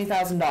missing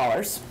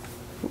 $20,000.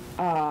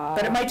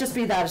 But it might just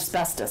be that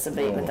asbestos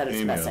abatement that it's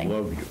Amy, I missing.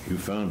 love you. You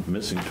found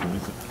missing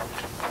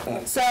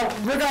 20,000. So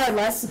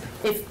regardless,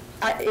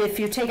 if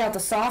you take out the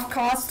soft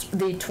cost,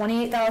 the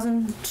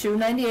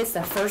 28,298 is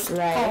the first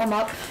Right. column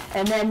up,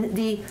 and then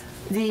the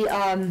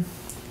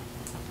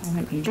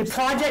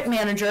project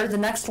manager, the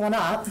next one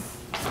up,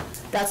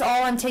 that's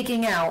all I'm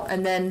taking out,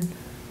 and then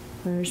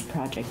Where's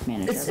project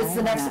manager? it's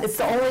the next, it's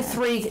the only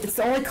three, it's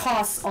the only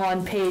costs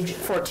on page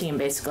 14,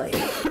 basically.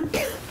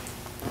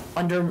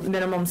 Under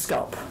minimum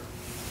scope.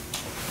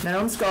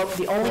 Minimum scope,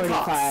 the only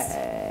cost.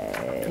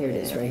 Here it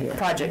is, right here.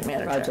 Project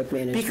manager. Project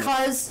management.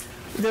 Because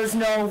there's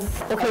no,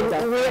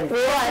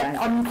 okay,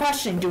 I'm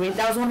questioning,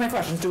 that was one of my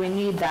questions, do we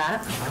need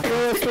that?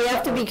 Well, we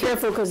have to be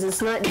careful, because it's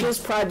not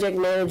just project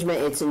management,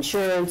 it's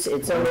insurance,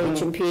 it's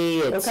OH&P,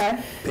 it's Okay.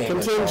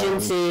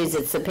 contingencies,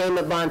 it's the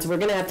payment bonds. We're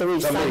gonna have to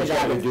leave some of Somebody's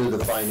got to that. do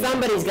the finance.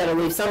 Somebody's gotta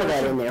leave some of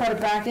that in Put there. it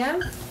back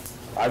in?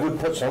 I would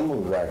put some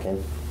of it back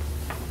in.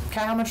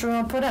 Okay, how much are we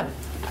gonna put in?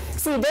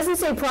 See, it doesn't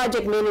say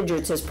project manager,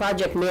 it says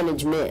project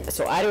management,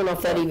 so I don't know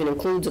if that even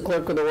includes the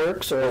clerk of the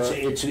works, or...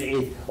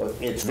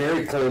 It's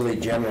very clearly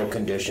general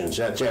conditions.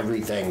 That's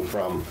everything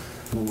from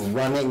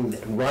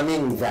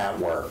running that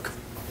work.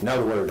 In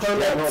other words,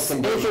 general Permits,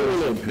 anything we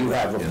conditions, need. you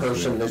have a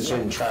person that's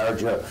in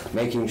charge of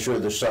making sure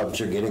the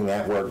subs are getting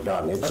that work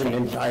done. It's an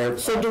entire.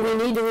 So do we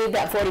need to leave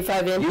that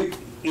 45 in?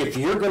 If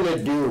you're gonna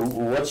do,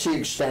 what's the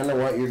extent of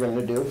what you're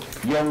gonna do?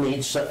 You'll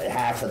need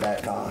half of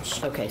that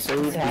cost. Okay, so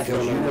leave half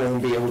Because you in there.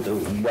 won't be able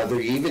to,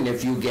 even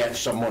if you get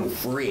someone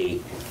free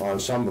on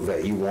some of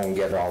it, you won't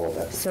get all of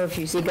it. So if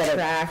you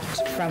subtract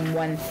from Okay,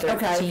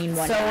 113,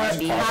 so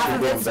 190. half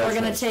of it, so we're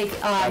gonna take,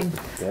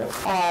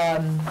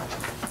 Yeah.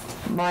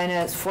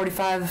 minus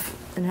 45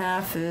 and a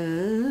half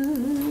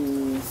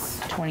is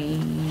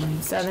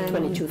 27,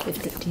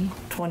 2250,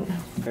 20,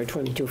 or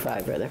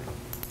 22.5 rather.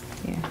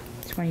 yeah,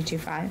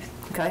 22.5.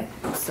 okay,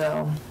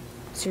 so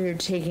So you're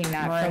taking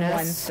that from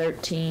Minus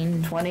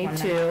 113.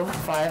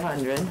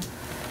 22,500.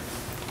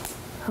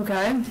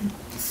 Okay,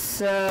 What's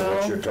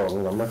so, your total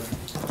number?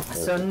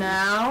 so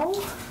now,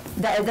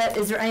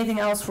 is there anything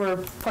else we're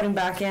putting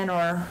back in,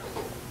 or?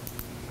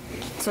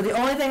 So the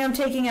only thing I'm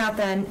taking out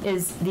then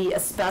is the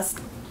asbestos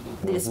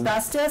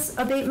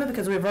abatement,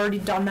 because we've already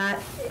done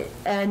that,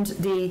 and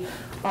the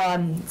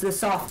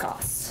soft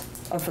costs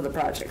for the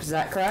project, is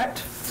that correct?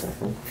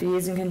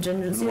 Fees and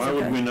contingencies, Why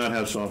would okay. we not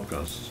have soft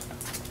costs?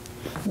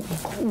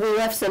 We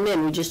left some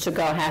in, we just took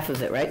out half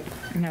of it, right?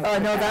 No,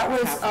 that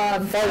was,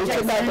 we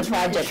took out the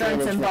project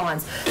insurance and management.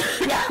 bonds.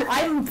 Yeah,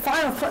 I'm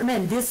fine with putting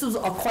them in, this was a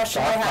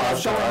question I had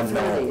Soft costs are going through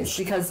unknowns. these,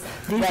 because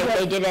these Right, they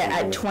were, did it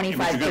at If you're gonna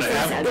 25%.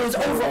 have it was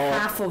over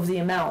half of the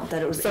amount,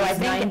 that it was So I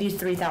think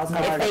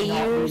 $93,000. If they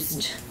not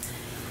used,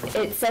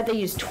 it said they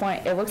used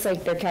 20, it looks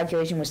like their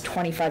calculation was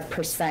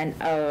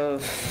 25%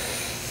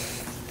 of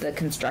the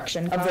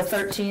construction Of the cost.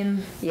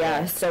 13,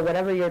 Yeah, so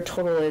whatever your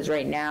total is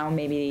right now,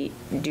 maybe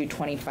do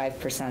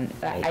 25%.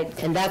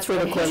 And that's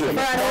where the question,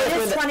 but it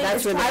is 20, that's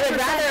it's where the- 20% I would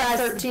rather of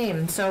us-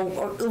 13, so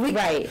we.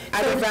 Right,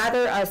 I so would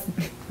rather us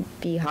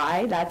be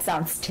high, that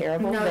sounds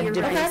terrible, No, than you're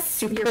to right. be You're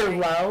super right.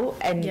 low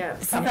and Yeah.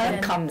 something Okay.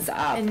 comes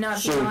up. And not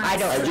be So on. I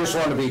don't- I just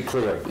want to be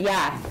clear.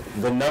 Yeah,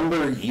 The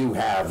number you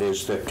have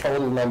is the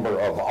total number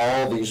of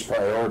all these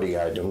priority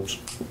items.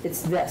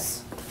 It's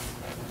this.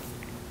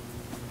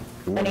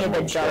 Any of the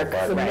Minimum scope dark-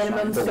 items. the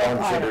minimum The scope ones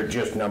that are item.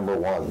 just number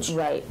ones.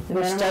 right, The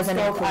which minimum doesn't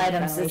scope include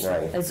items is,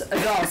 ventilation. Right. is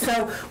all.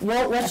 So,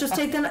 well, let's just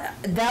take them,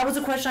 that was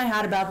a question I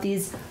had about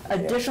these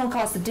additional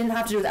costs that didn't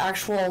have to do with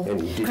actual And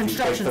did you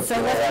construction. take the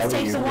So let's floor just out or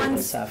take you the didn't?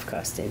 ones, Soft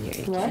cost in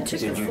here. what? Did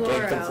the you floor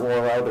take the out.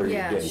 floor out or you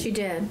Yeah, didn't? she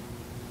did.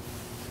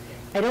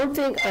 I don't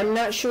think, I'm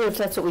not sure if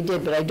that's what we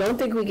did, but I don't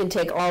think we can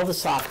take all the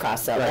soft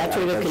costs out. Right, That's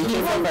where the that's- He's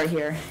contingent, over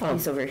here,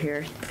 he's over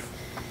here.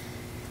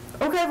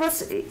 Okay,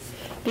 let's,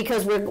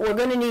 because we're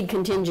gonna need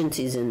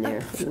contingencies in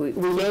there. We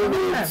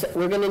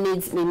may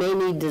need, we may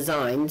need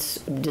designs,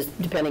 just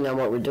depending on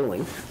what we're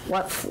doing.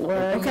 What floor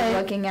are Okay. you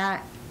looking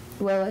at,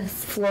 Willis?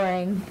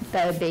 Flooring,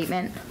 the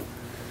abatement?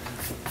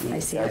 I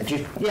see I it.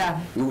 just- yeah.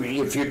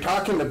 If you're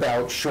talking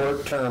about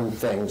short-term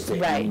things that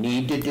you Right.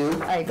 need to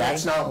do, I agree.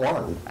 that's not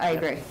one. I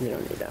agree. We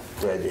don't need that.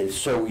 That is-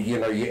 So,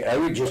 I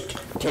would just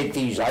take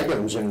these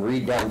items and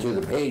read down through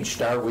the page,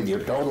 start with your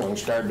total and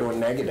start doing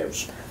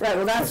negatives. Right,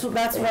 well, that's what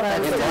I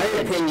In was. my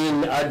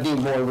opinion, I'd need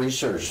more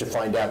research to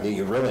find out that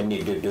you really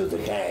need to do the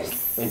tank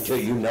until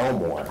you know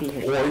more.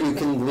 Or you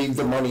can leave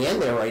the money in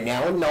there right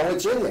now and know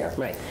it's in there.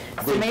 Right.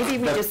 So maybe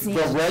we just need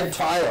The to- red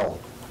tile,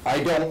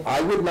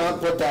 I would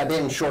not put that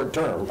in short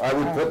term. I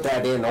would put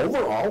that in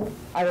overall.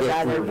 I would if we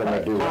rather were gonna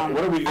put, do it.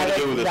 What are we gonna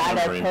do with this I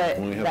number would rather when we put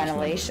have this number?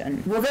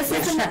 ventilation. Well,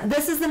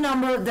 this is the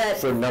number that,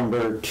 For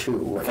number 2,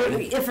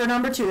 right? if for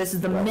number 2, this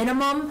is the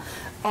minimum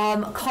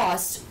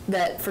cost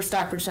that, for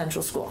Stockbridge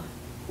Central School.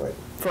 Right.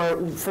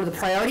 For the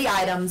priority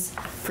items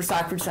for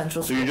Stockbridge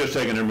Central So School. you're just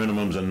taking their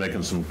minimums and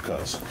making some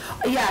cuts?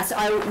 Yes,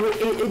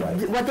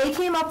 what they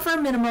came up for a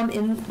minimum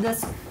in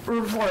this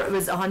report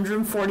was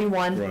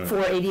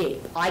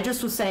 141,488. I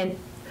just was saying,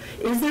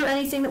 is there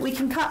anything that we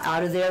can cut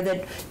out of there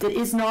that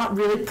is not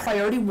really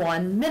priority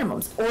 1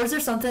 minimums? Or is there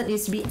something that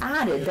needs to be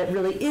added that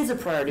really is a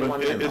priority 1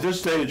 But at minimum? this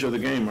stage of the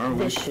game, aren't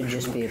we? This should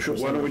just be a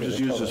Why don't we percentage just of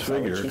the use this total,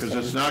 figure? is what Because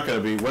she's it's not gonna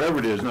be, whatever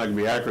it is not gonna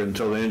be accurate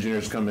until the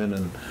engineers come in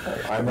and,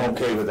 I'm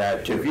okay with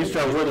that too. if you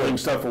start whittling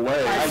stuff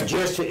away. I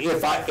just,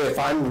 if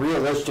I'm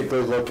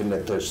realistically looking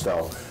at this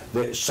though,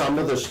 that some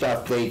of the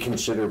stuff they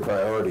consider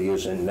priority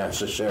isn't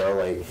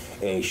necessarily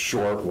a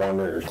short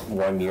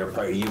 1 year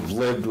priority. You've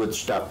lived with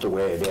stuff the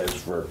way it is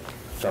for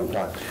some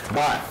time.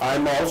 But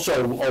I'm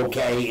also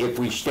okay if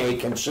we stay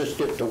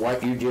consistent to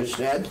what you just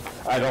said.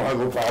 I don't have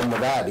a problem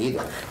with that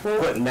either,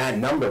 putting that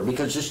number,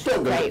 because it's still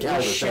gonna Right, tell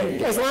we the same.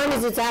 shouldn't. As long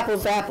as it's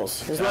apples to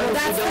apples, as long as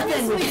that's we the don't.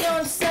 thing. We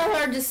don't sell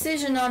our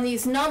decision on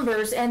these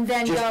numbers and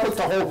then Just go, put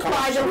the whole by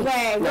cost the in.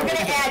 way, we're No.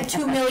 gonna add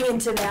 2 million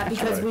to that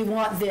because we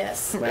want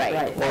this.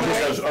 Right.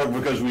 Or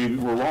because we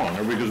were wrong,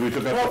 or because we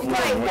took up the floor.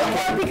 Right, and or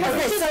whatever. because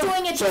they're just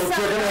doing it to So if sell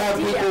you're gonna an have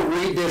people idea.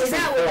 read this Is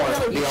that what report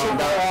really beyond should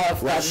that,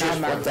 go let's off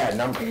just that put that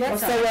number.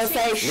 That's So we'll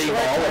say Leave all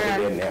of it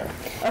short-term in there.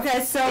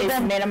 Okay, so is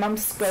then, minimum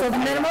scope. so the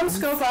minimum items.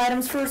 scope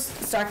items for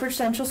Stockbridge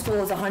Central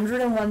School is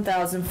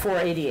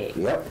 101,488.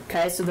 Yep.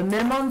 Okay, so the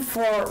minimum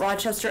for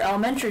Rochester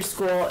Elementary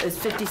School is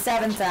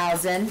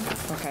 57,000.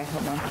 Okay,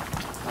 hold on.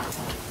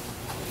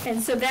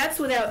 And so that's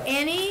without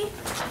any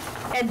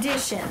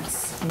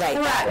additions. Right.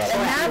 Correct. that-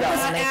 And that that was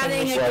was-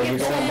 adding a So you're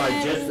going by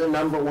just kitchen. the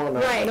number 1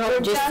 item. Right, No, we're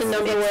just the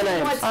number one fixing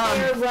item. what's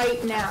there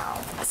right now.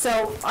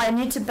 So I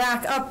need to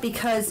back up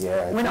because Yeah, I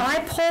when think- I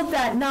pulled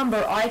that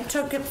number, I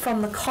took it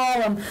from the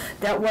column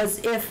that was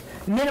if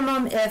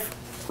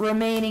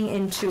remaining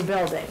in 2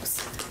 buildings.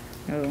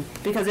 Oh.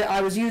 Because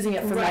I was using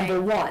it for Right,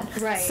 number 1.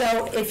 right.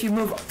 So if you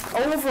move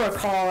over a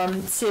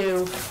column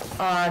to,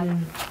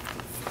 On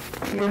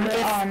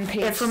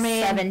page if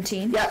remain-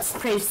 17. Yes,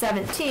 page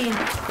 17,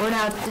 we're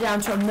now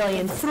down to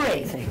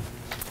 1,000,003.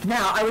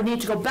 Now, I would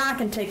need to go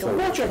back and take a So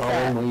look which at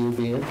that. column will you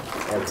be in?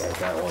 Okay,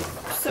 that one.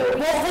 So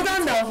Well, hold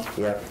on though.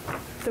 Yep.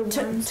 the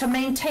ones, To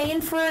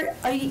maintain for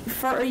a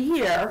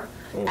year,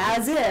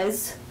 as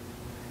is,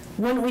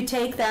 wouldn't we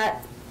take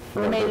that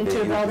remaining Number 2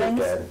 that you buildings?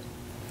 looked at.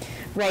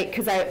 Right,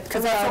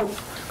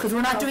 Because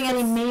we're not doing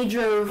any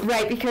major,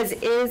 right, because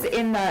is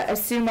in the,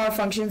 assume all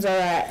functions are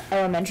at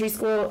elementary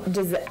school,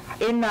 does,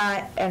 in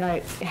that, and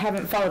I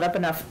haven't followed up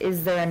enough,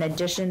 is there an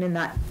addition in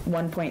that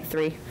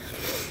 1.3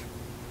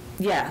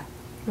 yeah,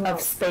 of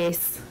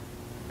space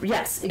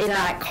yes, in that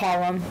exactly.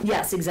 column?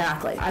 Yes,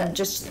 exactly. I'm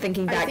just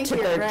thinking I back think to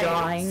you're their right.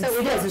 drawings. So we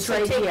It is, don't, it's so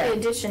right take here. the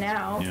addition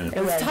out. Yeah.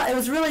 It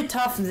was really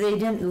tough, they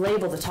didn't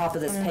label the top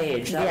of this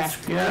page, that was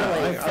Yeah,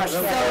 really I-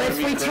 frustrating. So if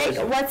we That'd be take,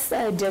 crazy. what's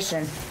the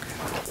addition?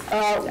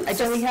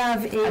 So we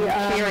have I'm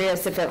a,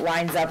 curious if it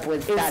lines up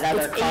with that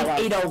other column.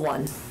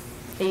 801,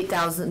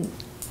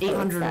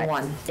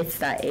 8,801. It's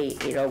that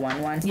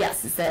 801.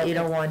 Yes, it's that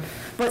 801.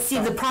 But see,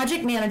 the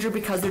project manager,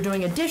 because they're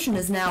doing addition,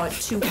 is now at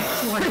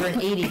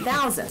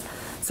 280,000.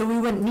 So we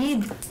wouldn't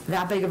need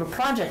that big of a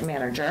project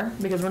manager,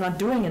 because we're not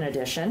doing an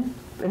addition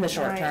in the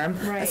short Right, term.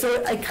 right.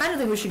 So I kind of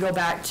think we should go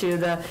back to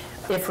the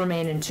if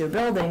remain in 2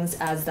 buildings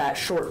as that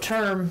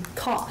short-term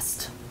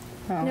cost.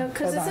 No,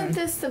 because hold on. isn't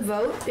this the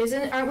vote?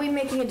 Aren't we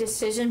making a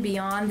decision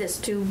beyond this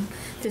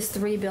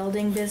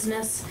 3-building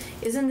business?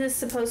 Isn't this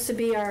supposed to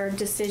be our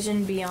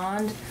decision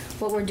beyond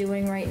what we're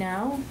doing right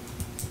now?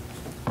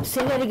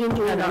 Say that again,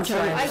 Julie. I'm trying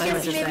to I guess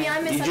understand. maybe I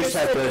You just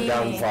have misunderstood to Amy.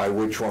 identify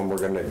which one we're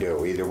gonna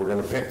do. Either we're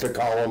gonna pick the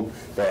column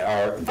that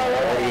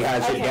already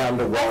has it okay. down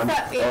to I one,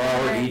 thought Amy or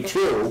already meant-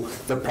 two.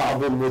 The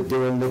problem with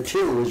doing the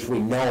two is we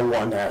know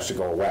one has to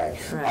go away.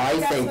 I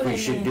That's think what we I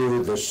should mean.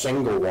 do the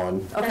single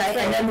one. Okay,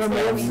 and then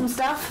remove some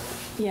stuff?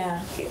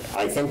 Yeah,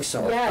 I think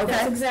so. yeah,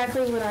 that's Okay.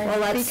 exactly what I. Well,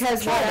 let's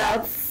Because try what that.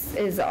 else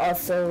is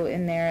also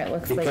in there, it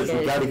looks like Because we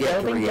is gotta get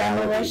the building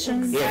reality.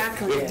 demolition.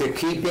 Exactly. If they're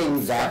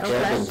keeping that Okay.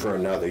 building for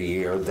another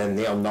year, then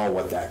they'll know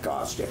what that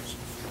cost is,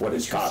 what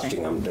it's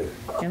costing them to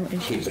No keep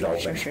issues, it open.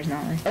 structures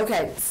not like.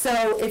 Okay,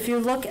 so if you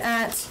look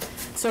at,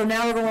 so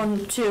now we're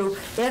going to,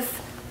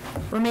 if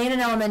remain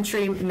an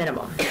elementary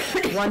minimum,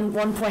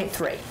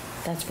 1.3.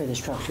 That's for the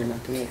structure,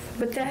 not the roof.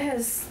 But that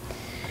has.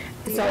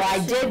 So I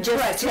did just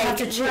Correct, you have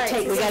to take,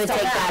 take we gotta some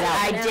take stuff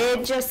that I out.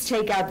 did just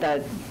take out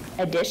the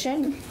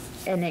addition,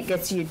 and it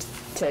gets you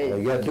All to,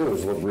 you gotta do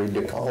is read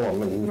the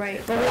column and.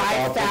 Right. But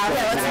 $5,000.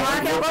 Yeah,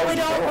 let's mark out what we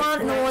don't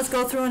want, and then let's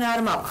go through and add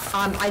them up.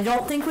 I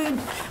don't think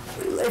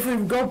if we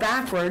go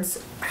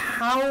backwards,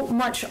 how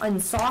much in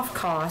soft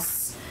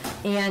costs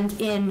and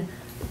in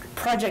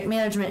project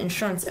management,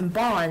 insurance, and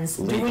bonds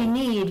do we Legal.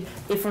 need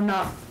if we're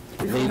not?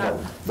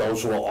 Legal,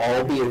 those will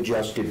all be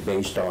adjusted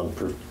based on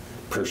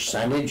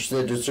percentage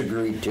that is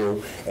agreed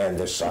to and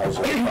the size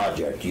of the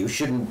project. You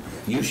shouldn't,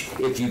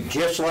 if you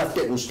just left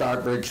it in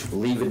Stockbridge,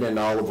 leave it in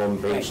all of them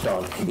based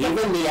on, even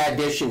the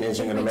addition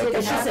isn't gonna make a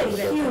It's just a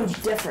difference.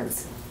 huge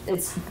difference.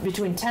 It's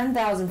between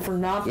 10,000 for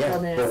not Yeah,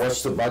 building but it.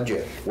 what's the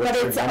budget? but What's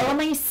your it's number?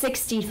 only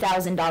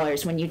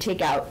 $60,000 when you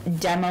take out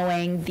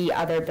demoing the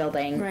other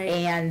building Right.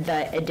 and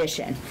the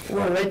addition.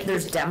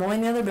 There's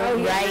demoing the other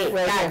building. Right,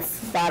 that's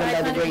bottom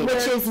of the green,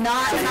 which is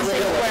not something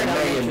Still we're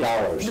 $1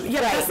 million.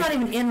 Yeah, but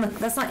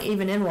that's not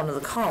even in one of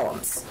the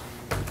columns.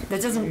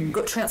 That doesn't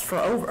transfer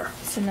over.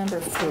 So number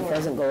It 4.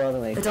 doesn't go all the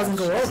way. It doesn't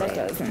go over. It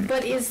doesn't.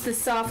 But is the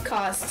soft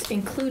cost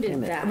included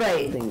in that?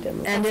 Right, Building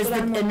demo. and is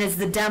That's what the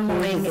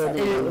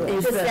demoing,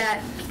 is Does the,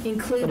 that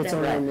include But it's that?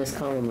 only in this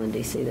column,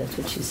 Lindy, see, that's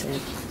what she's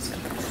saying.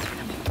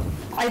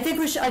 I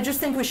just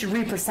think we should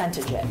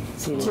re-percentage it,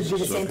 to be the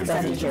same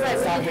percentage. Right,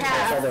 we as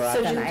have,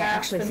 so Then do I half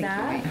actually for think we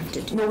might that? have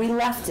to do. No, we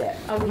left it.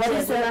 Oh, we What did,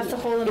 is we it? left the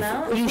whole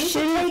amount? If we could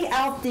take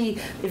out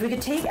if we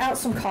could take out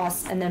some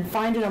costs and then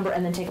find a number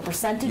and then take a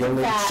percentage You'll of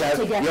need that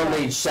to get. you'll the-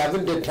 need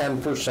 7 to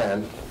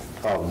 10%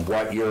 of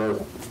what your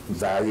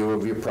value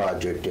of your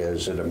project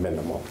is at a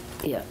minimum.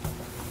 Yeah.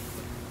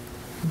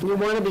 You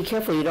want to be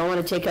careful, you don't want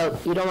to take it out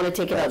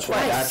That's why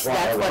twice. I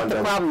That's what wanted the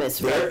to- problem is.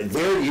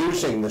 They're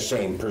using the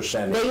same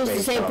percentage. They use the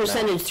based same on that.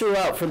 percentage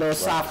throughout for those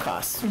soft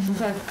costs.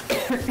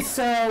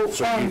 So,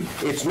 So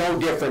it's no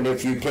different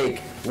if you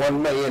take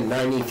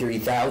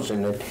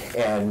 $1,093,000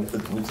 and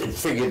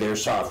figure their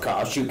soft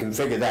costs. You can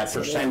figure that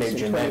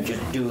percentage and then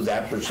just do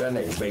that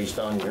percentage based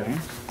on your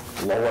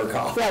lower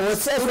cost. Yeah, well, it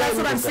says right that's in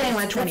what I'm the- saying,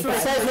 like, It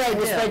 25. says right in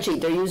the Yeah.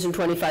 spreadsheet, they're using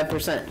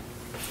 25%.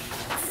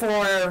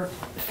 For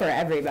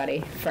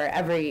everybody, for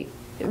every,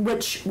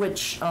 which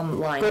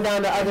line? Go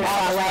down to other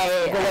soft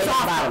costs, go way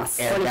soft down. costs.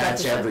 And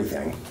that's 25%.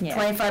 everything. yeah.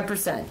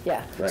 25%.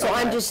 Yeah, Right. so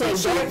I'm just saying,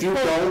 So if you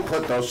don't don't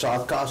put those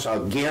soft costs,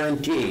 I'll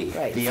guarantee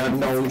Right. the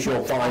unknowns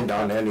you'll find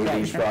on any of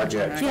these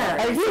projects.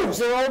 Yeah, are huge,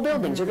 they're all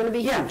buildings, they're gonna be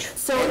yeah. huge.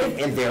 So if,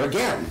 And there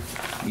again,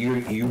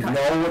 you know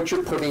what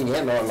you're putting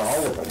in on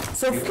all of them.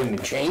 So- You can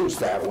change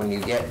that when you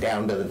get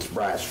down to the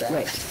brass tacks.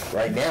 Right.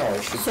 Right now,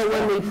 it should. So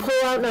when we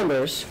pull out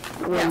numbers,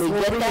 when we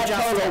we'll get that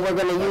readjust total, it. we're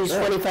gonna use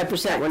That's right.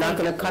 25%, we're not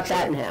gonna cut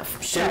that in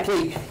half.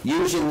 Simply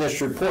using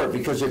this report,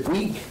 because if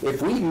we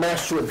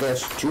mess with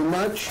this too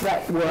much,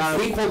 Right, we're on-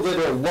 people that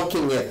are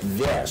looking at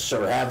this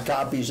or have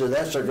copies of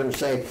this are gonna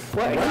say,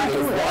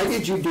 why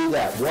did you do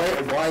that?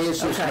 Why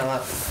is this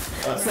not?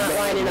 It's not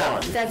lining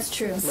up. That's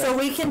true. So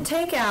we can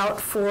take out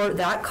for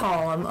that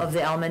column of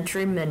the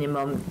elementary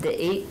minimum, the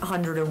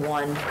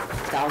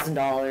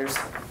 $801,000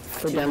 For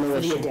for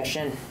demolition. the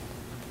addition.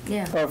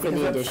 Yeah. Or for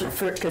the addition.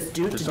 Because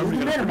due to Is the somebody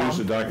going to produce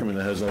a minimum. document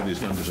that has all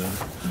these numbers in it?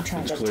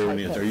 trying It's to clear when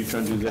you, type are you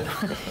trying to do that?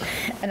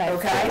 And I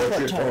Okay. What's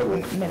your put total?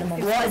 minimum.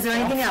 Well, is there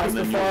anything else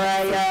before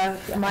I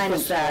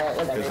minus that?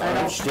 I'm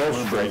still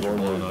I'm breaking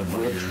struggling one with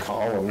on which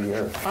column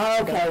here.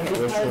 Okay,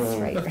 because,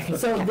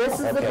 so this is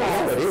the Okay,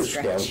 yeah, it column. is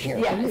down here.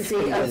 Yeah, see, Oh,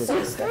 yeah, it's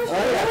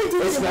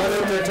not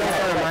in the top.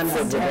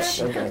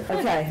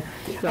 okay.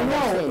 I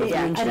know,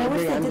 yeah, and I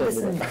wish they did this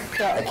in. I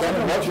can't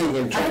imagine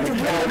you trying to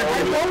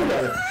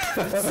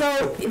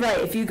So, right,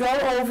 if you go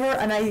over,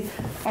 and I the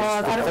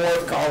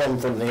fourth column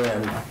from the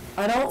end.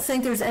 don't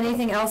think there's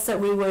anything else that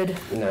we would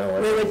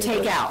No.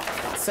 take out.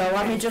 So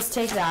let me just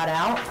take that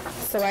out.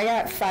 So I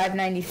got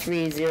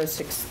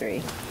 593,063.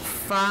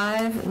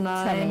 5,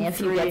 9, Tell me if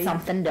you get 3,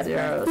 something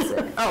different. 0,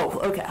 6. Oh,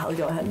 okay, I'll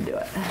go ahead and do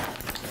it.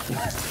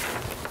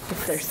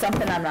 If there's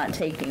something I'm not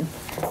taking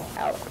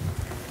out.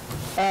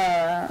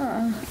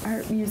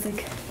 Art,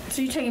 music.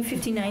 So you're taking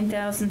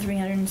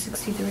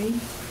 59,363?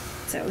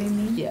 Is that what you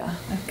mean? Yeah.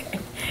 Okay.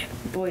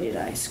 Boy, did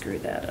I screw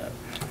that up.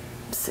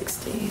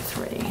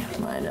 63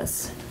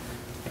 minus.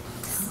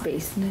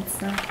 Basement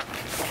stuff.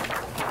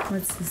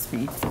 What's this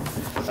mean?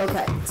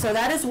 Okay, so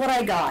that is what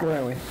I got.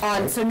 Where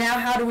are we? So now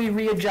how do we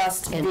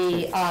readjust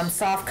the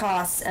soft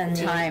costs and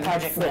the Time.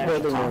 project What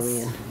management building are costs?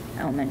 we in?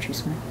 Elementary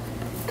school.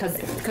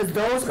 Because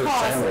those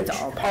Percentage.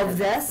 costs of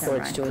this, Or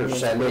it's doing this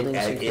Percentage,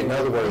 building in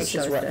other words,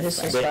 This is what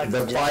this is.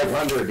 the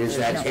 500, is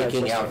that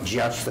taking out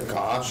just the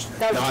cost?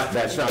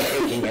 That's not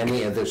taking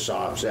any of the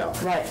softs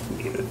out. right,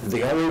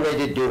 The only way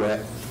to do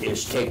it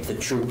is take the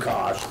true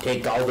cost,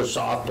 take all the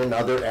soft and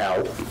other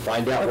out,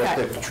 find out what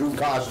Okay. the true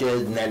cost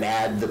is, and then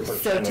add the So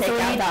percentage.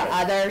 take out the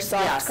other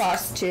soft Yes.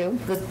 costs too?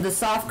 the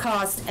soft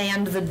cost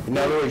and the, In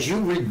other words,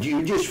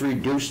 you just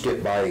reduced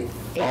it by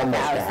almost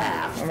 8,000.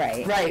 half.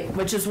 Right. right,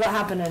 which is what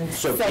happened in.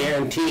 So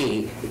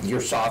guarantee your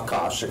soft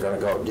costs are gonna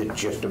go to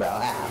just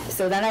about half.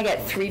 So then I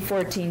get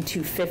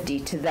 314,250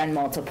 to then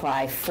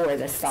multiply for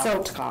the So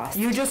soft cost.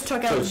 you just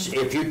took out, So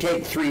if you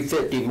take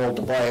 350,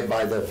 multiply it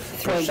by the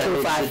percentage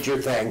 0.25. that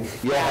you're saying,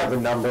 you'll have a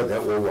number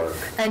that will work.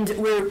 and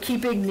we're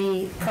keeping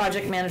the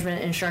project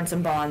management, insurance,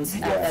 and bonds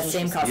at that Yes.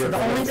 same cost. So You're the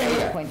gonna only pay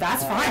thing, it.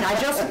 that's fine, I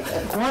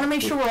want to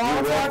make sure we're all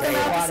You will talking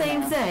pay about the it.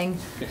 same thing.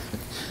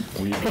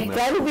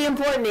 That would be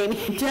important,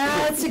 Amy.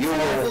 That's You will,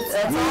 exactly, you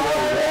that's will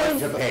all. want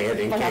to pay it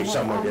in case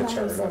someone gets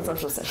hurt. on it.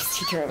 Social studies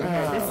teacher over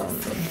here. This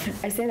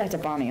is, I say that to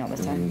Bonnie all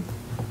the time.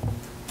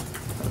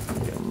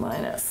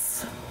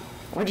 Minus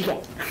What'd you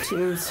get?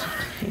 2.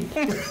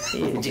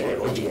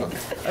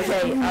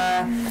 Okay,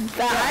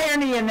 the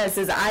irony in this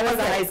is I was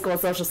a high school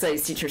social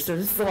studies teacher, so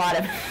this is a lot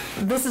of,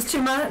 This is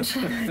too much?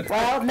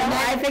 well, no,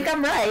 I think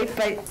I'm right,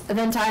 but, And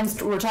then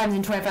we're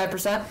timesing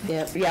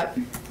 25%? yep.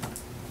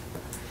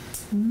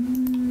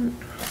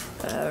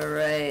 All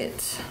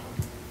right.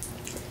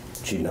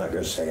 She's not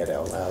gonna say it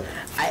out loud.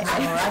 I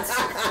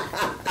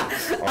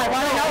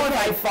want to know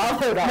if I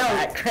followed all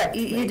that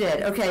correctly. You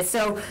did, okay,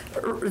 so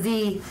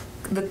the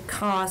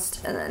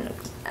cost, and then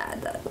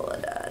add that, will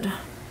it add? I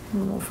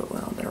don't know if it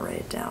will, I better write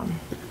it down.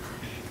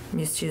 I'm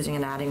used to using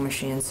an adding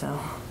machine, so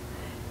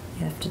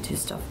you have to do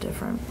stuff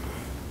different.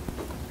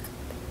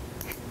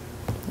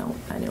 No,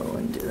 I knew it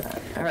wouldn't do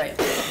that. All right,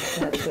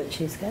 That's what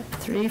she's got.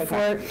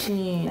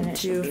 314, And it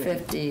should be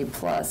 250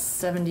 plus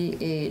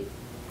 78,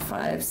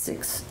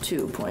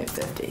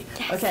 562.50.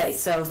 Okay,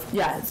 so,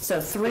 yeah, so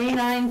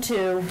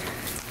 392,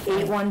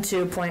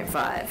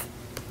 812.5.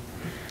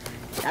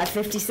 At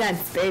 50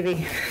 cents,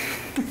 baby.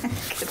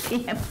 Could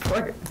be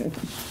important.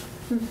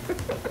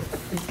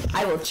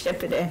 I will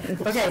chip it in.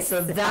 Okay,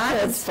 so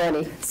That's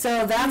funny.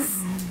 so that's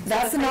the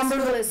High number.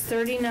 school is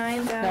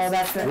 39,000. No,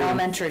 that's the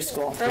elementary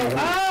school.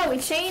 Oh, we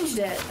changed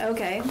it.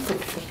 Okay.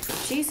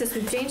 Jesus,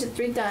 we changed it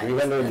 3 times.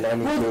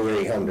 392,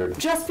 800.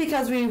 Just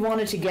because we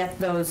wanted to get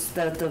those,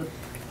 the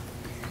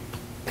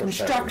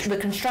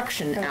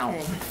construction out.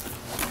 Okay.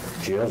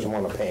 She doesn't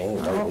wanna pay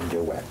anybody to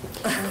do it.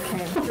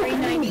 Okay.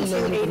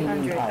 392,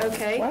 800.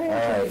 Okay. All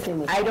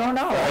right, I don't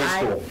know.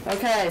 high school.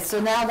 Okay,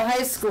 so now the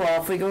high school,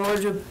 if we go over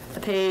to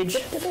page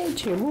The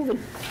page here, moving.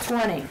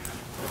 20.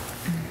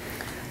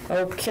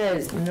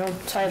 Okay, no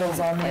titles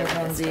on these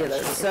ones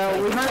either.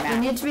 So we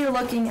need to be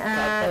looking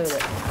at,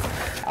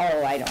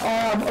 Oh, I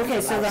don't. okay,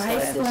 so the high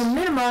school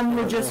minimum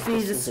would just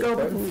be the scope,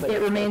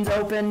 it remains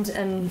opened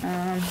and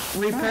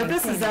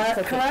repurposed, is that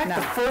correct?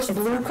 The first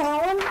blue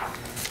column?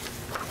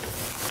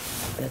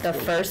 The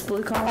first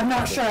blue column? I'm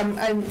not sure,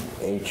 I'm,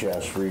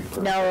 HS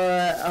repurpose.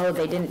 No,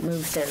 they didn't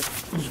move their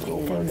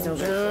things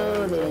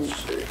over.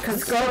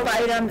 Because scope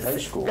items, High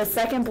school. the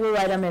second blue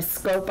item is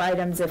scope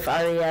items if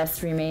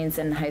RES remains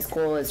in high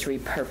school is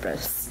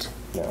repurposed.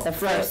 No, The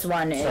first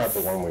one It's not is,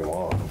 the one we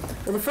want.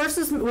 well, the first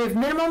is, we have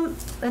minimum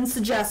and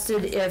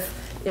suggested if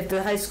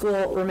the high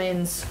school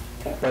remains,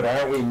 But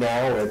aren't we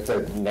now at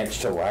the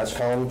next to last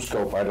column,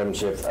 scope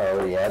items if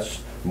RES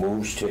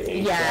moves to HS?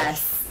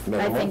 yes, I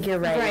minimum? think you're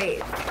right.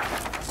 Right.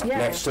 Yeah.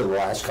 Next to the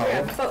last Yeah,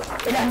 column? but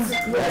that's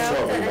without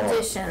what we the want.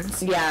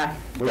 additions. Yeah,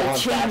 We they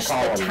want that changed the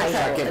column, title,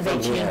 second they from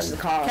the changed end. the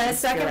column. okay,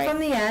 second from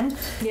the end.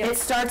 Yeah. It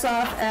starts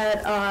off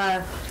at,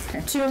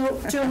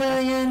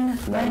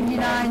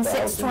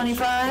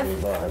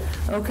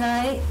 2,099,625.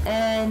 Okay,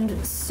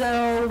 and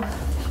so,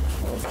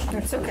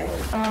 That's okay.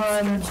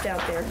 Stretched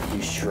out there.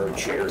 These short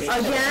chairs.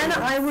 again,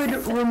 I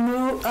would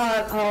remove,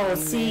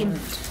 see,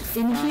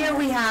 in here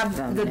we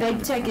have, the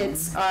big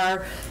tickets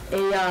are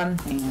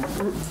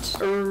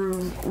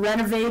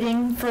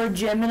renovating for a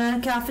gym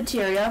and a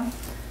cafeteria,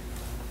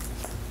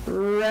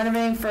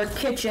 renovating for a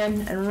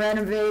kitchen, and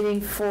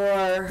renovating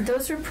for,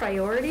 Those are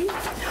priority?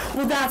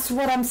 well, that's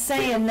what I'm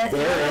saying, that.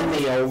 They're in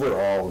the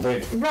overall.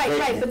 Right,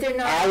 but they're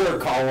not- Our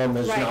column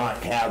does Right.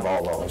 not have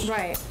all those.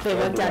 Right. They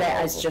looked at it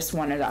as just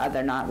one or the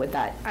other, not with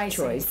that I see.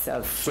 choice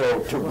of. So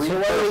to what are we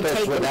repurpose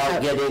taking without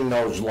out? getting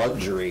those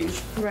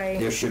luxuries, Right.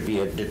 there should be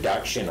a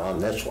deduction on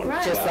this one.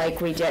 Right. Just like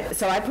we did,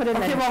 so I put in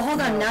the. Okay, well,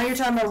 hold on, now you're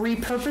talking about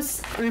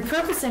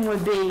repurposing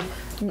would be,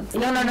 No,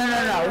 No,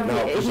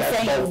 'cause he's that's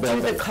saying both do the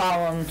buildings.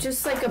 column.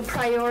 Just like a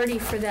priority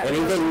for that.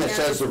 Anything that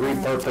person. says the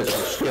repurpose is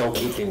still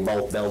keeping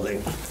both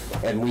buildings,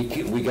 and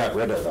we got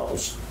rid of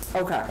those.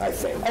 Okay. I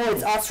think. Oh,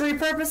 it's us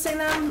repurposing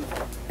them?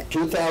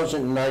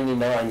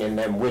 2,099, and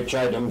then which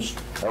items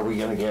are we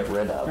gonna get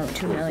rid of? Oh,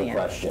 2 million. Is the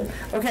question.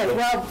 Okay,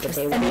 well,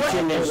 they and what,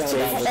 Kitchen is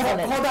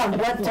hold on,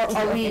 what,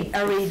 are we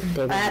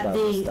at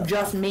the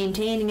just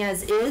maintaining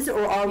as is,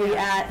 or are we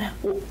at,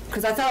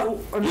 because I thought,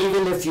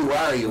 Even if you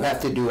are, you have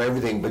to do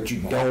everything, but you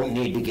don't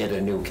need to get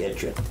a new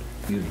kitchen.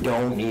 You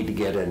don't need to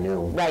get a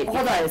new, Right.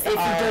 hold on,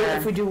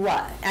 if we do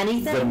what, the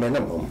anything?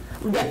 minimum.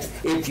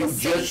 If you The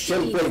just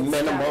safety simply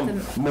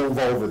minimum stuff. move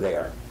over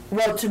there,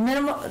 Well, to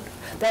minimum, or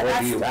do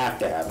you that's, have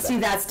to have see,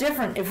 that? that's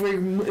different, if you're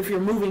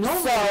moving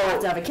over, you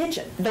have to have a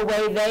kitchen. The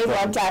way they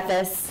looked at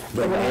this,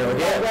 Then there it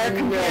is. we're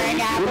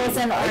comparing apples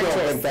and I don't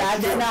oranges. think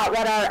that's That's true. not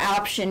what our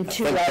option I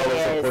think those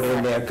are put in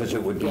is. there because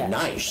it would be Yeah.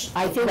 nice.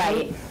 I think,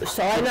 Right.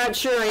 so I'm not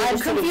sure I I'm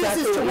understood confused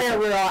exactly as to what you where said.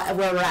 we're at, I is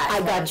what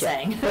I'm got you.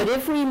 saying. But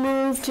if we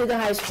move to the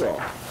high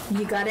school,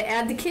 You gotta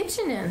add the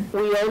kitchen in.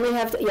 we only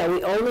have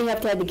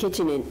to add the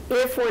kitchen in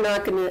if we're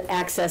not gonna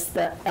access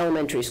the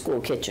elementary school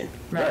kitchen.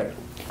 Right.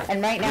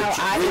 And right now, which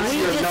I, you're We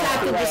just not.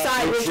 have to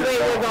decide which way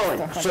we're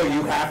going. So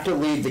you have to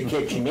leave the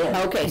kitchen in.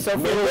 Okay, so for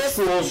Middle this-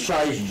 school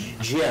size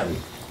gym,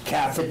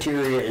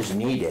 cafeteria is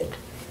needed.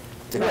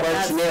 The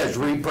question is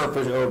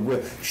repurpose,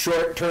 or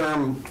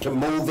short-term to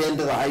move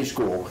into the high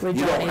school. You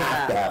don't don't need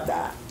have to that. have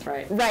that.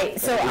 Right.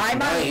 right, so It's I'm on,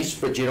 nice,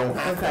 but you don't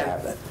have to Okay.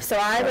 have it. so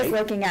I was Right.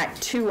 looking at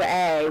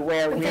 2A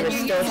where we Then were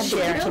you're still using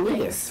sharing.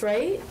 buildings,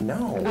 right?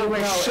 No. We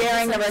were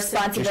sharing the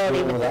responsibility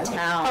Just do with the it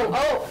town.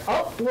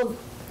 Well,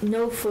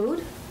 no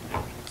food?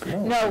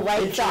 No,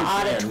 like the Kitchen's in.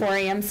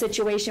 auditorium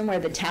situation where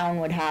the town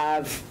would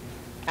have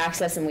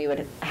access and we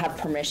would have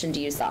permission to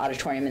use the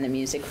auditorium in the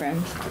music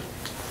room.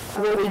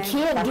 What we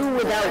can't do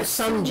without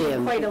some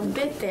gym, Quite a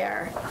bit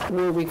there.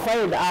 we're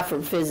required to offer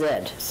phys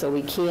ed, so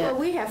we Well, can't.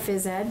 we have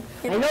phys ed.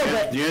 I know,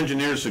 but, The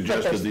engineer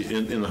suggested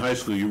in the high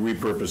school, you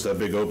repurpose that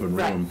big open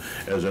room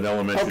as an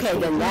elementary okay,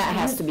 school. then that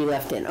has to be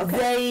left in,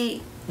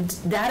 okay.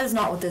 That is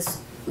not what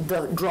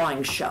the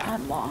drawings show.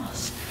 I'm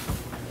lost.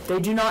 They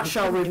do not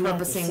show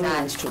repurposing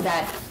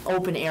that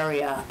open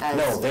area as.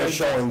 No, they're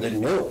showing the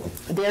new.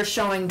 They're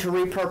showing to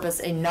repurpose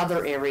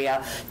another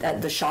area,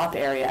 the shop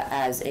area,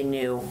 as a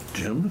new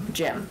Jim?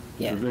 gym.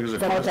 Yeah. As big as a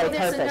Multi- Well,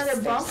 there's Purpose.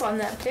 another bump on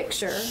that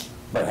picture.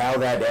 But how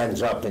that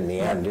ends up in the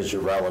end is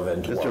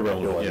irrelevant to It's what we're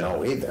irrelevant, doing yeah.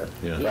 now either.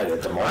 Yeah. Right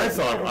at the moment. I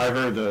thought, I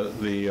heard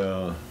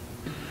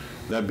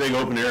that big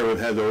open area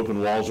had the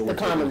open walls that were.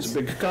 commons. It's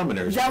a big common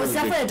area. It's That was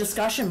really big. definitely a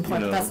discussion point, you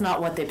but know. that's not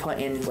what they put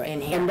in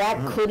here. And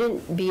that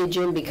couldn't be a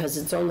gym because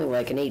it's only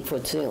like an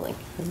 8-foot ceiling.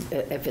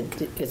 If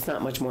it's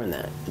not much more than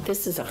that.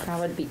 This is a, That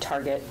would be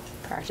target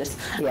practice.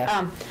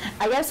 Yeah.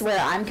 I guess where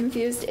I'm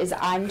confused is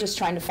I'm just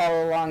trying to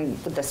follow along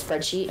with the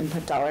spreadsheet and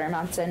put dollar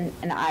amounts in,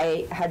 and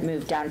I had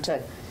moved down to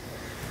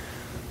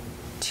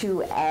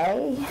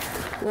 2A,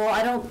 Well,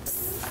 I don't,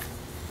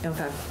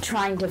 okay.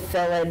 trying to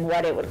fill in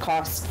what it would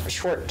cost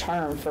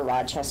short-term for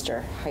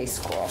Rochester High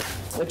School,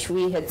 which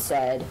we had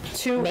said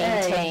 2A.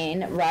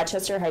 maintain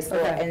Rochester High School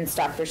Okay. and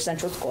Stockbridge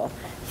Central School,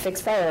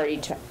 fix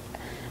priority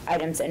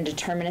items, and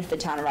determine if the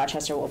town of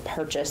Rochester will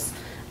purchase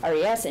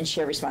RES and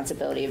share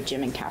responsibility of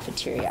gym and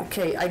cafeteria.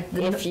 Okay,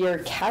 If you're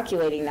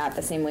calculating that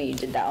the same way you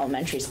did the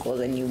elementary school,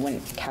 then you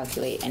wouldn't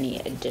calculate any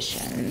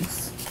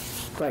additions,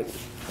 right.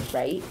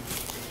 right?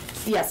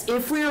 yes,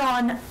 if we're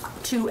on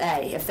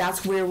 2A, if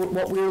that's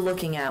what we're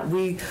looking at,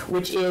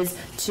 which is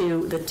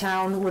the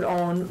town would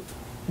own,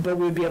 but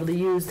we would be able to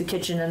use the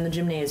kitchen and the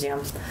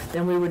gymnasium,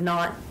 then we would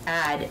not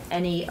add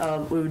we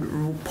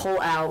would pull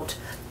out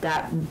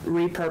that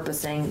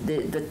repurposing,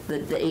 the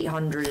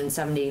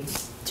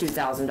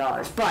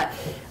 $872,000.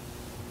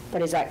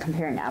 But is that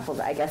comparing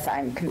apples? I guess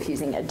I'm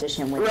confusing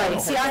addition with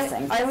Right, see,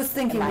 repurposing. I was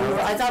thinking, Am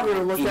I I thought we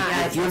were looking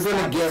at. If you're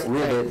gonna get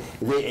rid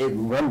of,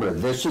 remember,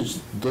 this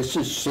is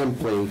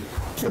simply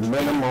the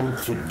minimum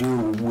to do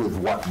with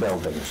what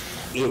buildings.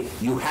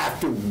 You have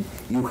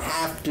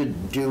to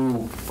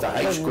do the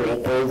high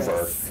school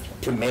over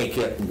to make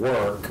it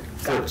work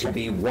for it to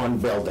be one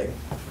building.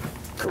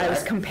 I was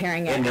Correct?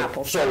 comparing it And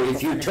apples. so to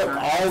if you apples took and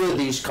all of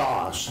these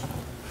costs,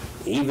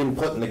 even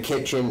putting the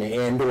kitchen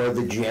and/or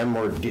the gym,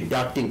 or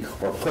deducting,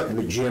 or putting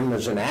the gym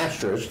as an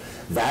asterisk,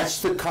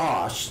 that's the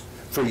cost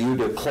for you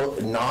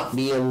to not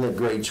be in the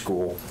grade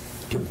school,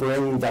 to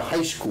bring the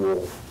high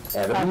school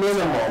at a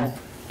minimum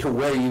to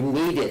where you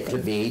need it to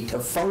be to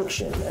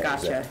function. as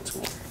Gotcha. that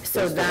school.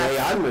 So That's the way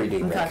I'm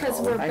reading that. Because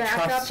we're I back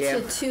up trust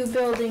you. to 2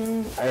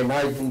 building. And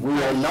we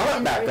are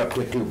not back up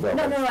to 2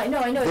 buildings. No, I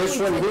know. This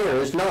one here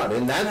is not,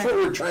 and that's what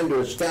we're trying to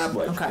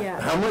establish. Okay. Yeah.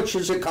 How much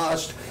does it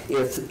cost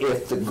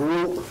if the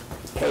group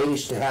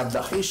pays to have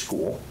the high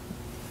school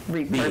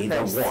be the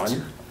Repurposed.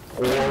 one,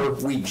 or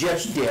we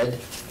just did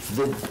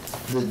the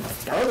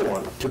other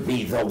one to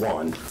be the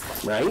one,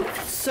 right?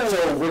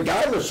 So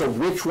regardless of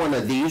which one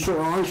of these are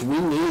on, we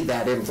need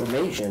that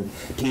information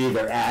to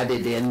either add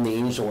it in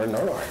these or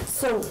not.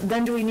 So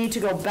then do we need to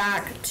go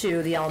back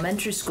to the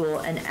elementary school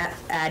and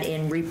add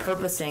in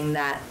repurposing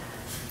that?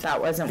 That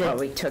wasn't what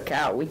we took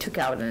out. We took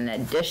out an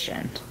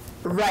addition.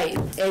 Right,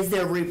 is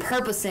there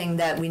repurposing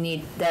that we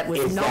need, that was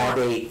Is not?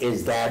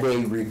 is that a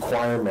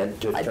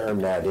requirement to turn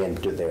that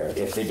into there?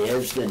 If it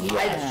is, then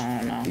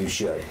yes, you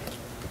should.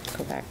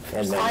 Go back.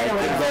 And then I it don't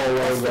can know. go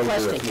away What's the later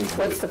if question? need be.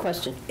 What's the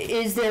question?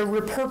 Is there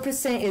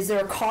repurposing, is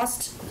there a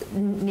cost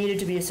needed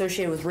to be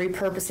associated with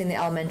repurposing the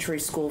elementary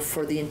school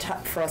for the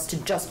for us to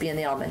just be in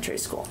the elementary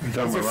school? You're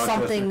talking Is there about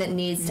something Rochester? that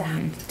needs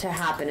to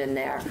happen in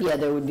there? Yeah,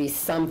 there would be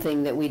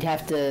something that we'd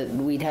have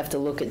to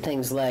look at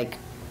things like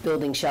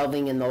building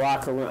shelving in the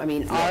locker room. I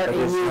mean, Yeah, art but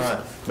and it's music.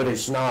 not- But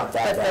it's not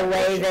that. But the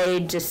way they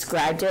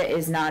described it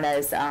is not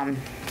as,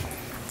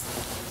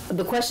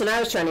 The question I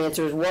was trying to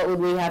answer is what would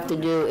we have to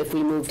do if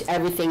we moved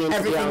everything into the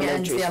Everything into elementary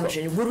the school?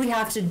 elementary. Would we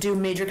have to do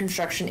major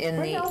construction in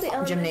Weren't all the the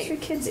elementary gymnasium?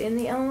 kids in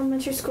the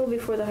elementary school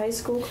before the high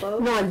school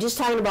closed? No, I'm just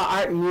talking about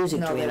art and music,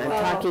 No, Joanne. they I'm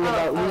weren't. talking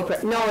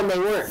about, no, and they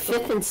weren't.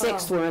 Fifth and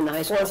sixth were in the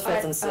high school. Fourth,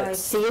 fifth, and I-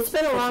 sixth. See, it's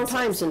been a long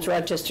time since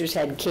Rochester's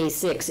had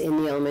K-6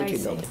 in the elementary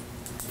see. building.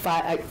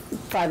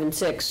 Five and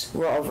six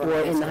Were over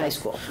were high in the high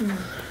school.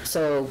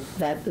 So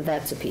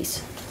that's a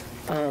piece.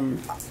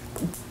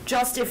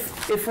 Just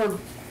if we're,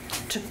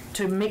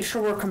 to make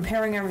sure we're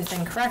comparing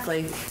everything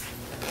correctly,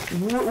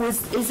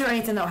 is there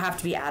anything that will have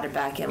to be added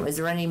back in? Is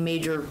there any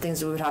major things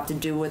that we would have to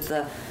do with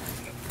the,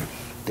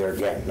 There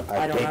again,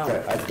 I don't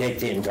know. I'd take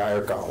the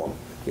entire column.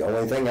 The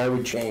only thing I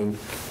would change,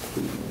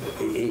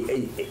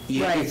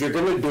 Right. if you're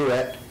gonna do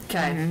it,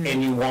 okay?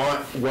 and you want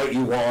what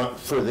you want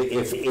for the,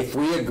 if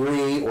we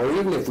agree, or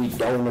even if we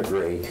don't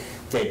agree,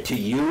 that to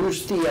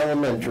use the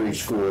elementary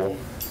school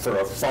for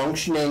a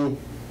functioning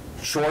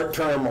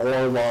short-term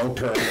or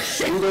long-term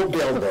single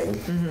building,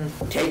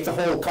 take the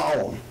whole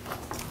column.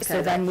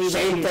 so then we would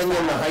Same use thing in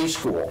the that. high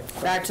school.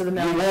 Back to the You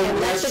middle. won't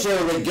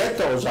necessarily get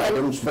those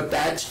items, but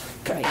that's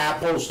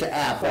apples to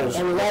apples.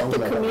 And let the along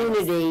with it.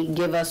 community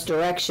give us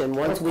direction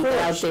once Of we get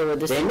out course. there with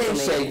this They may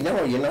say, information.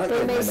 no, you're not They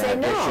getting may an say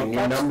no. addition.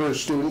 Your That's- number of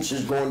students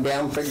is going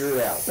down, figure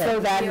it out. So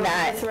then You're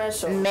that over the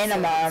threshold, so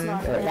minimum it's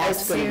not gonna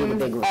That's gonna be the assume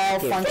big one. all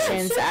Yeah.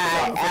 functions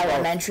at Yeah.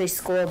 elementary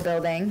school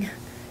building.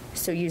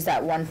 So use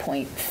that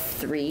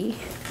 1.3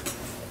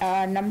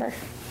 number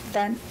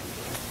then.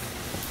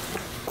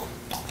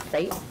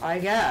 Right? I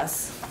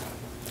guess.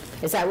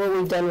 Is that what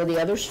we've done with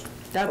the others?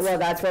 Well,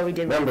 that's what we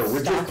did with Remember,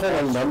 we're just Stockbridge.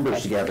 pulling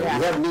numbers together. We Yeah.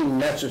 haven't even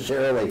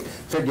necessarily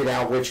figured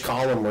out which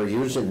column we're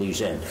using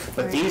these in.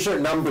 But these are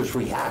numbers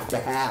we have to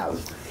have.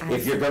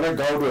 If you're gonna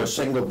go to a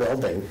single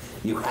building,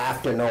 you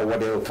have to know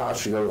what it'll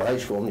cost to go to high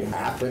school, and you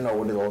have to know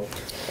what it'll,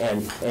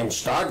 and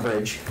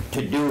Stockbridge,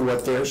 to do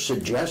what they're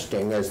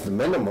suggesting as the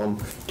minimum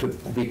to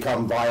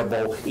become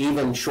viable,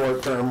 even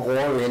short-term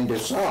or into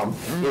some,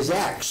 is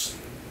X.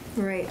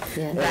 Right.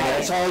 Yeah. And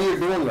that's all you're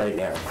doing right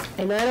now.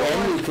 And I don't Then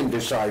want, you can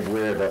decide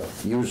where to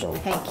use them.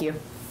 Thank you.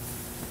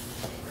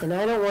 and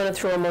I don't want to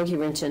throw a monkey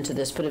wrench into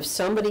this, but if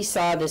somebody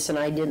saw this and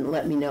I didn't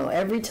let me know,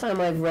 every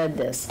time I've read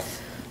this,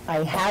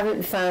 I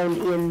haven't found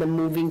in the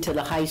moving to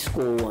the high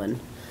school one.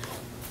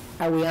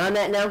 Are we on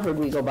that now, or did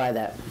we go by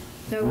that?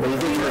 No, Moving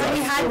to the We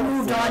had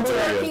moved on to we're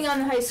it. working on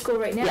the high school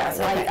right now. Yes,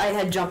 I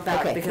had jumped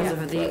back Okay. because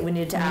of the, we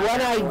needed to add. What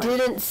that I one.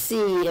 didn't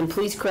see, and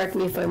please correct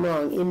me if I'm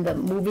wrong, in the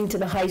moving to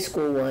the high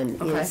school one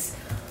Okay. is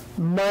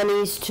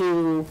monies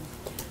to,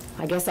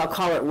 I guess I'll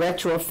call it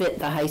retrofit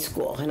the high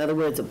school. In other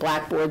words, the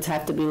blackboards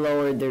have to be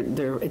lowered,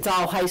 it's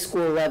all high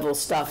school level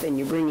stuff, and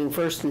you're bringing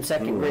first and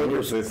second I wonder if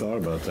graders. they thought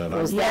about that.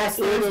 Was Yes,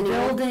 that in there's any?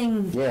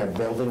 building, Yeah,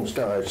 building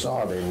stuff, I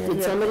saw it in there.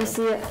 Did somebody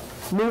see it?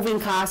 Moving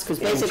costs, because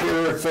basically,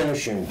 Interior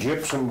finishing,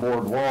 gypsum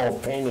board wall,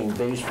 painting,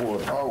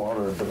 baseboard, hot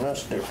water,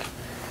 domestic,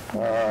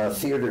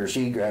 theaters,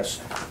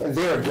 egress. And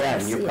there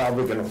again, you're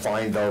probably gonna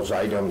find those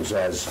items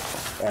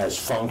as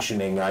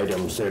functioning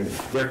items.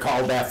 They're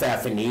called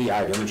FF&E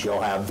items,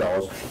 you'll have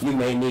those. You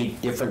may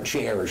need different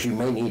chairs, you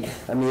may need,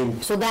 I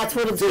mean, so that's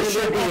what it's there going to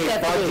should be. be a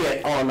FF&E.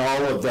 budget on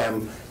all of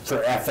them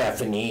for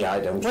FF&E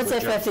items. What's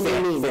which are FF&E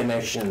fit, mean?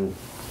 Finish and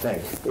thing.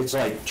 It's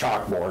like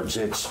chalkboards,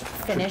 it's.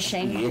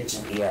 Finishing.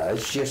 It's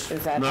just.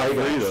 Is that- Not free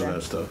items. on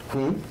that stuff.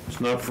 It's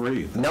not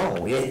free.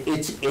 No,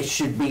 it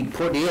should be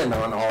put in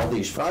on all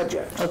these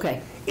projects.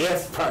 Okay.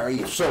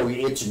 So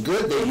it's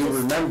good that you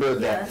remember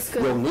that it's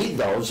good. you'll need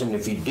those, and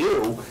if you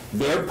do,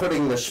 they're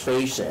putting the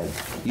space in.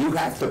 You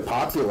have to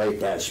populate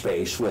that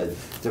space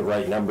with the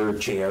right number of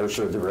chairs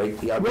or the right,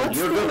 I mean, What's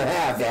you're the- gonna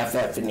have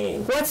FF&E.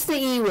 What's the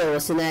E,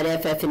 Willis, in that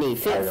FF&E? I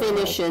Fit, don't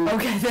finish, and,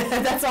 okay,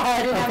 that's all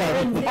I didn't have okay.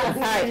 written down.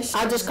 All right,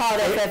 I'll just call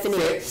it FF&E.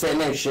 Fit,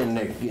 finish,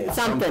 and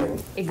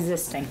something.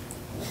 Existing.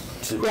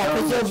 It's a Yeah,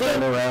 term that's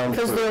been around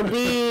because for-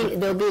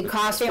 there'll be a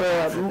cost for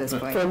this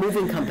point. a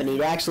moving company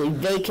to actually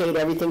vacate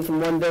everything from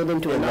one building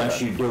to another.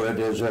 Unless you do it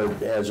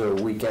as a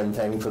weekend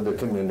thing for the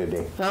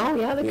community. Oh,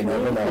 yeah, the You never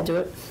community know. could do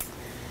it.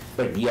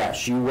 But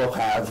yes, you will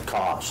have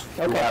costs.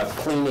 You will Okay. have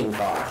cleaning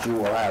costs, you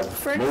will have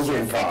Furniture,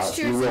 moving costs,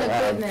 you fixtures, will and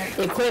have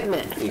equipment.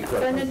 Equipment. equipment.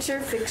 Furniture,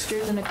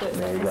 fixtures, and There you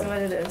equipment is go. what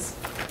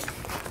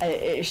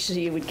it is.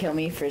 She would kill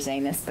me for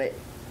saying this, but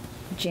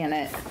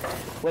Janet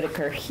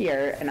Whitaker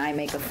here and I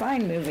make a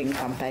fine moving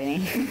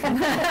company.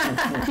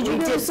 Could you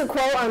give us a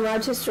quote on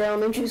Rochester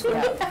Elementary School?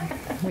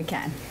 We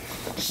can.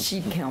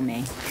 She'd kill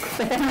me.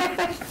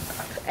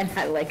 and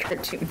I like her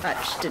too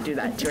much to do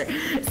that to her.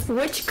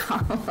 Which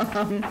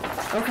column?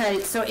 Okay,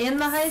 so in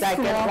the high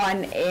Second school.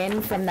 one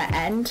in from the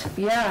end?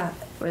 Yeah,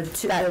 with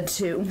two, the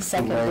two.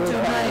 Second Right. blue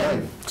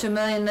line.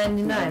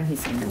 $2,099,000. He's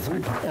seen this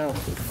one. Oh,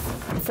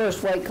 the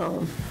first white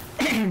column,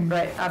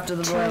 Right, after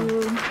the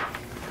blue.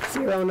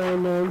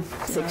 099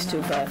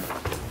 625.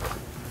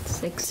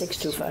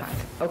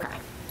 625. Okay.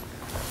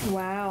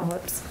 Wow.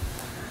 Whoops.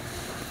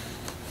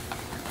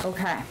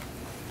 Okay.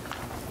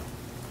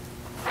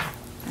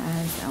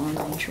 As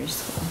elementary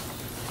school.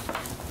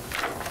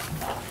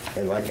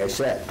 And like I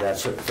said,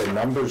 that's, the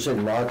numbers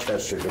in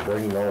Rochester to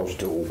bring those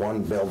to a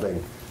one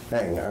building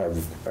thing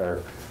are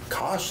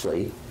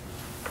costly,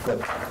 but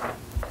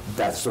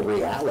that's the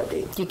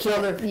reality. You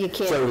can't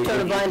So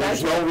turn a blind eye.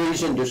 there's no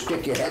reason to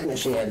stick your head in the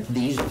sand.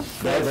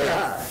 There they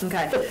are.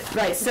 Okay,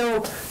 right,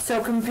 so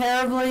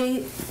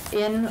comparably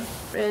in,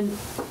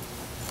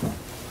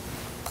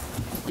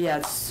 yeah,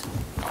 it's,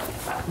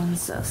 what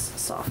is this?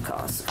 Soft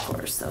costs, of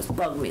course, those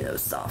bug me,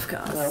 those soft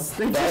costs.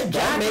 They just That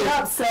jack may- it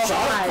up so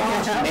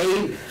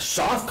high.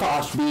 Soft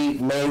costs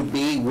may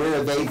be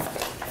where they've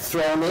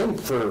thrown in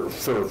for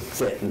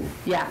fitting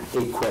Yeah.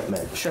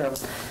 equipment. Sure.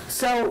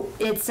 So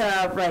it's,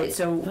 right,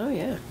 so, Oh,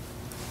 yeah.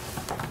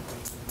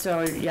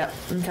 yeah,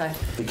 okay.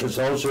 Because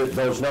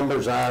those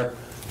numbers are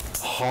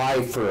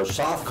high for a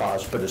soft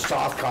cost, but a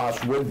soft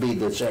cost would be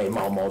the same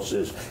almost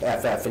as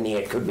FF&E.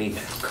 It could be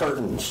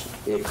curtains,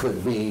 it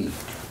could be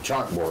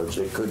chalkboards,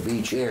 it could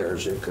be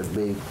chairs, it could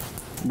be,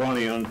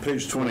 Bonnie, on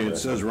page 20, it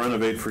says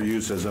renovate for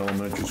use as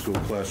elementary school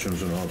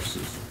classrooms and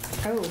offices.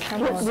 Oh, how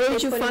much where did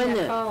they you put in find that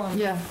that? column?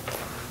 Yeah.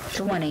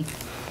 20.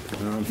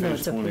 On page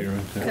it's up 20, there.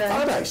 right there. I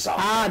thought I saw.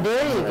 Ah,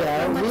 there you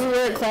go.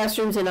 Rework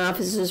classrooms and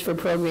offices for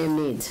program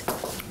needs.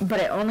 But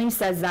it only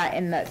says that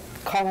in the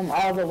column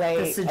all the way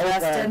The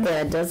suggested? over.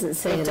 Yeah, it doesn't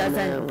say It it on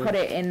that doesn't one. put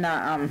it in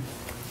the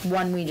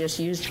one we just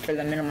used for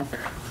the minimum.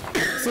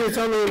 See, it's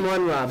only in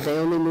one, Rob. They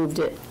only moved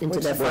it into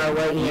that far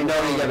right You hand.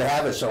 know you're gonna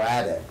have it, so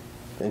add it.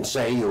 And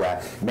say you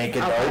make a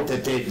note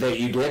that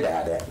you did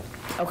add it.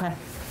 Okay.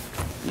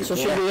 You So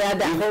should can't- we add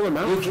that whole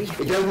amount?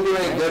 It doesn't do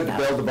any good to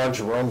build a bunch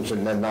of rooms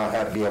and then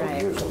not be able to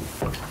Right. use them.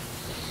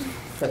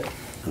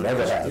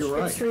 Never has.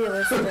 It's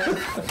realistic.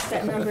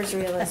 That number's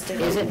realistic.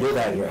 You can do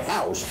that in your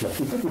house.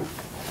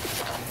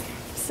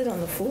 Sit on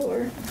the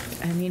floor.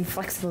 I mean,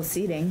 flexible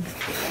seating.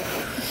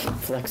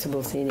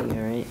 Flexible seating, all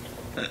right.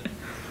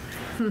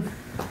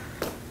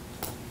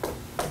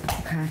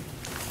 Okay.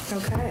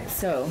 Okay.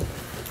 So,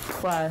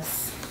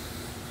 plus.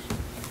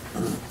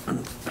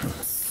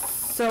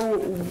 So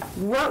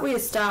what we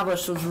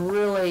established was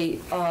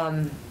really,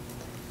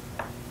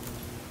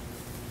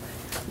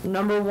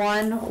 number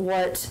one,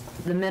 what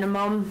the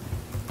minimum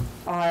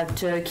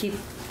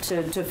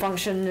to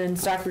function in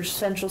Stockbridge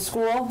Central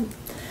School.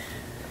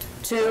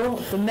 Two,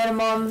 the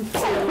minimum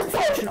to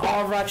function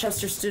all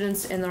Rochester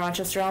students in the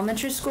Rochester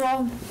Elementary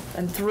School.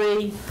 And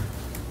three,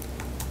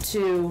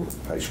 to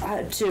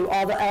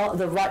all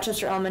the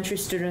Rochester Elementary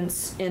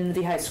students in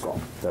the high school.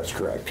 That's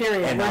correct.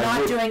 Period. And We're I not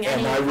would- doing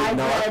and any I would hybrid,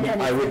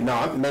 not- I would anything.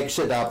 not mix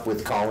it up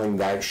with calling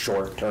that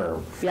short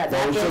term. Yeah,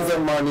 that Those are is- the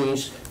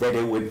monies that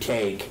it would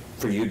take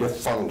for you to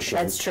function.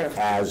 That's true.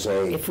 As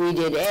a. If we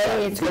did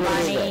A, it's going to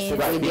be this. If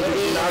Right, we did because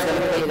B, you're not it's gonna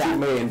going to put be $2 that.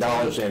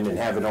 million in and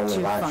have it only To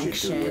last you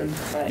 2 function.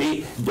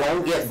 years.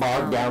 Don't get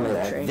bogged down in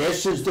that. Elementary.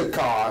 This is the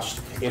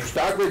cost. If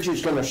Stockbridge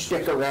is gonna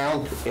stick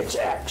around, it's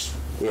X.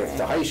 If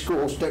the high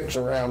school sticks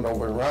around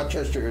over in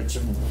Rochester, it's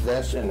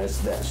this and it's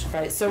this.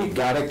 Right, so- You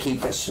gotta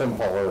keep it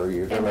simple or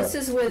you're And gonna this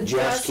is with just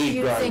just keep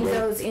using grinding.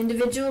 those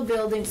individual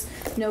buildings,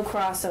 no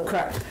crossover.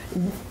 Correct.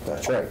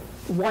 That's right.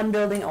 One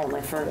building only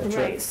for.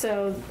 Right,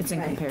 so. It's in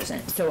right.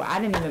 comparison. So I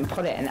didn't even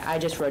put it in, I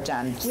just wrote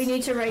down. We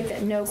need to write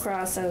that no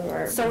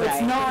crossover. So it's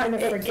Right. not, We're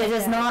gonna it forget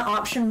is that. not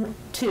option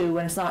 2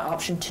 and it's not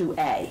option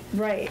 2A.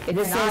 Right. It's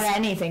This not is-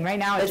 anything. Right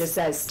now, it just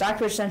says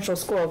Stockbridge Central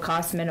School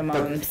cost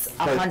minimums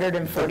But that's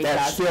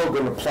 $140,000. still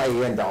gonna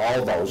play into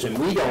all those, and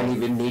we don't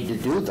even need to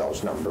do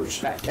those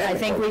numbers. Right. I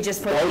think we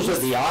just put Those are these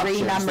the three options.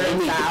 They numbers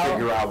need to out.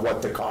 figure out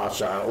what the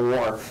costs are,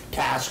 or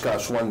task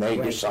us when they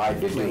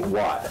decide to do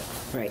what.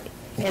 Right.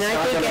 And It's I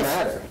not think, gonna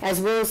matter. as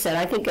Will said,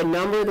 I think a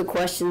number of the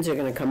questions are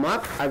going to come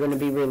up, are going to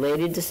be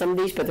related to some of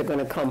these, but they're going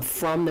to come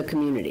from the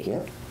community. Yeah.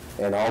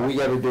 And all we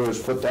gotta do is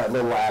put that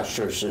little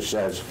asterisk that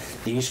says,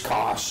 these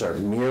costs are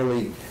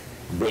merely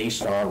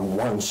based on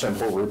one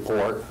simple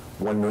report.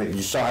 When we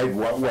decide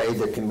what way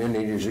the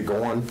communities are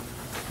going,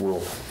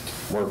 we'll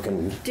work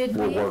Did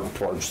we'll we- work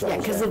towards those. Yeah,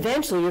 because ends.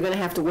 eventually you're going to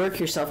have to work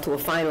yourself to a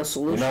final You're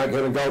solution. not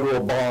gonna go to a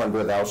bond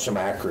without some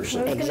accuracy.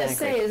 I was gonna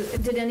Exactly. say,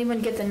 did anyone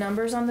get the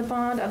numbers on the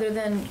bond, other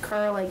than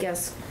Carl, I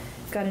guess,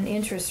 got an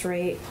interest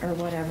rate or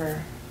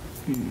whatever?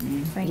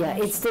 Yeah,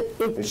 it's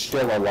It's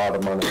still a lot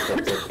of money for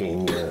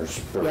 15 years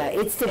for Yeah,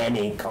 it's the-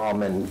 any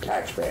common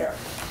taxpayer,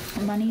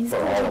 Money's for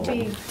all It'd of them.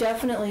 be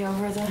definitely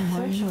over the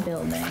one threshold.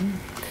 building.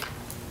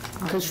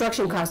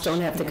 construction costs don't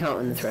have to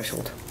count in the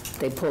threshold.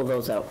 They pull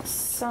those out,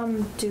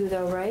 Some do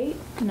though, right?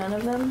 None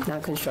of them?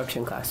 not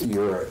construction costs. I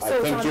So it's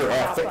think on your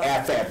top of-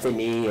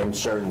 FF&E and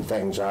certain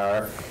things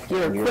are.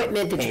 Your and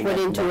equipment that you put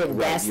payment into it, bond,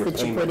 vests your that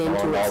you payment put into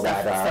bond, it, all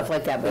that stuff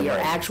like that, but and your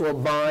then- actual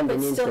bond But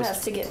and it still interest.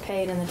 has to get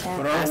paid in the But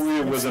tax. aren't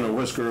we within a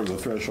whisker of the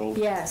threshold?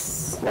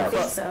 Yes, I Well,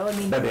 think so. I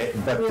mean, but we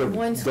have the-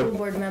 one school the-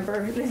 board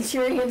member, that's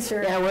your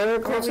answer. Yeah, we're Are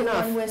close we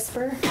enough. one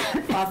whisper?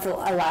 Off the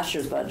last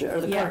year's budget,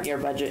 or the Yeah. current year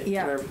budget,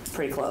 Yeah. we're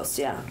pretty close,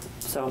 yeah.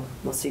 So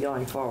we'll see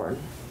going forward.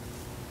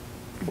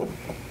 Wow,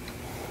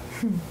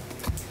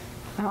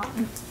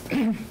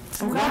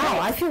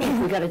 I feel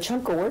like we got a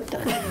chunk of work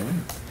done.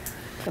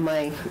 Am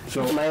I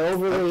So, am I have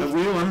overly?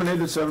 we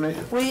eliminated 7, 8,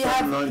 We 7,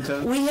 have, 9,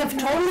 10? we have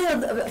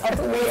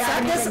totally, we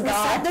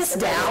set this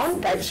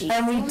down,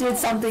 and we did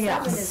something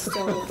Seven is else,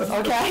 still-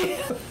 okay?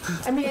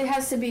 I mean, it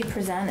has to be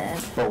presented.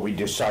 But we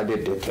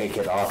decided to take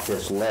it off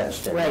this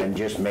list and then Right.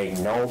 just make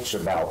notes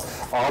about,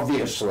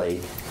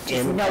 obviously,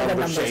 in know the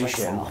numbers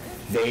conversation, myself.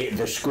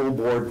 the school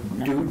board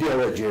due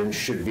diligence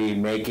should be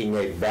making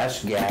a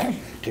best guess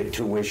to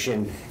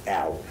tuition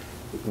out.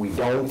 We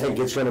don't think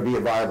it's gonna be a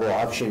viable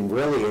option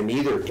really in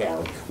either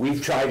town.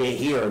 We've tried it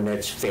here and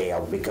it's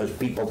failed because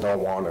people don't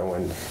want to,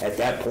 and at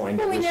that point,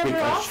 it Well, we was never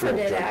because offered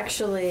it, children-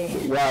 actually.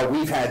 Well,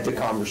 we've had the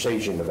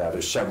conversation about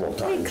it several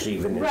times,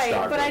 even in Right,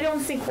 Stockbridge. but I don't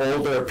think-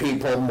 Older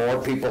people, more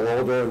people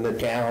older in the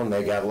town,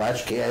 they got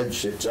less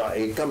kids,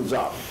 it comes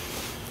up.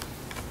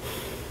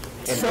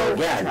 And So,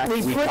 again,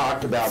 we we put-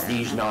 talked about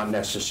these not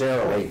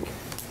necessarily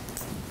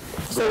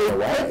So going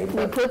away, we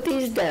but put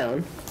these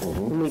down,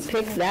 and we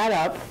picked that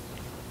up.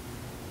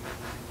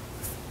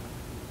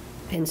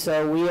 And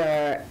so we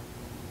are,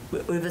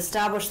 We've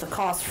established the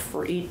cost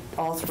for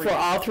all three for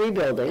all three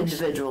buildings.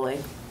 individually.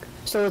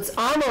 So it's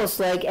almost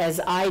like as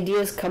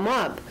ideas come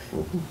up,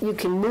 you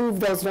can move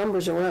those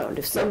numbers around.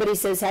 If somebody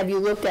says, have you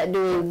looked at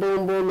doing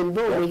boom, boom, and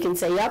boom, we can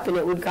say, yep, and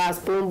it would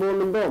cost boom,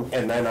 boom, and boom.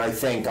 And then I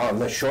think on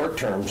the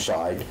short-term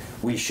side,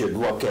 we should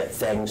look at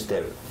things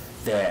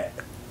that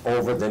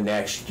over the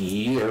next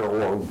year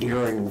or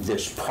during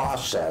this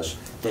process,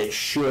 that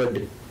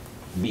should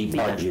be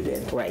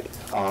budgeted. Right.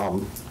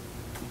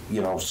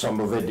 You know, some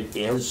of it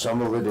is,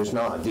 some of it is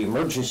not. The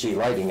emergency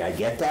lighting, I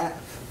get that,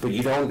 but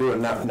you don't do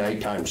enough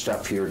nighttime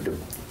stuff here to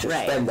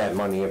Right. spend that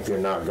money if you're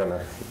not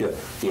gonna do it.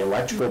 The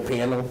electrical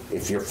panel,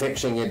 if you're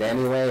fixing it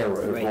anyway or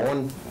Right.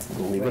 going,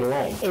 leave it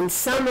alone. And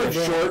some The of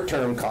it,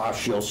 short-term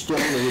costs you'll still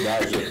need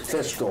as a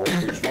fiscal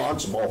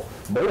responsible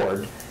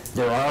board.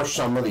 There are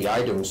some of the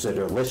items that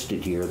are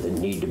listed here that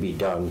need to be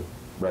done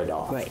right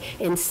off. right,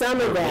 and some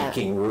of Your that,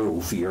 leaking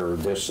roof, your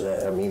this,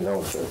 I mean,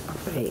 those are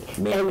right. And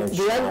maintenance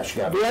slash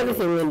the other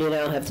thing Wendy and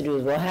I will have to do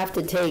is we'll have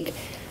to take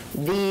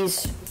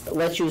these,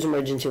 let's use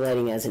emergency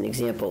lighting as an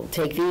example,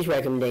 take these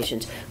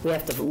recommendations, we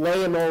have to lay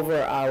them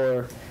over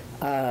our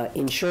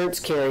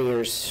insurance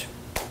carriers'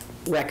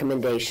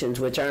 recommendations,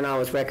 which aren't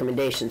always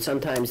recommendations,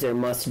 sometimes they're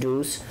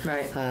must-dos.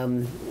 Right.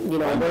 You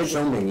know, I'm emergency,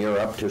 assuming you're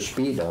up to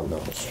speed on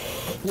those.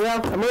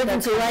 well,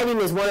 emergency lighting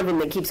is one of them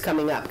that keeps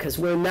coming up, because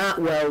we're not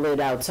well lit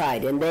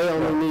outside, and they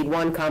only need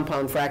one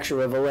compound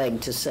fracture of a leg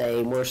to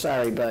say, we're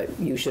sorry, but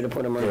you should have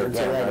put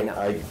emergency lighting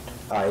Again, up.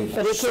 I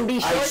But it can be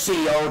I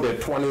short- CO'd a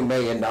 $20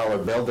 million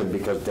building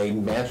because they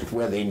messed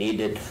where they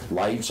needed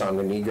lights on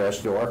an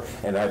egress door,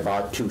 and I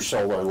bought 2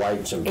 solar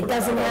lights and It put them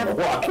doesn't out on have,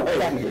 the walkway.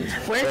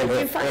 where And did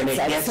you it- find and it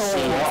that gets solar?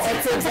 CO'd.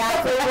 That's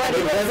exactly what It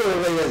it is.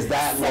 literally is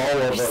that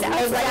low of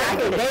a.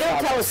 Exactly, they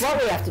don't tell us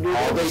what we have to do,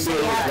 All they they just do say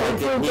is you have to they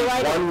improve the need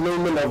lighting. 1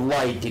 lumen of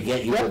light to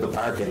get you to Yep. the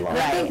parking lot.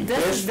 Right. I think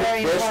this is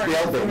very This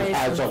important building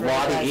has a information for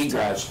lot of you guys to-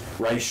 egress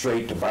right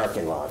straight to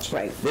parking lots.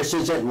 Right. This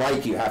isn't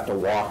like you have to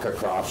walk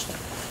across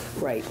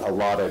Right. a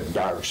lot of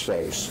dark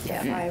space.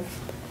 Yeah, 5.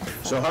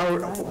 So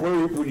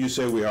where would you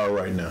say we are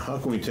right now? How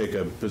can we take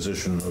a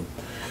position of,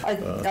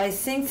 I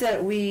think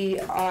that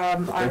we, I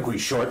think we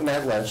shorten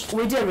that list.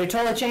 we did, we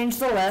totally changed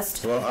the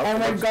list, Well, and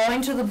we're let's-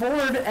 going to the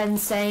board and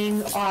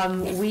saying,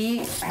 we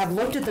have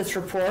looked at this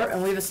report,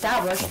 and we've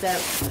established that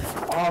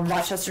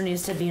Rochester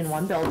needs to be in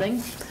one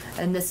building,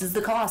 and this is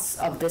the cost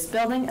of this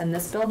building, and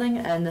this building,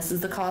 and this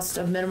is the cost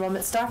of minimum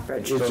at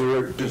Stockbridge. Is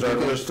there, is our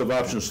list of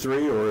options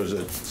 3 or is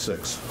it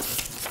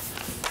 6?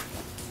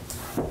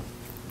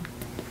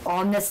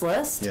 On this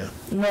list? Yeah.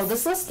 No,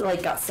 this list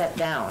like got set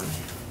down,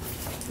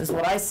 is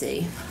what I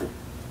see.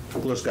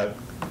 List got,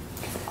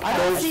 I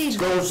don't see,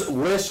 those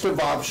list of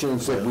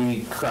options that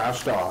we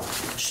crossed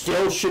off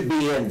still should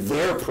be in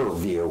their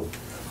purview,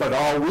 but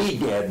all we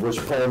did was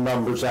pull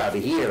numbers out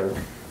of here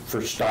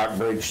for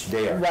Stockbridge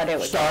there. What it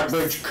would cost.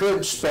 Stockbridge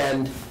could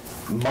spend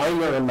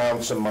minor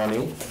amounts of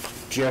money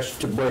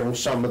just to bring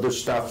some of the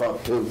stuff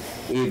up to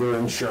either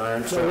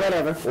insurance Or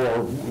whatever.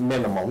 or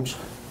minimums.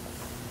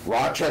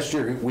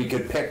 Rochester, we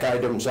could pick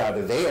items out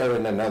of there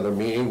in another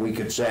meeting. We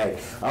could say,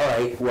 all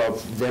right, well,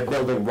 they're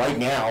building right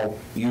now,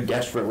 you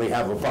desperately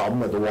have a problem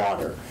with the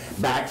water.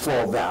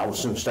 Backflow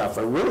valves and stuff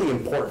are really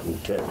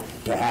important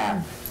to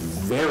have.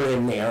 They're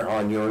in there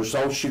on yours.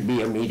 Those should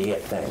be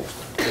immediate things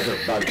that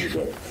are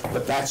budgeted.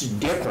 But that's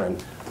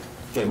different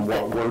than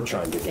what we're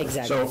trying to do.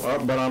 Exactly. So,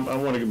 but I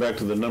want to get back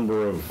to the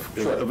number of,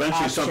 if Sure.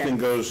 eventually Options. something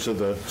goes to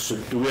the,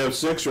 do we have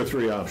 6 or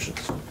 3 options?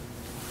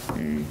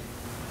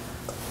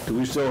 Do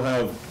we still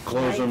have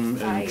close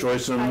them and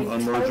choice them, unmerge them I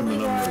and totally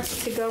want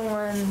unmerge? to go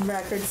on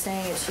record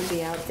saying it should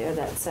be out there,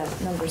 that's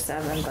number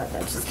 7, but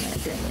that's just my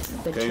opinion.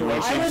 Okay, you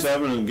want to I keep was-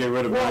 7 and get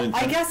rid of 9 Well, and I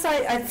 10? guess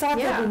I thought that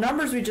Yeah. the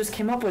numbers we just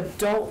came up with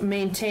don't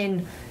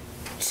maintain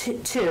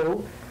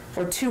 2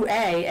 or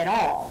 2A at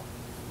all.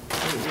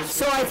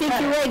 So I think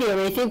you're right, Ann.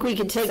 I think we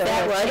could take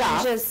that right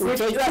off. We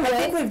take I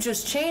think 2A. we've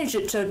just changed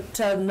it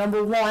to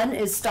number 1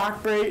 is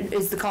Stockbridge,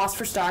 is the cost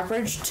for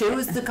Stockbridge, 2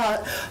 is the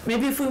cost,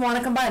 maybe if we want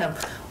to combine them.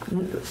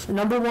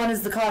 Number 1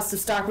 is the cost of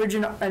Stockbridge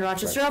and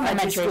Rochester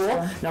Elementary Elementary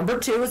School. school. Number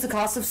 2 is the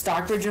cost of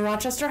Stockbridge and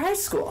Rochester High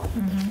School.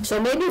 So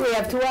maybe we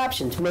have 2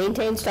 options: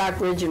 maintain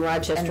Stockbridge and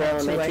Rochester And then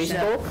Elementary tuition.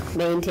 School,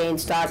 maintain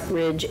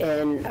Stockbridge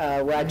and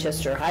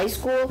Rochester High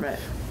School, Right.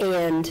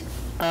 and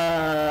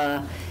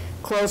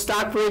close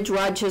Stockbridge,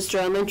 Rochester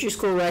Elementary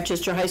School,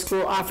 Rochester High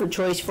School, offer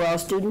choice for all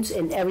students,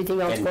 and everything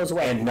else And- goes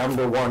away. And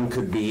number 1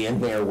 could be in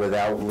there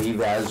without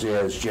leave as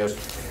is,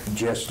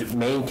 just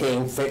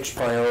maintain fixed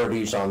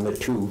priorities on the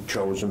 2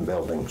 chosen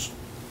buildings.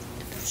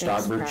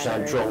 Stockbridge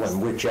Central priorities.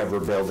 and whichever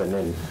building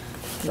in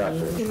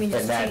Stockbridge. You mean And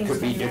just that change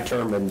could be the number.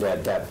 determined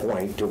at that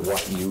point to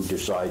what you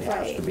decide has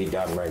Right. to be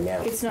done right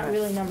now. It's not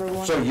really number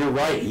 1. So you're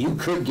right, you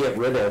could get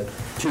rid of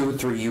 2,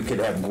 3, you could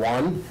have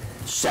 1,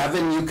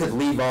 7 you could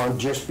leave on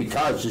just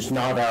because it's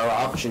not our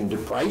option to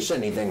price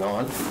anything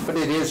on, but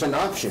it is an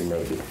option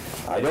maybe.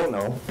 I don't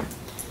know.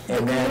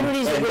 And then,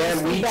 communities are and gonna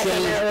then we speak up change,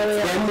 on that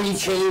earlier. then we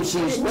change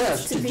these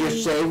lists to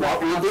just say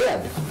what we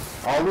did.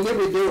 All we have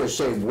to do is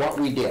say what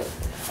we did.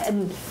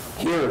 And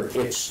Here,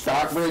 it's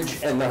Stockbridge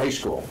and the high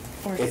school.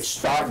 It's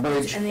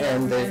Stockbridge And the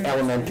and the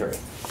elementary. elementary.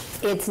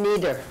 It's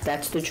neither.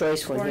 That's the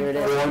choice one. Here it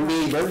is. Or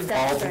neither That's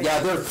right.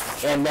 altogether.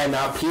 And then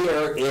up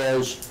here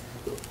is,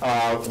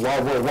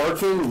 while we're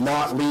working,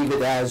 not leave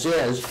it as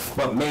is,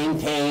 but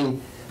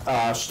maintain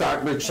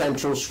Stockbridge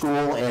Central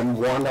School and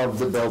one of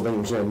the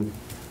buildings in,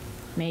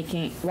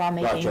 While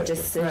making a Rochester.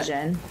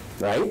 decision.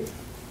 right?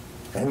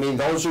 I mean,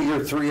 those are your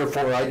 3 or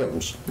 4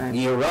 items.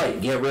 You're right,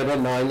 get rid of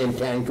 9 and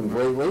 10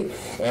 completely,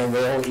 and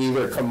they'll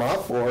either come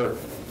up or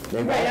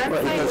they won't, Right, I'm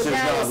fine because with there's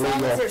that, not as long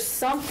as legal. there's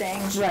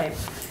something. right,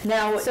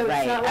 now, So it's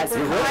Right, not like as we're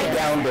You're really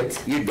hiding it.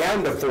 you're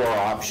down to 4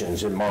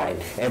 options in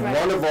mind, and Right.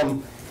 one of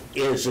them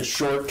is a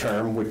short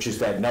term, which is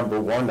that number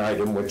 1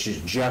 item, which is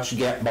just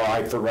get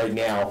by for right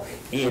now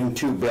in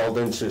 2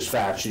 buildings as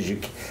fast as you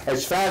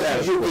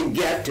can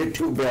get to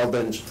 2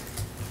 buildings.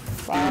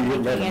 While do your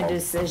making a minimum.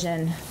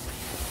 decision.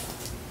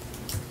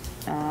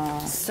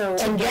 so.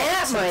 And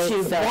that to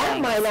buildings.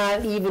 might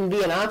not even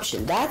be an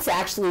option. That's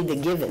actually the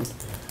given.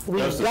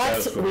 That's the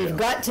task for you. We've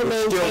got to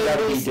It's still got to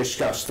maintain be these.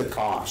 discussed, the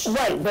cost.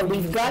 Right, but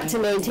we've got to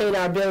maintain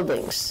our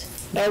buildings.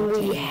 And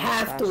we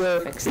have to,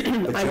 I'm But you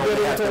getting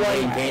only have to to one.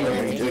 maintain them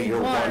until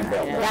you're one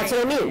building. That's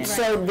what I mean.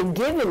 So the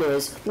given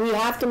is, we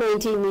have to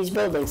maintain these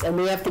buildings, and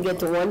we have to get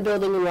to one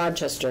building in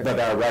Rochester. But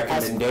our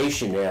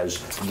recommendation is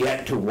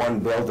get to 1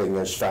 building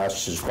as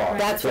fast as possible.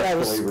 That's what I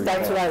was So we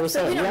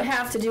saying, don't yep.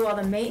 have to do all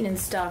the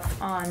maintenance stuff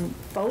on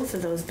both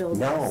of those buildings.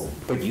 No,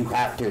 but you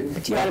have to, you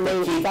gotta have to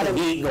make- keep gotta- the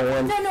heat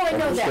going. No, I and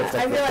know the that. stuff I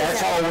like realize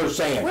That's that. all we're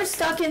saying. We're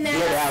stuck in Get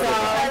out of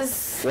that it.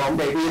 because, Well,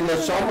 maybe in the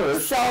summer.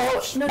 So, No,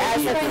 as that's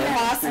a what I meant.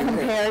 cost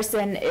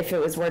comparison, if it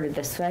was worded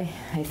this way,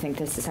 I think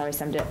this is how I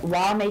summed it.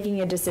 While making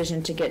a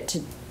decision to get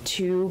to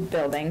 2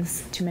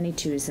 buildings, too many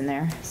 2s in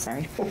there,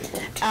 sorry.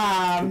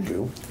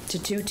 To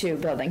 2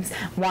 buildings,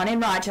 1 in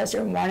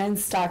Rochester, 1 in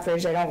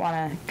Stockbridge, I don't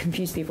want to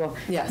confuse people.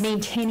 Yes.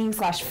 Maintaining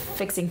 /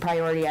 fixing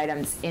priority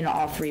items in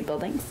all 3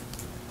 buildings.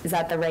 Is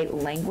that the right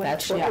language?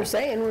 That's what we're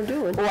saying we're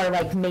doing. Or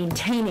like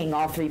maintaining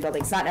all 3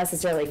 buildings, not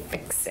necessarily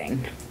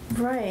fixing.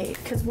 right,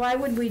 because why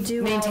would we do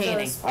all Maintaining.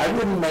 those? I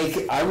wouldn't make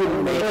is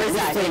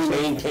that? anything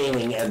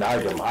maintaining an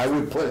item. I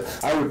would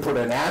put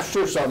an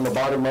asterisk on the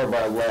bottom of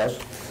our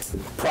list,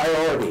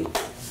 priority.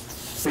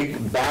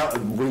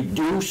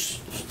 Reduce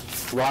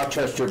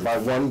Rochester by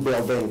 1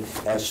 building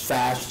as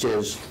fast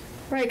as,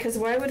 Right, because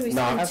why would we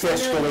not spend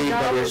 $2 million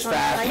fiscally, but as on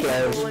high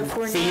fast school as if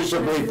we're not gonna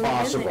feasibly move in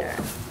possible. there?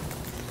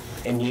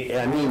 And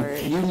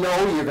you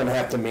know you're gonna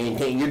have to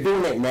maintain, you're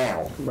doing it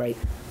now. Right.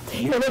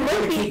 You're And it might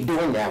gonna be- keep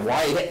doing that.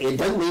 Why, it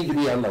doesn't need to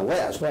be on the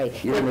list. Right.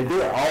 You're gonna do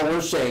it. All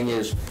we're saying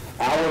is,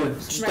 our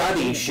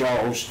study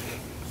shows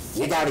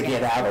you gotta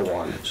get out of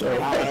 1. So,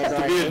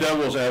 to be a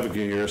devil's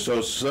advocate here,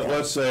 so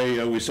let's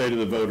say, we say to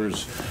the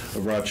voters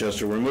of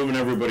Rochester, we're moving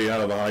everybody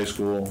out of the high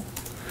school,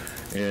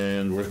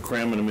 and we're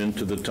cramming them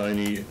into the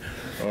tiny,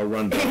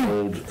 rundown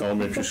old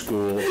elementary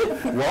school.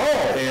 Whoa,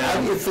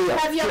 how do you feel?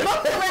 Have you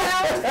looked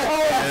around?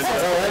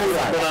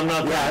 But I'm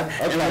not,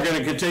 and we're okay.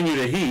 gonna continue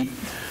to heat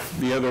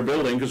the other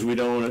building, because we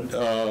don't,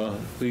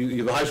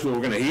 the high school,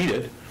 we're gonna heat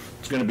it,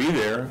 it's gonna be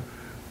there,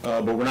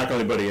 but we're not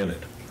gonna let anybody in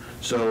it.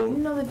 So,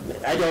 No,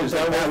 I don't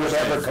think that would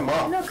ever come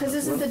up. no, because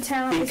this is the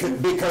town.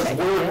 Because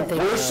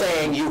we're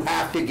saying you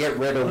have to get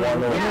rid of one I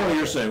know what or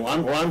you're saying.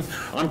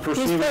 I'm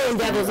perceiving. He's playing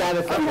devil's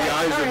advocate. From the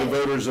eyes of the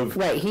voters of.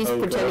 Right, he's of,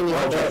 pretending he's a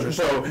Rochester.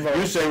 vote. So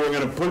you say we're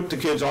gonna put the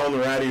kids all in the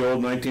ratty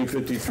old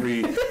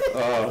 1953, school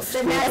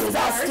building.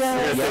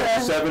 Yeah,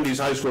 the 70s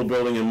high school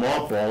building and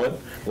mothball it,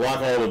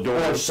 lock all the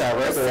doors. Or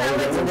sell it,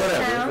 or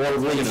whatever, or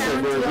lease it.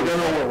 We don't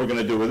know what we're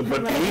gonna do with it,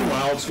 but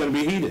meanwhile, it's gonna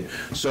be heated.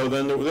 So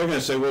then they're gonna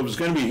say, well, if it's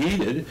gonna be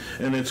heated,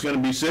 and it's gonna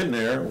be sitting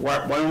there,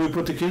 why don't we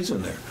put the kids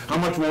in there? How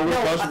much more would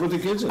it cost to put the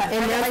kids in there?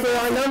 And that's where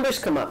our numbers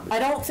come up. I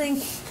don't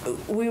think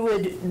we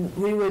would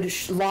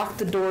lock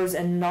the doors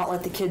and not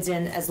let the kids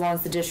in as long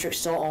as the district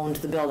still owned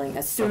the building.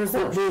 As soon as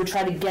we would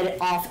try to get it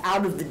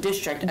out of the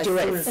district. Do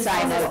it as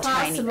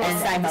possible.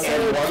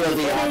 And what are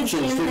the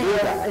options to do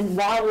that? And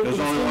while it's There's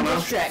only in one the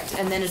option. district,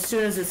 and then as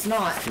soon as it's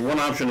not. One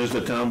option is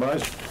the town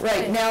buys.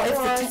 Right, now if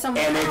Or the,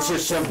 someone And it's a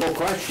else. simple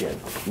question,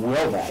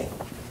 will they?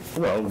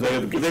 Well,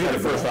 they get the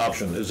first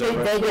option, is that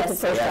right? They get the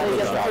first Yeah, one.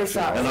 they get the first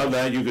option. And option. of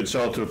that, you could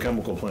sell it to a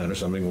chemical plant or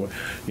something,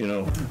 you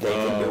know. They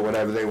can do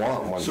whatever they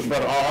want once.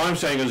 But all I'm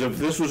saying is if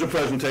this was a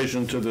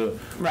presentation to the,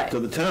 Right. to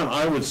the town,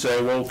 I would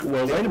say, well,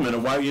 wait a minute,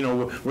 why,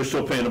 we're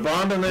still paying a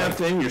bond on that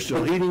thing, you're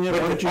still heating it, why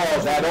don't you?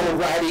 Oh, that old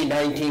ratty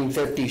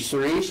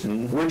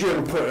 1953s, we're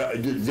gonna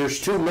put,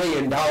 there's $2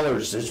 million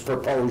that's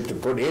proposed to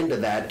put into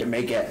that to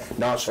make it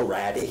not so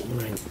ratty.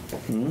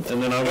 And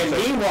then I would And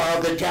say,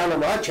 meanwhile, the town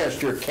of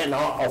Rochester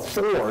cannot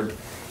afford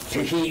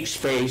to heat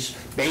space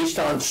based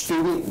on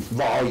student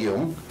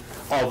volume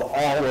of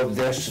all of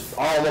this,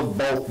 all of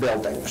both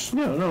buildings.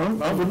 yeah, no,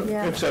 I wouldn't,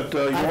 Yeah. except you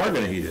are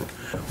gonna heat it.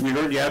 We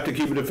heard you have to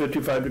keep it at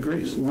 55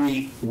 degrees.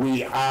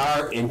 We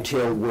are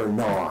until we're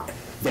not.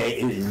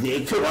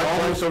 It could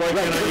So why can't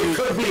I it use-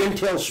 could be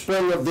until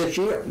spring of this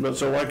year. But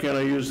so why can't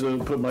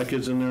I put my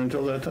kids in there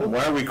until that time?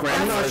 Why are we I'm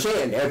cramming? not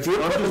saying, if you're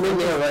putting them in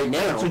there right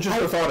now. It's just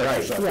a thought Right,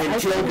 exercise.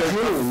 until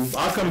June.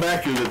 I'll come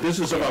back to you that this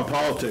is about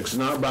politics,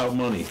 not about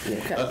money.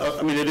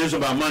 I mean, it is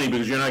about money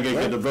because you're not going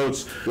to get the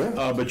votes,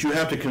 Yeah. but you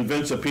have to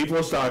convince the people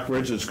of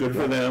Stockbridge it's good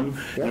for them.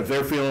 And if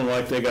they're feeling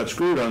like they got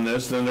screwed on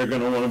this, then they're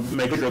going to want to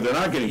make sure they're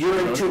not getting You're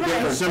screwed. in two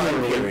different time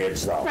Similarly,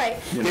 periods, though. Right.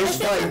 This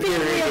I think time we're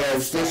being period is,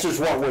 realistic. this is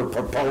what we're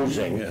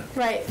proposing. Yeah.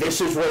 Right. This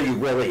is where you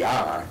really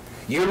are.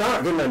 You're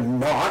not gonna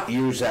not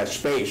use that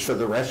space for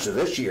the rest of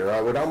this year,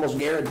 I would almost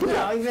guarantee it.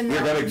 No, even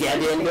You're now. gonna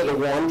get into the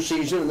warm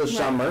season of the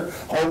summer.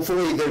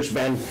 Hopefully, there's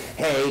been,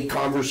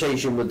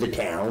 conversation with the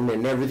town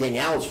and everything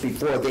else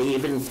before they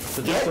even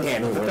get But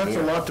anywhere that's a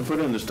near. lot to put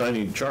in this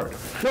tiny chart.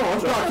 No,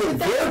 I'm talking,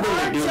 But they're that's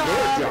gonna our do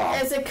their job.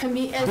 as a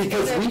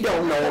Because we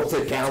don't know if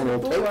the town will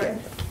take board.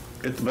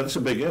 it. But it's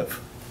a big if.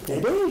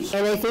 It is.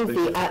 And I think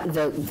But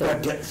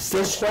the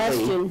fiscally,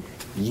 question,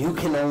 you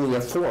can only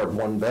afford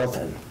one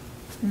building.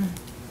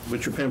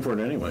 But you're paying for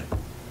it anyway.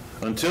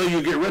 Until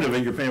you get rid of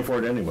it, you're paying for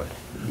it anyway.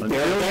 Until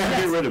you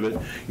get rid of it,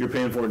 you're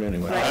paying for it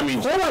anyway. I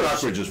mean,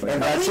 Stockbridge is paying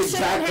And for it. that's We shouldn't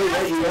exactly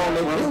what you have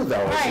to. want to do,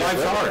 though. is Right. get Life's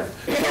rid of hard.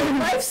 it.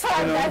 Life's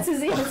hard, that's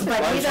his answer.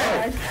 But Life's either.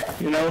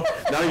 hard.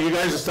 Now you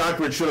guys at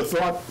Stockbridge should have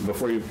thought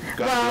before you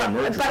got to that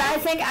merger. but I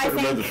think- Should have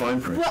read the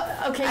fine print. Well,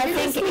 okay. I you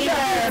think just-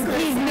 either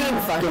he's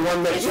mean fucking. The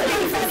one that said,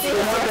 you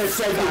reduced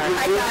to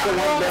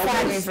one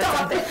building?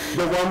 Stop it.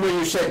 The one where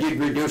you said you'd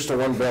reduce to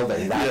one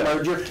building, that Yeah.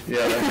 merger?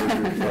 Yeah, that's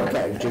what you're.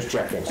 Okay, just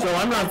checking. So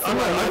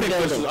I think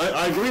this is,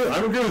 I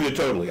agree with you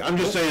totally. I'm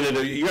just saying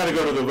that you gotta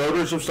go to the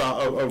voters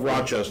of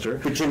Rochester.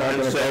 But you're not and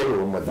gonna say, go to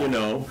them with that. You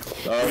know.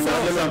 You're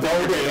not gonna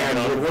go to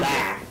them with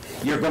that.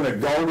 You're gonna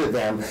go to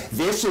them,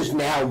 this is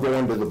now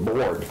going to the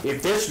board.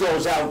 If this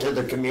goes out to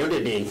the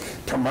community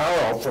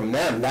tomorrow from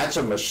them, that's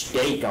a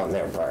mistake on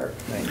their part.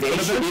 They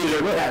should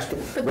either pass it.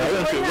 But the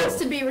Right. board has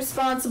to be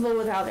responsible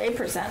with how they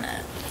present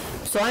it.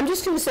 So I'm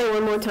just going to say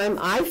one more time,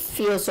 I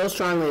feel so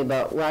strongly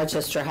about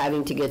Rochester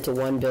having to get to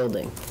one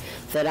building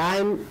that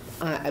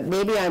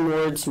maybe I'm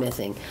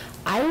wordsmithing.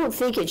 I don't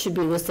think it should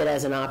be listed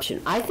as an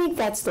option. I think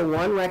that's the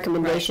one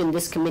recommendation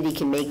this committee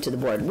can make to the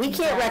board. We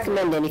can't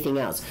recommend anything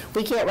else.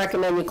 We can't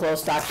recommend you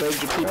close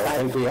Stockbridge, you keep I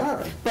think we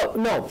are. But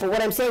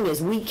what I'm saying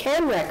is, we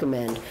can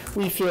recommend,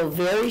 we feel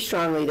very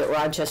strongly that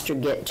Rochester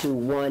get to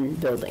one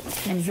building.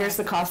 And here's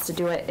the cost to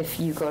do it if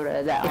you go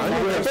to that.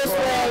 This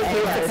way,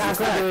 here's the cost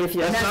to do it if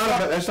you.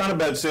 That's not a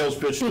bad sales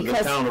pitch to the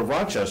Because- town of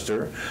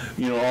Rochester.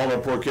 All our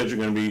poor kids are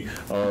gonna be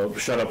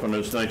shut up in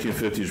this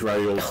 1950s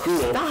ratty old school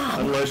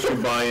unless you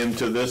buy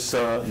into this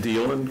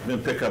deal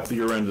and pick up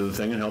your end of the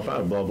thing and help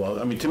out, blah,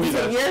 blah. I mean, to me,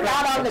 that's. You're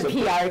not on the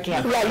PR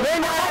campaign. Yeah,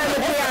 you're not on the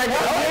PR,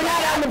 you're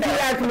not on the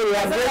PR committee, we're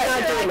not doing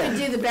I that.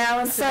 could do the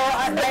balance. So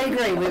I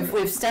agree,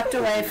 we've stepped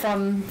away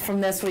from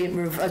this,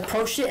 we've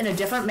approached it in a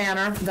different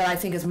manner that I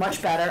think is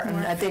much better, and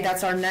I think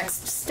that's our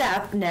next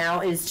step now,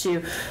 is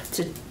to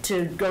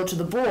go to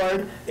the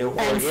board. Or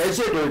is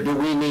it, or do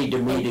we need to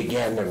meet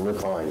again and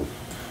refine?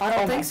 I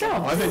don't think so.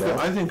 I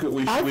think that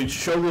we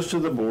show this to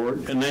the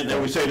board, and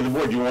then we say to the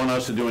board, do you want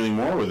us to do anything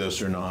more with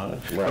this or not?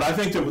 But I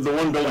think that the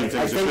one building thing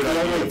I is a think good the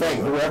only idea.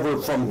 thing,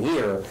 whoever from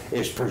here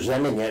is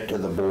presenting it to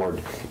the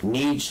board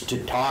needs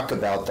to talk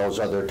about those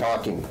other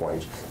talking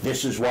points.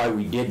 This is why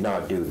we did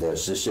not do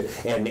this,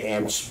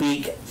 and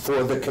speak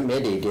for the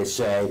committee to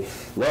say,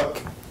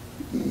 look,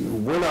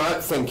 we're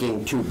not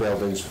thinking 2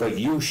 buildings, but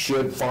you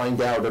should find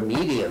out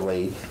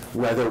immediately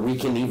whether we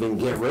can even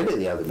get rid of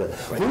the other building.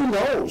 Who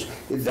knows?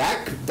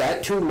 That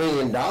 $2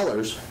 million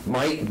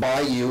might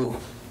buy you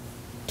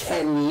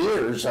 10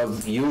 years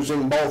of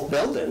using both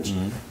buildings,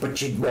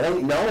 but you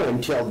won't know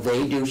until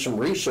they do some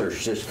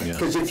research.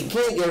 Because if you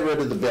can't get rid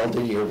of the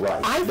building, you're right.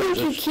 I think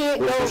you can't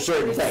go. There's a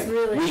certain thing.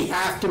 really- We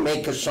have to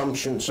make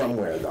assumptions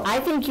somewhere, though.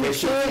 I think you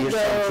This can't is the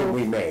assumption go.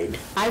 we made.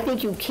 I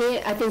think you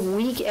can't, I think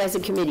we as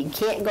a committee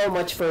can't go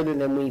much further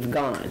than we've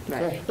gone.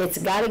 Right. It's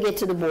gotta get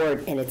to the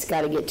board and it's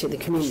gotta get to the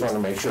community. Just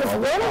want to make sure all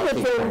the One of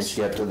the talking points things,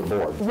 get to the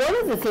board. one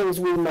of the things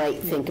we might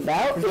think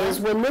about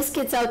is when this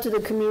gets out to the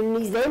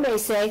communities, they may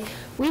say,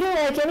 we don't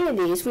like any of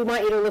these, we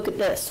want you to look at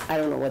this. I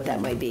don't know what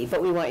that might be,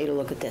 but we want you to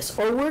look at this.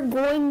 Or we're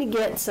going to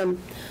get some,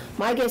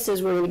 my guess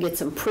is we're going to get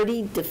some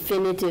pretty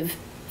definitive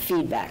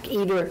feedback.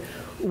 Either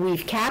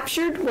we've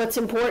captured what's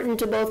important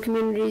to both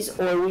communities,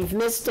 or we've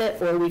missed it,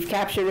 or we've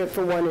captured it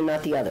for one and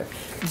not the other.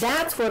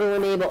 That's what will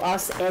enable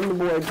us and the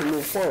board to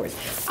move forward.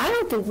 I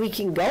don't think we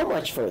can go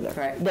much further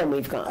than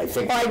we've gone.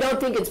 I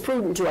don't think it's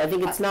prudent to. I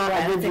think it's not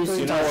a good use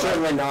of time.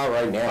 Certainly not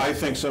right now. I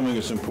think something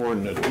that's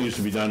important that needs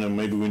to be done, and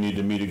maybe we need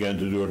to meet again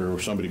to do it, or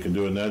somebody can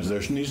do it, and that's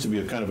there needs to be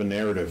a kind of a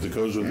narrative that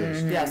goes with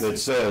this. Yes. That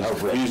says,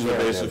 these are the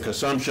basic narrative.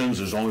 assumptions,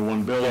 there's only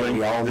one building,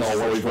 we all this know is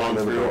what what's we've gone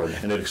going on the through, board.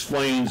 and it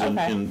explains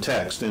Okay. in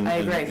text, I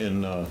agree.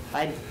 in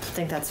I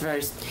think that's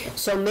very,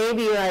 So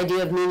maybe your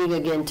idea of meeting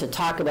again to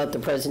talk about the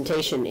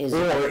presentation is.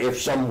 Or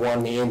if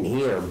someone in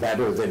here,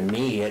 better than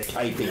me at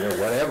typing or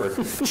whatever,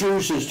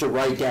 chooses to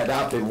write that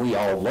up and we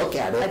all look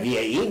at it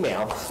via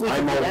email,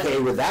 I'm okay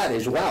with that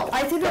as well.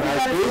 I think it'd But be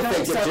better if we don't do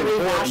think start it's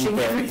important rehashing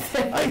that-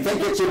 everything. I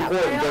think it's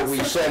important that we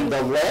also send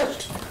the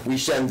list, we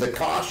send the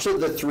costs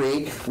of the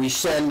 3, we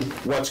send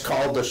what's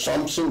called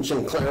assumptions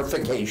and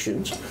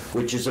clarifications,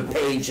 which is a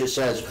page that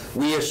says,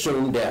 we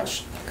assume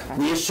this.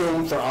 We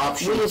assume for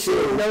option 2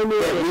 assume no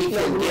new that we can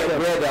building. get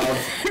rid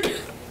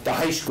of the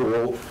high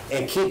school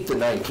and keep the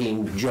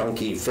 19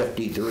 junky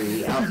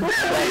 53 out.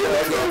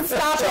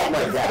 Something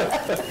like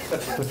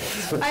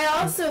that. I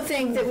also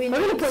think that we We're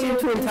need gonna put you to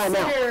two in timeout.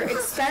 consider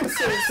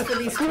expenses for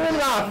these two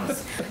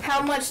things.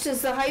 How much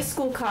does the high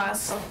school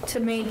cost to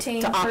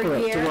maintain To per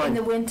operate, to year run. in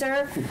the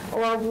winter,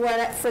 or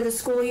what for the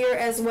school year,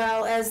 as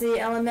well as the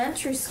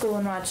elementary school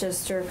in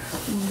Rochester?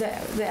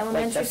 The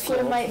elementary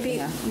school might be,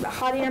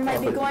 hot air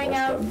might be Probably going the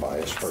most out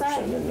unbiased person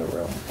outside. in the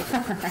room.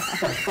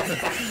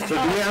 So do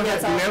we have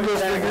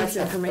those figures? that's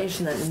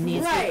information that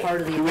needs to be Right.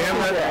 part of the. Do we have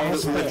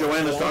that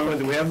Joanna's talking about,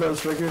 do we have those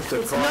figures? The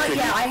cost Not figures?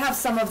 yet, I have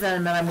some of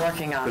them and I'm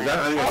working on Is it. that-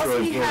 I think that's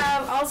really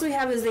important. All we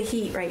have is the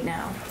heat right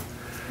now.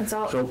 That's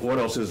all. So what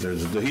else is there?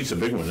 The heat's a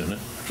big one, isn't it?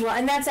 Well,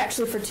 and that's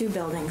actually for 2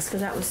 buildings,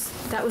 because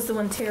that was the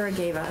one Tara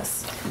gave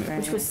us,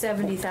 which was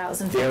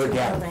 70,000 for There 2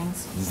 again,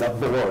 buildings. the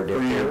board, if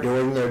they're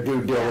doing their due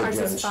Ours is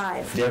diligence,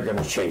 5. they're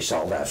gonna chase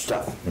all that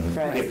stuff.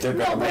 If they're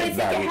No, gonna but I make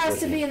think it value. has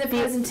to be in the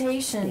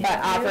presentation. But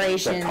The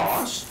operations.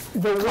 cost,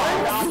 The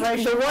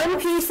one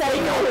piece I they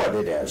know didn't,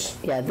 what it is.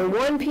 yeah, the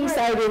one piece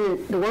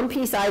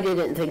I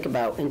didn't think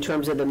about in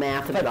terms of the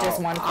math of it But all. does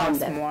one on cost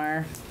that.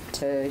 more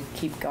to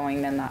keep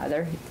going than the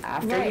other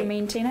after you Right.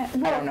 maintain it?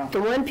 I don't know.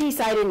 The one piece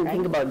I didn't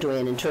think about,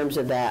 Joanne, in terms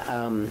of that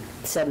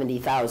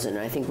 70,000,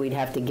 I think we'd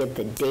have to get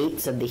the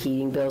dates of the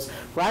heating bills.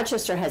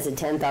 Rochester has a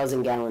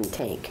 10,000 gallon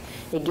tank.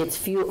 It gets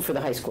fuel for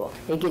the high school.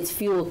 It gets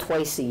fuel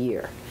twice a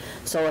year.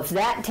 So if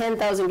that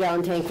 10,000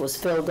 gallon tank was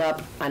filled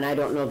up, and I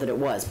don't know that it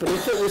was, but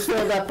if it was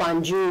filled up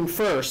on June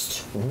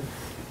 1st,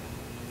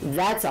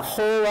 that's a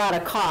whole lot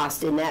of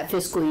cost in that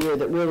fiscal year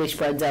that really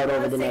spreads out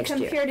over the next They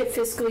year. compared it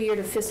fiscal year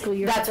to fiscal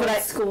year That's for what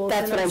both schools.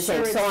 that's and what I'm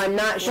saying. sure So it's- I'm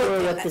not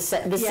sure what the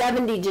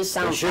 70 just They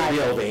sounds should high. be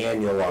able to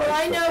annualize Well,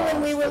 I the know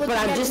when we cost. were looking But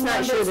at I'm the just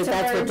not sure numbers that to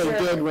that's what they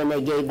merger. did when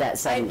they gave that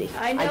 70.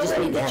 I know just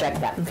when need to we- check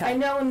that. I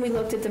know when we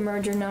looked at the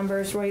merger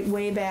numbers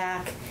way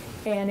back,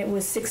 and it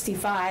was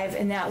 65,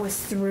 and that was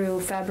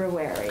through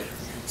February.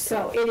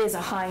 So it is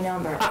a high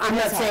number. I'm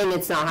not saying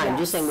it's not high, I'm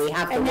just saying we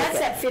have to And look that's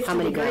at at 50 how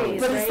many degrees.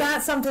 gallons. But it's right?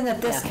 not something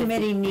that this Yeah.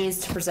 committee needs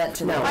to present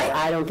to No, them.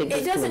 I don't think It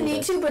it's doesn't doing need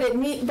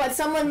it. to, but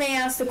someone may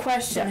ask the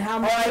question, how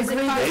much I does it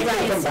agree cost? with They that.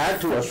 can come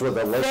back to us with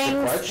a list of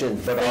Things-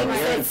 questions, but I'll Things that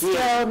guarantee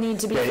still need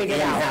to be that figured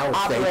out.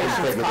 in-house, they can Operations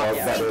figure it out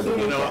costs. better than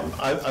we You know,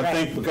 can. I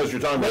think because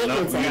you're talking about not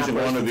Maintenance and using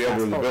one or the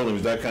other of the operations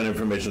buildings, that kind of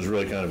information is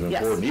really kind of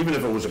Yes. important, even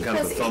if it was a kind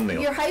of a Because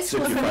thumbnail. your high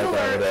school's 65 newer,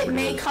 whatever it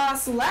may is.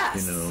 cost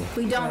less. You know.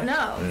 We don't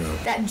know. Yeah.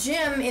 That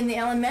gym in the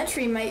elementary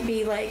might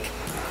be like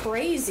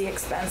crazy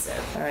expensive.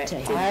 All right,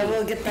 I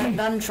will get that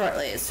done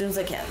shortly, as soon as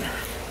I can.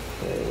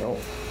 There you go.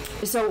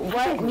 So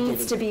what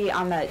needs to be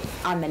on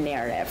the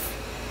narrative?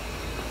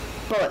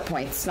 Bullet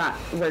points, not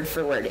word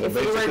for word. If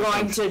we were basic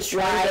going to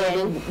try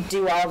and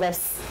do all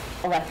this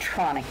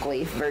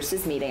electronically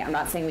versus meeting. I'm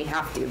not saying we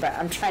have to, but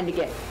I'm trying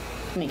to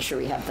make sure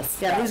we have this.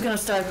 Yeah, who's gonna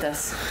start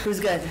this? Who's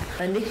good?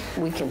 Lindy?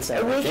 We can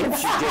start. We can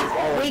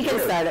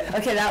start it.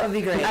 Okay, that would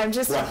be great. I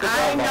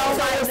know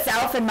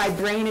myself, and my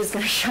brain is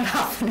going to shut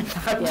off in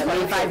about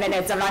 25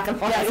 minutes. I'm not going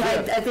to.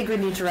 Yes, I think we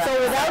need to wrap. So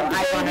without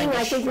debating,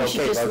 I think we Okay,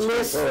 should just let's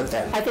list, go with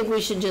that. I think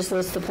we should just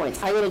list the points.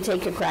 I'm gonna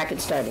take a crack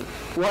at starting.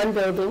 One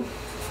building,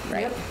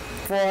 Yep.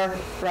 For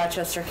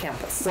Rochester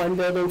campus. one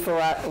building for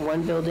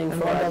One building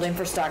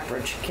for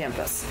Stockbridge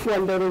campus.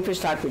 One building for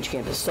Stockbridge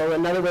campus. So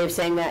another way of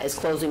saying that is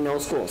closing no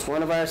schools.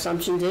 One of our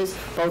assumptions is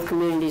both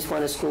communities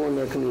want a school in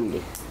their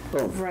community.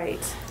 Boom.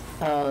 Right.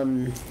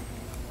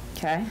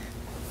 Okay.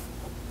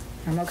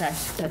 I'm okay.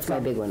 That's my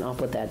big one. I'll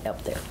put that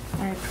up there.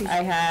 I appreciate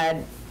I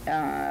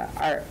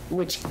had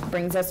which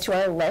brings us to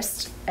our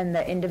list and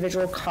the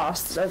individual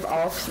costs of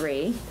all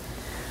three.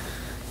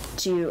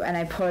 And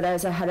I put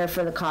as a header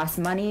for the cost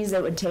monies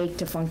it would take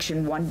to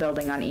function one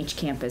building on each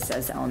campus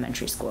as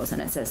elementary schools,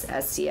 and it says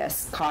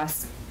SCS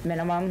cost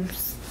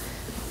minimums.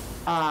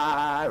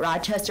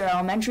 Rochester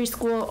Elementary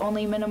School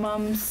only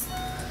minimums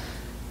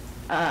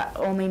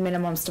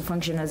to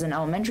function as an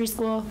elementary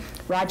school.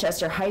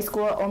 Rochester High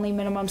School only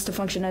minimums to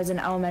function as an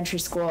elementary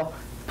school,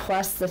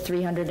 plus the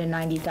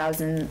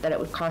 $390,000 that it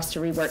would cost to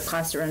rework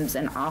classrooms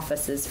and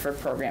offices for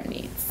program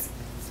needs.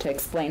 To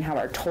explain how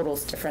our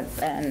total's different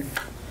than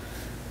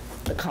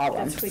the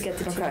columns. Once we get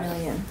to 2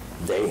 million.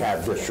 They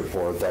have this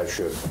report that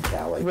should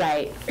tally.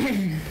 Right.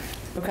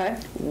 Okay.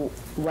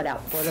 What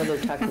else? What other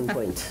talking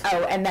points?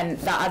 Oh, and then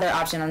the other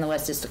option on the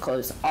list is to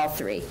close all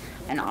three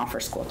and offer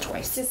school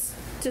choice. Just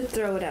to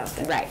throw it out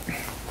there. Right.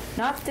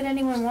 Not that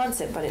anyone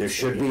wants it, but There it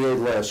should be a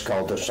list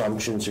called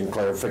assumptions and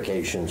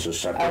clarifications, a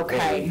separate Okay.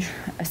 page.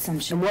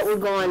 Assumption. And what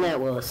would go on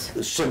that, Willis?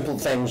 Simple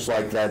things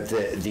like that,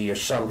 the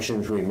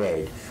assumptions we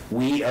made.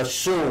 We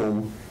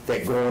assume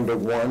that going to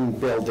one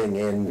building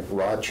in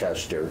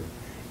Rochester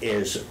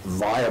is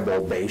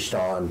viable based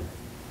on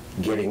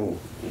getting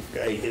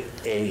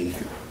a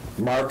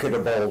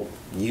marketable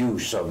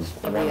use of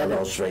one of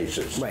those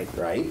spaces. Right.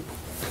 Right?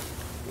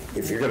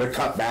 If you're gonna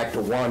cut back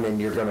to one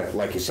and you're gonna,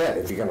 like you said,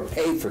 if you're gonna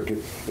pay for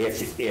two,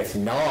 if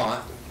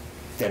not,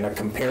 then a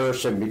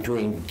comparison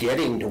between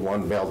getting to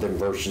one building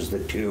versus the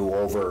two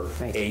over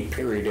Right. a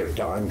period of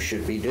time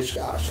should be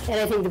discussed. And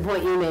I think the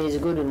point you made is a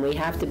good one. We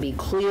have to be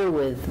clear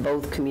with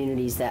both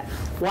communities that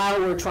while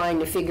we're trying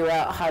to figure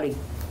out how to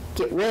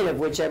get rid of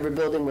whichever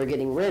building we're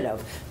getting rid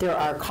of, there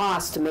are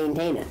costs to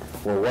maintain it.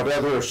 Well, what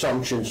other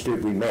assumptions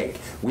did we make?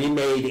 We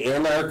made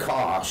in our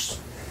costs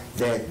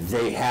that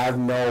they have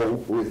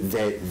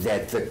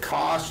that the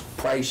cost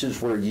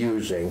prices we're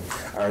using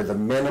are the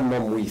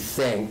minimum we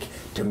think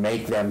to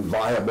make them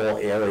viable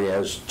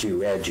areas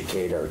to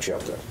educate our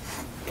children.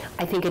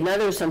 I think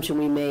another assumption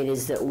we made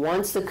is that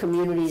once the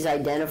communities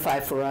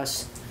identify for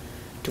us,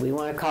 do we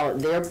want to call it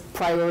their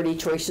priority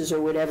choices or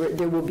whatever,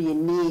 there will be a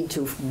need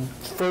to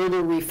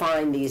further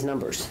refine these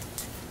numbers.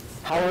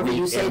 However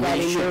you say that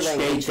in your And we should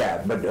language. state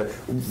that, but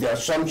the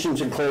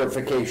assumptions and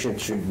clarifications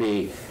should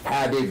be,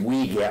 how did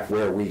we get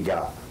where we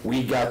got?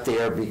 We got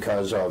there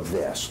because of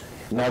this.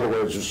 In other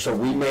words, so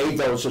we made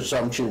those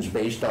assumptions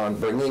based on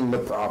bringing the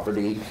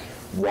property,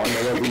 one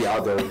or the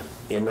other,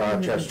 in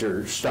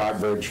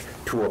Rochester-Stockbridge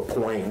to a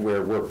point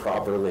where we're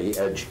properly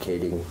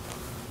educating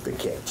the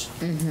kids.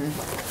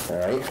 All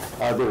right?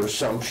 Other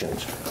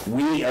assumptions.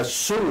 We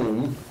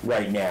assume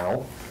right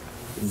now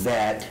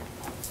that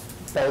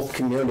both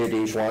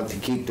communities want to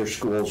keep their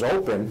schools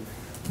open,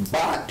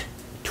 but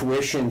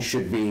tuition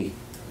should be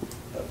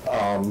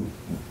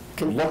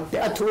looked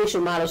A at.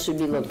 tuition model should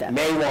be looked at.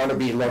 May want to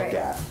be looked Right.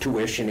 at,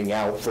 tuitioning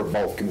out for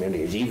both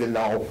communities, even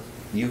though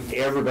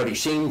everybody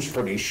seems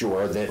pretty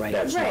sure that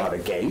that's Right. not a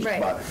case.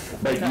 Right.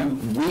 But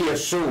we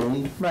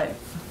assumed Right.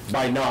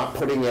 by not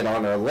putting it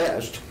on our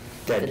list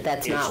that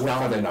that's it's not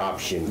not an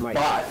option, Right.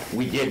 but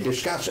we did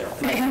discuss it.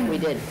 We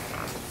did.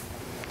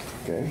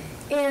 Okay?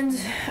 And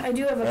I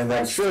do have a And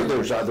I'm sure question.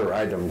 there's other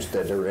items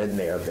that are in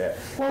there that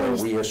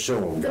we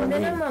assumed. The I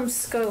mean, minimum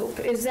scope,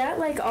 is that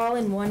like all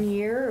in 1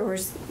 year, or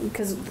is,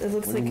 because it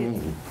looks like it,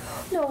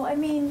 no, I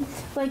mean,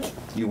 like,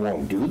 You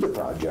won't do the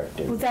project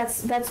in. well,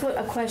 that's what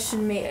a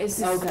question may, is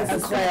this, Okay. is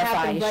this A gonna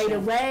happen right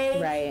clarification. away?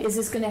 Right. Is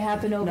this gonna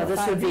happen over No, this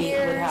 5 would be,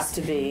 years? would have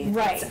to be.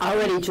 Right,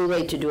 Already too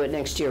late to do it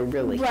next year,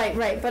 really.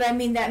 right, but I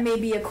mean, that may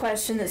be a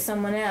question that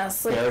someone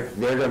asks, like,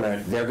 They're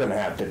gonna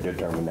have to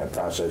determine that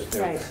process.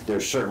 Right.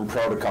 There's certain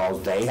protocols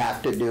they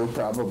have to do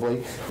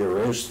probably. There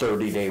is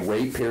 30-day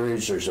wait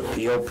periods, there's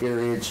appeal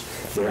periods.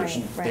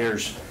 Right.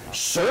 There's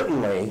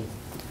certainly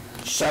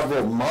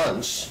several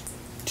months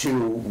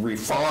to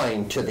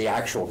refine to the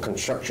actual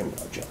construction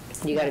project.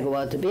 You gotta go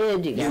out to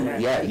bid, you gotta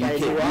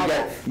do all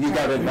that. You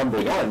gotta,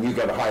 number one, you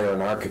gotta hire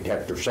an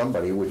architect or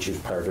somebody, which is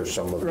part of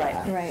some of Right,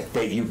 that. right.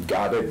 That you've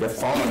gotta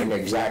define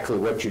exactly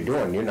what you're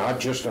doing. You're not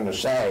just gonna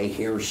say,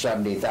 here's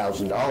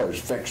 $70,000,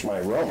 fix my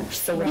room.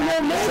 Somebody's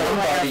going to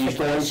But do I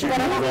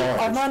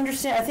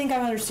drawings. think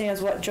I understand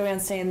what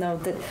Joanne's saying, though,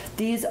 that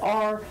these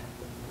are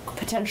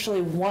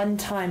potentially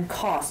one-time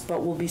costs,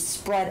 but will be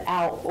spread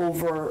out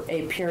over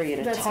a period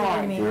of That's what I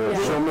time. mean. There are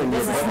Yeah. so many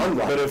fun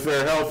But ones. if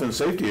there are health and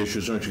safety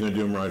issues, aren't you going to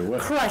do them right away?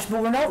 Correct,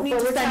 but we don't need to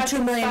we're spend $2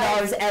 talking million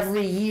five.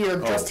 every year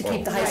just to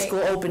keep the high Right.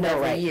 school open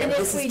every year. And if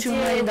This we is $2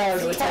 million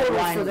did- total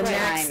for the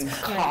One-time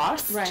next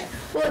cost. Right.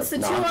 Well, it's the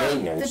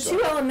Non-maintenance, two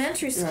so-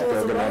 elementary schools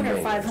They're gonna alone are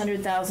maintenance.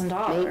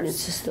 $500,000.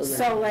 Maintenance is still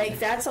So like,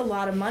 that's a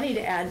lot of money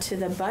to add to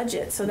the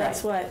budget, so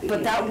that's what.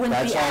 But that wouldn't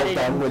That's be all added.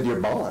 done with your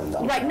bond,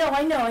 though. Right, no,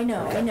 I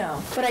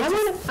know. But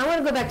I want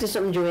to go back to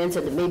something Joanne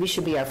said that maybe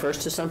should be our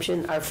first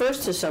assumption. Our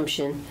first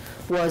assumption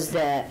was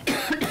that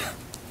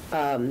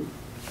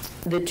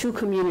the two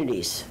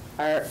communities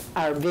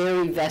are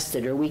very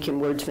vested, or we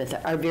can wordsmith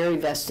it, are very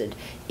vested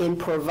in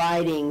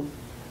providing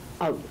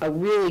a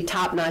really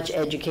top-notch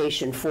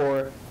education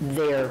for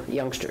their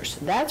youngsters.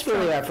 That's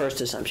really our first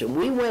assumption.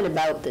 We went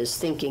about this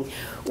thinking,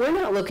 we're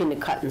not looking to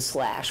cut and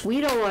slash. We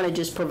don't want to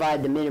just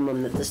provide the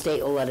minimum that the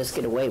state will let us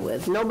get away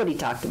with. Nobody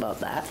talked about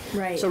that.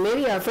 Right. So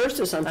maybe our first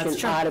assumption That's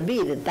true. ought to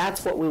be that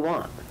that's what we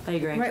want. I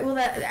agree. Right, well,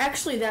 that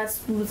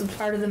was a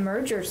part of the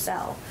merger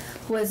sell,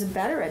 was a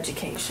better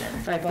education.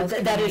 Right, but Both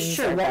that is communities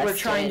true. are What we're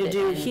trying to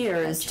vested do in here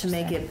is to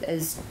make purchasing.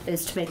 it,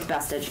 is to make the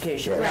best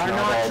education. Yeah, We It's are not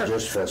not all tr-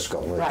 just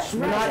fiscal. Right, It's-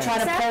 we're not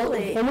trying to pull.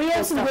 Exactly. And we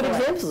have some good stuff away.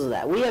 examples of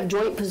that. We have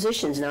joint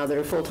positions now that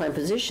are full-time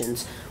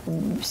positions.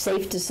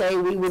 Safe to say,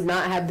 we would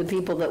not have the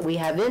people that we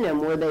have in them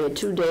were they a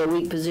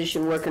 2-day-a-week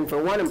position working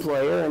for one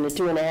employer and a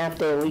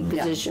 2.5-day-a-week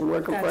position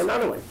working for That's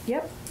another right. one.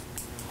 Yep.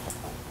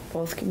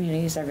 Both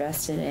communities are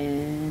vested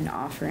in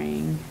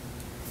offering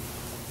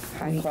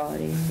high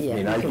quality. Yeah, I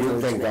mean, we I can do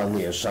wordsmith think it. on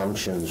the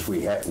assumptions,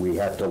 we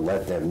have to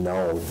let them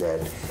know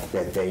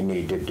that they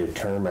need to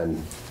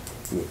determine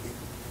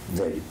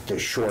the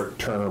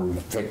short-term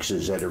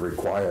fixes that are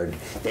required.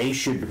 They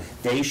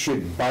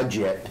should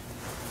budget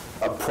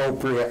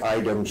appropriate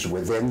items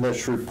within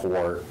this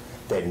report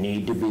that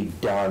need to be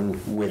done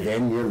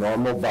within your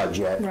normal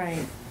budget.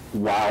 Right.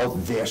 While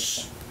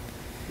this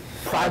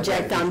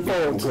Project is being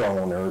unfolds.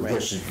 grown, or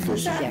this is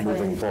Exactly.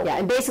 moving forward. Yeah,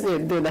 and basically,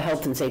 they're the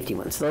health and safety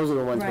ones. Those are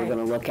the ones we're Right.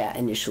 going to look at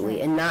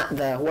initially, and not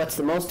the, what's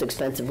the most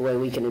expensive way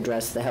we can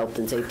address the health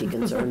and safety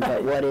concern,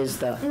 but what is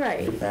the,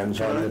 Right. Depends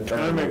on the Can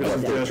I term, make a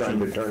what they're trying suggestion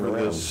to turn for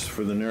around. this,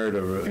 for the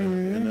narrative,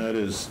 and that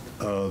is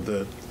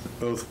that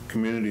both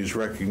communities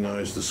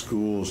recognize the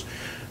schools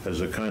as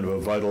a kind of a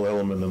vital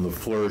element in the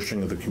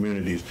flourishing of the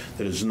communities,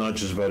 that it's not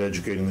just about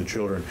educating the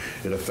children,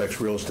 it affects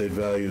real estate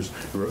values,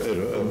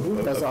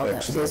 it does all that,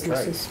 affects,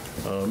 businesses.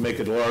 make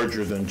it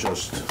larger than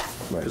just,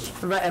 Right.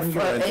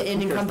 Right, it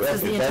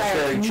encompasses the That's entire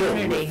very true.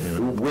 community.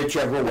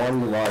 Whichever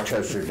one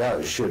Rochester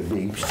does should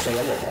be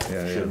saleable,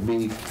 Yeah, yeah. should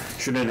be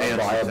should a enhance the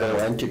viable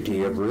town.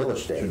 entity of real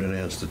Should estate.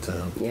 enhance the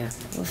town. yeah.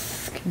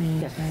 Both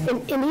communities.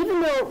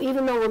 And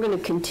even though we're going to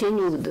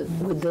continue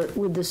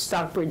with the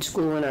Stockbridge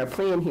School in our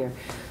plan here,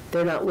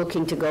 they're not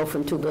looking to go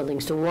from 2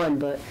 buildings to 1,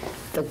 but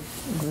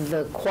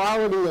the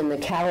quality and the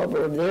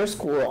caliber of their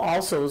school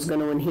also is going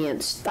to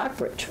enhance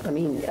Stockbridge. I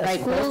mean, a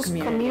Right, both school's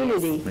communities.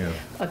 community, Yeah.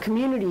 a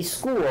community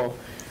school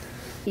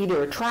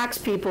either attracts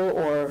people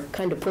or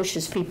kind of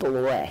pushes people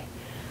away.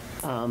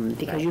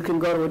 Because you can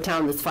go to a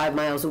town that's 5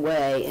 miles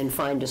away and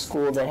find a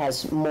school that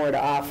has more to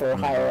offer,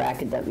 higher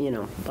academic,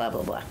 blah,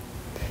 blah, blah.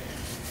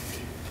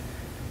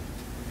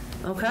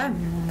 Okay.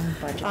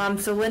 Budget.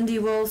 So Lindy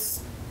will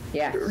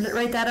Yeah.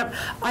 write that up.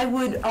 I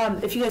would,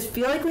 if you guys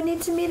feel like we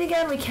need to meet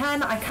again, we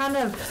can. I kind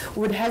of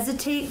would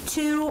hesitate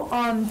to,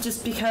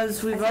 just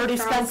because we've already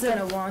spent Carl's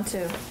gonna want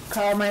to.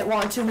 Carl might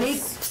want to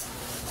meet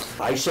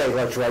I say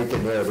let's write the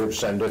narrative,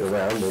 send it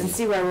around, and and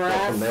see where we're go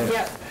at. from there.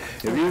 Yep.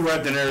 If you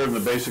write the narrative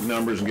and the basic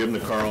numbers and give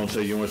them to Carl and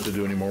say you want us to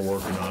do any more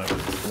work or not,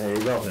 There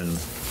you go. then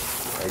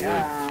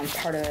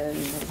Part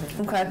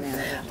of.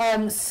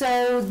 Okay.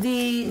 So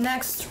the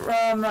next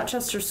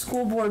Rochester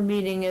School Board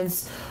meeting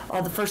is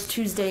the first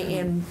Tuesday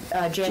in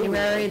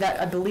January.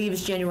 That I believe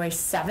is January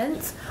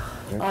 7th.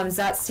 Does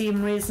that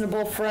seem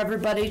reasonable for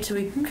everybody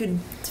we could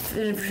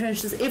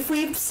finish this? If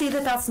we see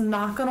that that's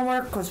not going to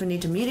work, because we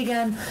need to meet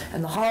again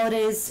and the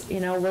holidays,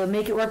 we'll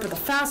make it work. But the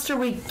faster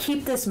we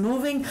keep this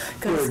moving, Here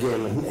because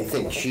again, I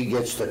think she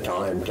gets the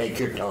time, take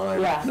your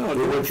time. Yeah. No,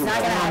 Do what you not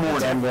want, gonna happen.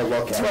 then we'll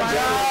look at it.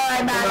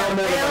 I'm at a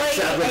Tomorrow at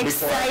 7 really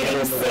before I get exciting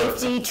into work.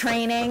 safety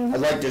training. I'd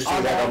like to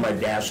see that on my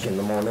desk in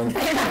the morning.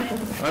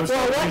 I'm still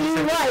Well, what you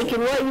like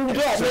and what you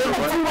get, maybe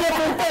 2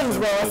 different things,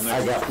 Willis.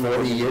 I got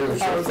 40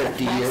 years or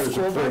 50 years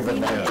of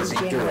proven that to It's be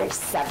true. January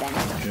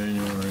 7th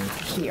January.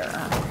 here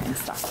in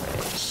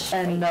Stockbridge.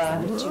 and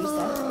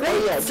Oh,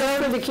 yeah,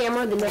 just for the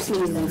camera, the next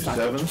meeting is in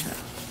Stockbridge. 7?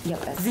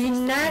 Yep, that's the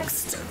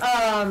next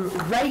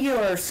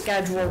regular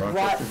scheduled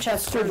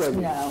Rochester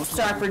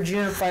Stockbridge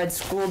Unified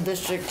School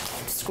District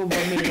School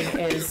Board meeting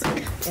is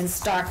in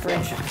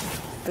Stockbridge,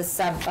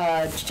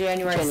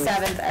 January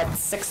 7th at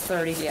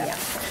 6:30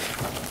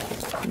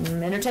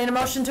 p.m. Entertain a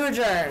motion to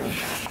adjourn.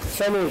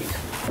 So moved.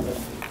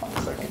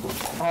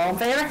 All in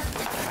favor?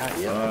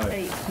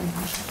 Right.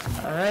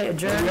 All right,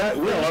 adjourn. We got a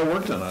lot of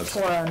work done on this.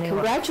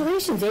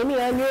 Congratulations, Amy,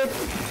 on your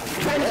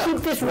trying to keep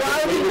this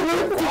rowdy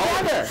group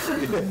together.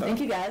 Thank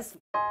you, guys.